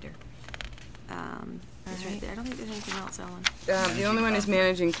nice reminder. That's right there. I don't think there's anything else, Ellen. the only one is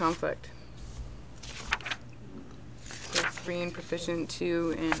managing conflict. So 3 in proficient,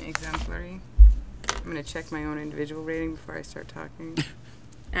 2 in exemplary. I'm going to check my own individual rating before I start talking.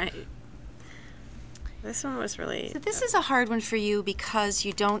 This one was really. So this is a hard one for you because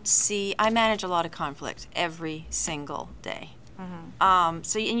you don't see, I manage a lot of conflict every single day. And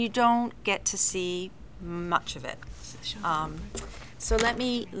you don't get to see much of it. So let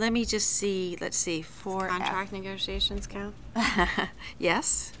me just see, let's see, for Contract negotiations count?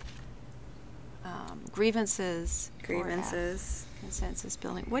 yes. Grievances. 4F, Grievances. consensus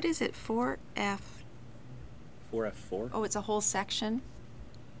building. What is it? 4F. 4F4? Oh, it's a whole section.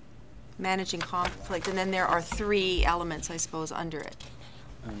 Managing conflict, and then there are 3 elements, I suppose, under it.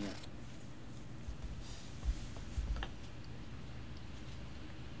 Oh, yeah.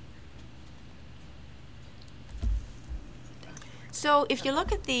 So if you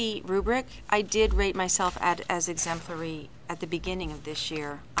look at the rubric, I did rate myself as exemplary at the beginning of this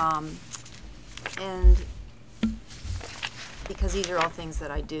year. And because these are all things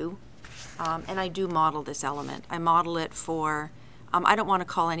that I do. And I do model this element. I model it for, I don't want to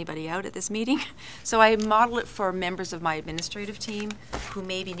call anybody out at this meeting, so I model it for members of my administrative team who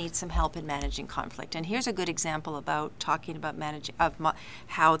maybe need some help in managing conflict. And here's a good example about talking about managing,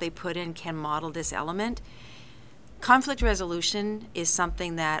 how they put in, can model this element. conflict resolution is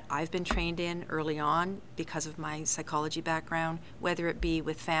something that I've been trained in early on because of my psychology background, whether it be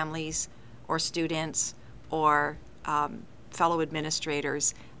with families or students or fellow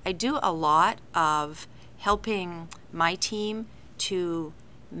administrators. I do a lot of helping my team to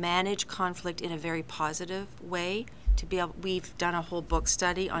manage conflict in a very positive way. We've done a whole book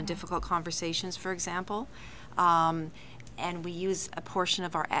study on difficult conversations, for example, and we use a portion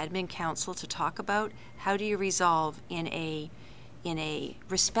of our admin council to talk about how do you resolve in a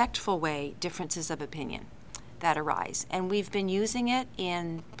respectful way differences of opinion that arise. And we've been using it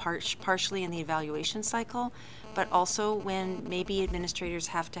in partially in the evaluation cycle, but also when maybe administrators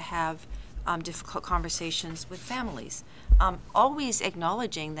have to have difficult conversations with families. Always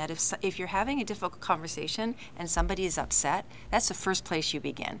acknowledging that if you're having a difficult conversation and somebody is upset, that's the first place you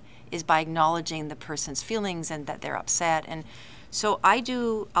begin, is by acknowledging the person's feelings and that they're upset. And so I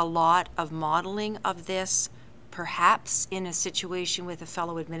do a lot of modeling of this, perhaps in a situation with a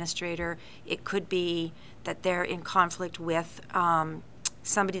fellow administrator. It could be that they're in conflict with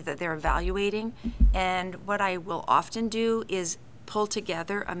somebody that they're evaluating. And what I will often do is pull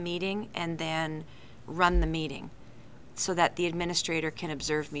together a meeting and then run the meeting so that the administrator can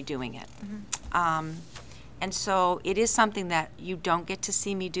observe me doing it. And so it is something that you don't get to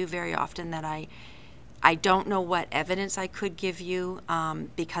see me do very often, that I don't know what evidence I could give you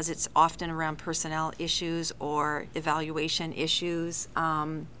because it's often around personnel issues or evaluation issues.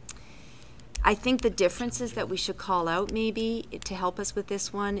 I think the differences that we should call out maybe to help us with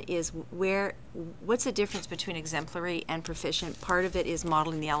this one is what's the difference between exemplary and proficient? Part of it is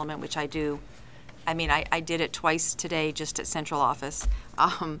modeling the element, which I do. I mean, I did it twice today just at central office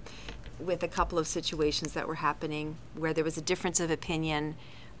with a couple of situations that were happening where there was a difference of opinion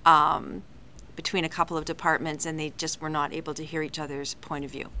between a couple of departments and they just were not able to hear each other's point of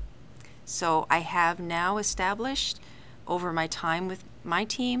view. So I have now established over my time with my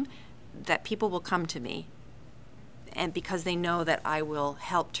team that people will come to me, and because they know that I will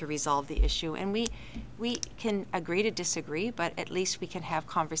help to resolve the issue. And we can agree to disagree, but at least we can have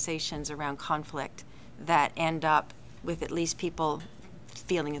conversations around conflict that end up with at least people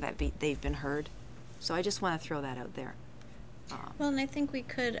feeling that they've been heard. So I just want to throw that out there. Well, and I think we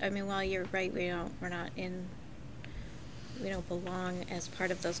could, I mean, while you're right, we don't belong as part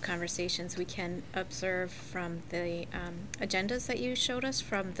of those conversations. We can observe from the agendas that you showed us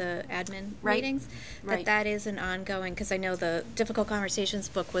from the admin meetings that is an ongoing, because I know the Difficult Conversations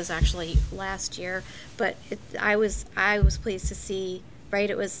book was actually last year, but I was pleased to see,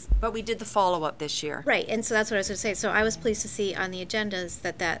 it was. But we did the follow-up this year. Right, and so that's what I was going to say. So I was pleased to see on the agendas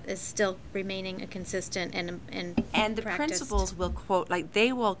that is still remaining a consistent and the principals will quote,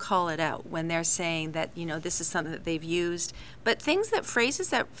 they will call it out when they're saying that, this is something that they've used. But phrases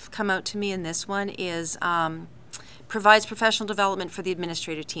that come out to me in this one is provides professional development for the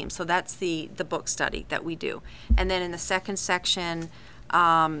administrative team. So that's the book study that we do. And then in the second section,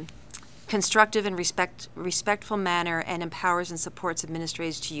 constructive and respectful manner and empowers and supports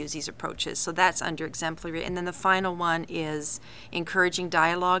administrators to use these approaches. So that's under exemplary. And then the final one is encouraging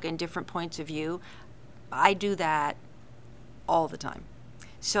dialogue and different points of view. I do that all the time.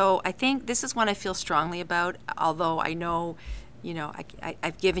 So I think this is one I feel strongly about, although I know,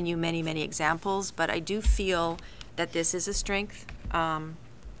 I've given you many, many examples, but I do feel that this is a strength.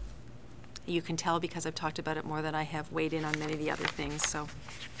 You can tell because I've talked about it more than I have weighed in on many of the other things, so.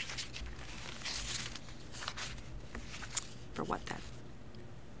 For what then?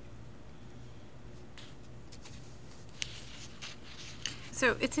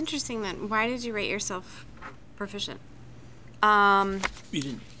 So it's interesting then. Why did you rate yourself proficient? You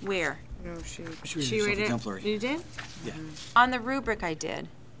didn't. Where? No, She She rated exemplary. You did? Yeah. On the rubric I did.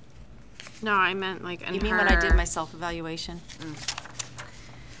 No, I meant like in You mean when I did my self-evaluation?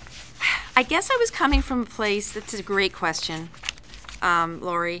 I guess I was coming from a place, that's a great question,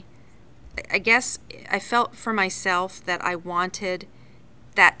 Lori. I guess I felt for myself that I wanted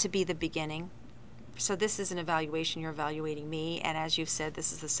that to be the beginning. So this is an evaluation, you're evaluating me, and as you've said,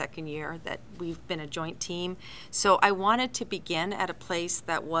 this is the second year that we've been a joint team. So I wanted to begin at a place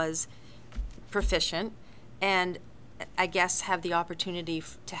that was proficient and I guess have the opportunity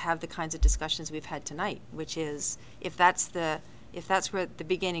to have the kinds of discussions we've had tonight, which is if that's where the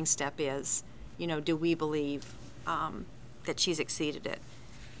beginning step is, do we believe that she's exceeded it?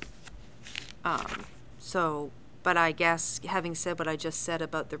 But I guess, having said what I just said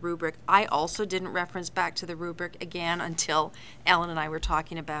about the rubric, I also didn't reference back to the rubric again until Ellen and I were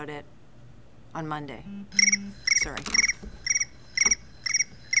talking about it on Monday. Sorry.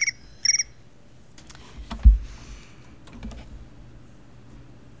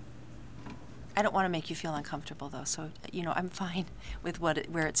 I don't want to make you feel uncomfortable, though, so, I'm fine with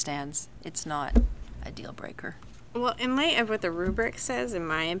where it stands. It's not a deal breaker. Well, in light of what the rubric says, in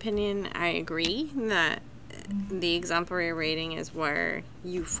my opinion, I agree that the exemplary rating is where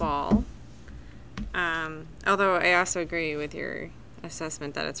you fall. Although I also agree with your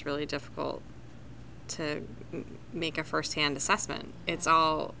assessment that it's really difficult to make a first-hand assessment. It's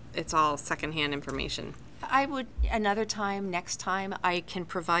all secondhand information. I would, next time, I can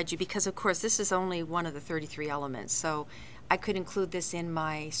provide you, because of course, this is only one of the 33 elements, so I could include this in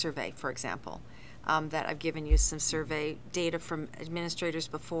my survey, for example, that I've given you some survey data from administrators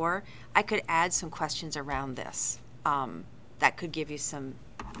before. I could add some questions around this that could give you some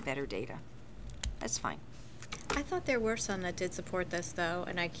better data. That's fine. I thought there were some that did support this, though,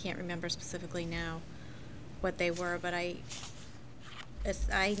 and I can't remember specifically now what they were, but I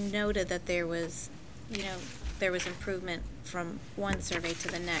noted that there was improvement from one survey to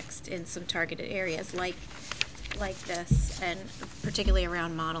the next in some targeted areas like this, and particularly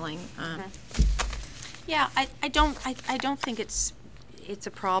around modeling. Yeah, I don't think it's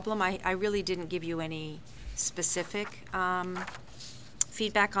a problem. I really didn't give you any specific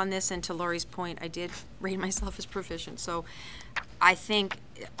feedback on this, and to Lori's point, I did rate myself as proficient. So I think,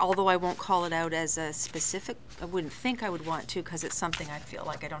 although I won't call it out as a specific, I wouldn't think I would want to, because it's something I feel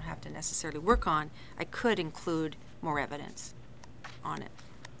like I don't have to necessarily work on, I could include more evidence on it.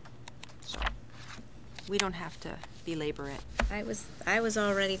 So we don't have to belabor it. I was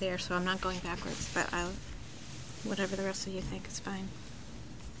already there, so I'm not going backwards, but whatever the rest of you think is fine.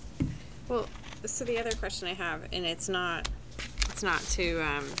 Well, so the other question I have, and it's not to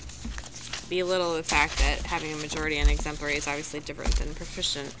belittle the fact that having a majority on exemplary is obviously different than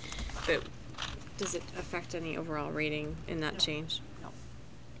proficient, but does it affect any overall rating in that change? No.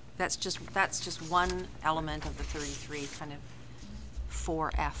 That's just one element of the 33, kind of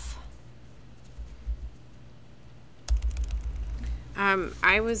 4F.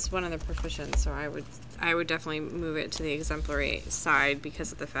 I was one of the proficients, so I would definitely move it to the exemplary side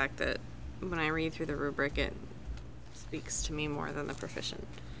because of the fact that when I read through the rubric, it speaks to me more than the proficient,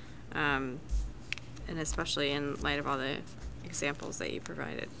 and especially in light of all the examples that you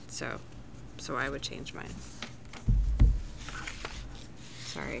provided. So I would change mine.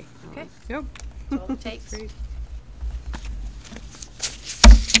 Sorry. Okay. Nope. That's all it takes. Is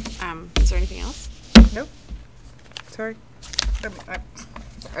there anything else? Nope. Sorry.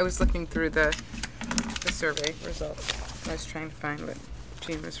 I was looking through the survey results. I was trying to find what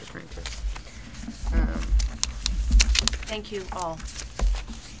Jean was referring to. Thank you all.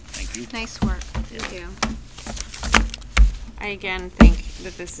 Thank you. Nice work. Thank you. I again think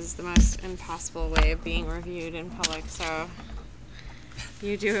that this is the most impossible way of being reviewed in public, so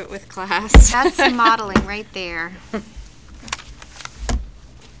you do it with class. That's the modeling right there.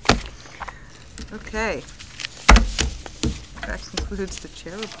 Okay. That concludes the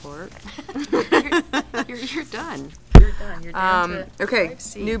chair report. You're done. You're done. You're down to Okay,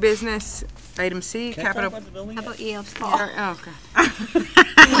 5C. New business, item C, Can I talk capital. about the building How yet? about ELC? Oh,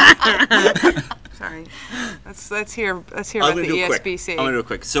 okay. Sorry. Let's hear about the ESBC. I'm gonna do it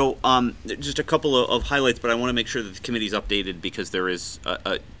quick. So, just a couple of highlights, but I want to make sure that the committee's updated because there's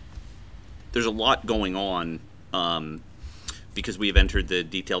a lot going on because we have entered the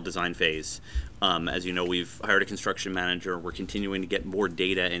detailed design phase. As you know, we've hired a construction manager. We're continuing to get more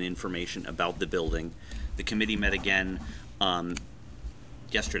data and information about the building. The committee met again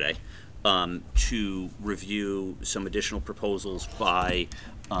yesterday to review some additional proposals by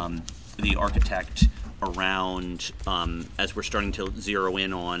the architect around, as we're starting to zero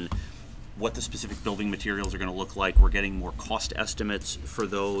in on what the specific building materials are going to look like. We're getting more cost estimates for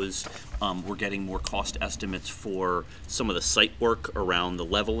those. We're getting more cost estimates for some of the site work around the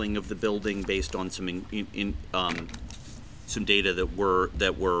leveling of the building based on some some data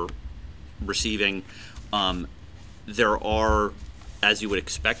that we're receiving. There are, as you would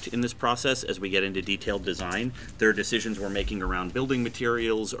expect in this process, as we get into detailed design, there are decisions we're making around building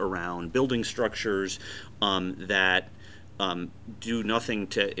materials, around building structures that do nothing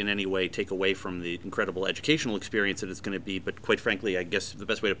to in any way take away from the incredible educational experience that it's going to be, but quite frankly, I guess the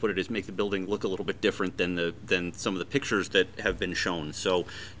best way to put it is make the building look a little bit different than some of the pictures that have been shown. So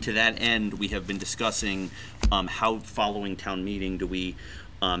to that end, we have been discussing how, following town meeting, do we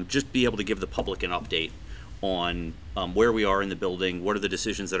just be able to give the public an update on where we are in the building, what are the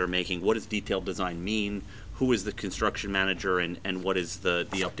decisions that are making, what does detailed design mean, who is the construction manager, and what is the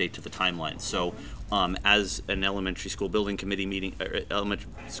update to the timeline. So as an elementary school building committee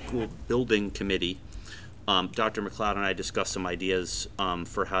Dr. McLeod and I discussed some ideas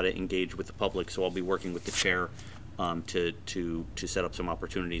for how to engage with the public, so I'll be working with the chair to set up some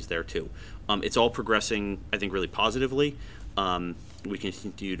opportunities there too. It's all progressing, I think, really positively. We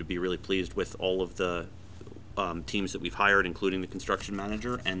continue to be really pleased with all of the teams that we've hired, including the construction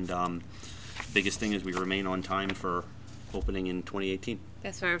manager, and biggest thing is we remain on time for opening in 2018.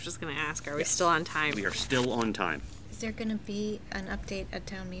 That's what I was just going to ask. Are we still on time? We are still on time. Is there going to be an update at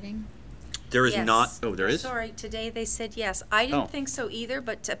town meeting? There is Yes. not, oh, there is? Sorry, today they said yes. I Oh. didn't think so either,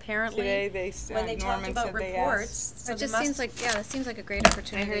 but apparently, Today they said- when they talked Norman about said they reports, so It they just must. seems like, yeah, that seems like a great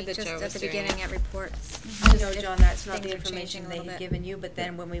opportunity, that just Joe at was the doing beginning it. at reports. No, Just if John, that's not the things are changing information a they little had bit. given you, but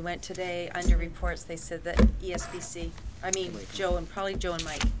then when we went today, under reports, they said that ESBC, I mean, Joe and, probably Joe and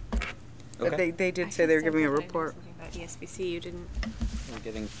Mike. But they did say they were giving a report. Something about ESBC, you didn't. We're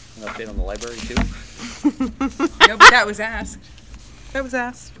getting an update on the library too? No, but that was asked. That was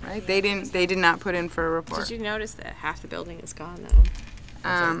asked, right? They did not put in for a report. Did you notice that half the building is gone though?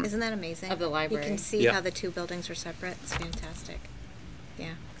 Isn't that amazing? Of the library. You can see Yeah. how the two buildings are separate. It's fantastic.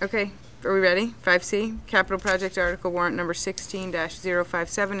 Yeah. Okay, are we ready? 5C, capital project article warrant number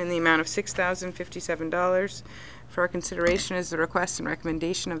 16-057 in the amount of $6,057. For our consideration is the request and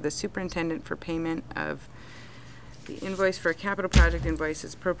recommendation of the superintendent for payment of the invoice for a capital project invoice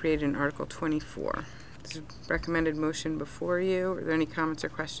is appropriated in Article 24. This is recommended motion before you. Are there any comments or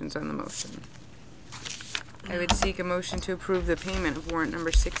questions on the motion? I would seek a motion to approve the payment of warrant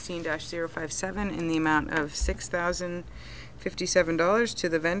number 16-057 in the amount of $6,057 to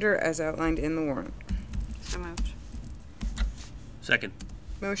the vendor as outlined in the warrant. So moved. Second.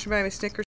 Motion by Ms.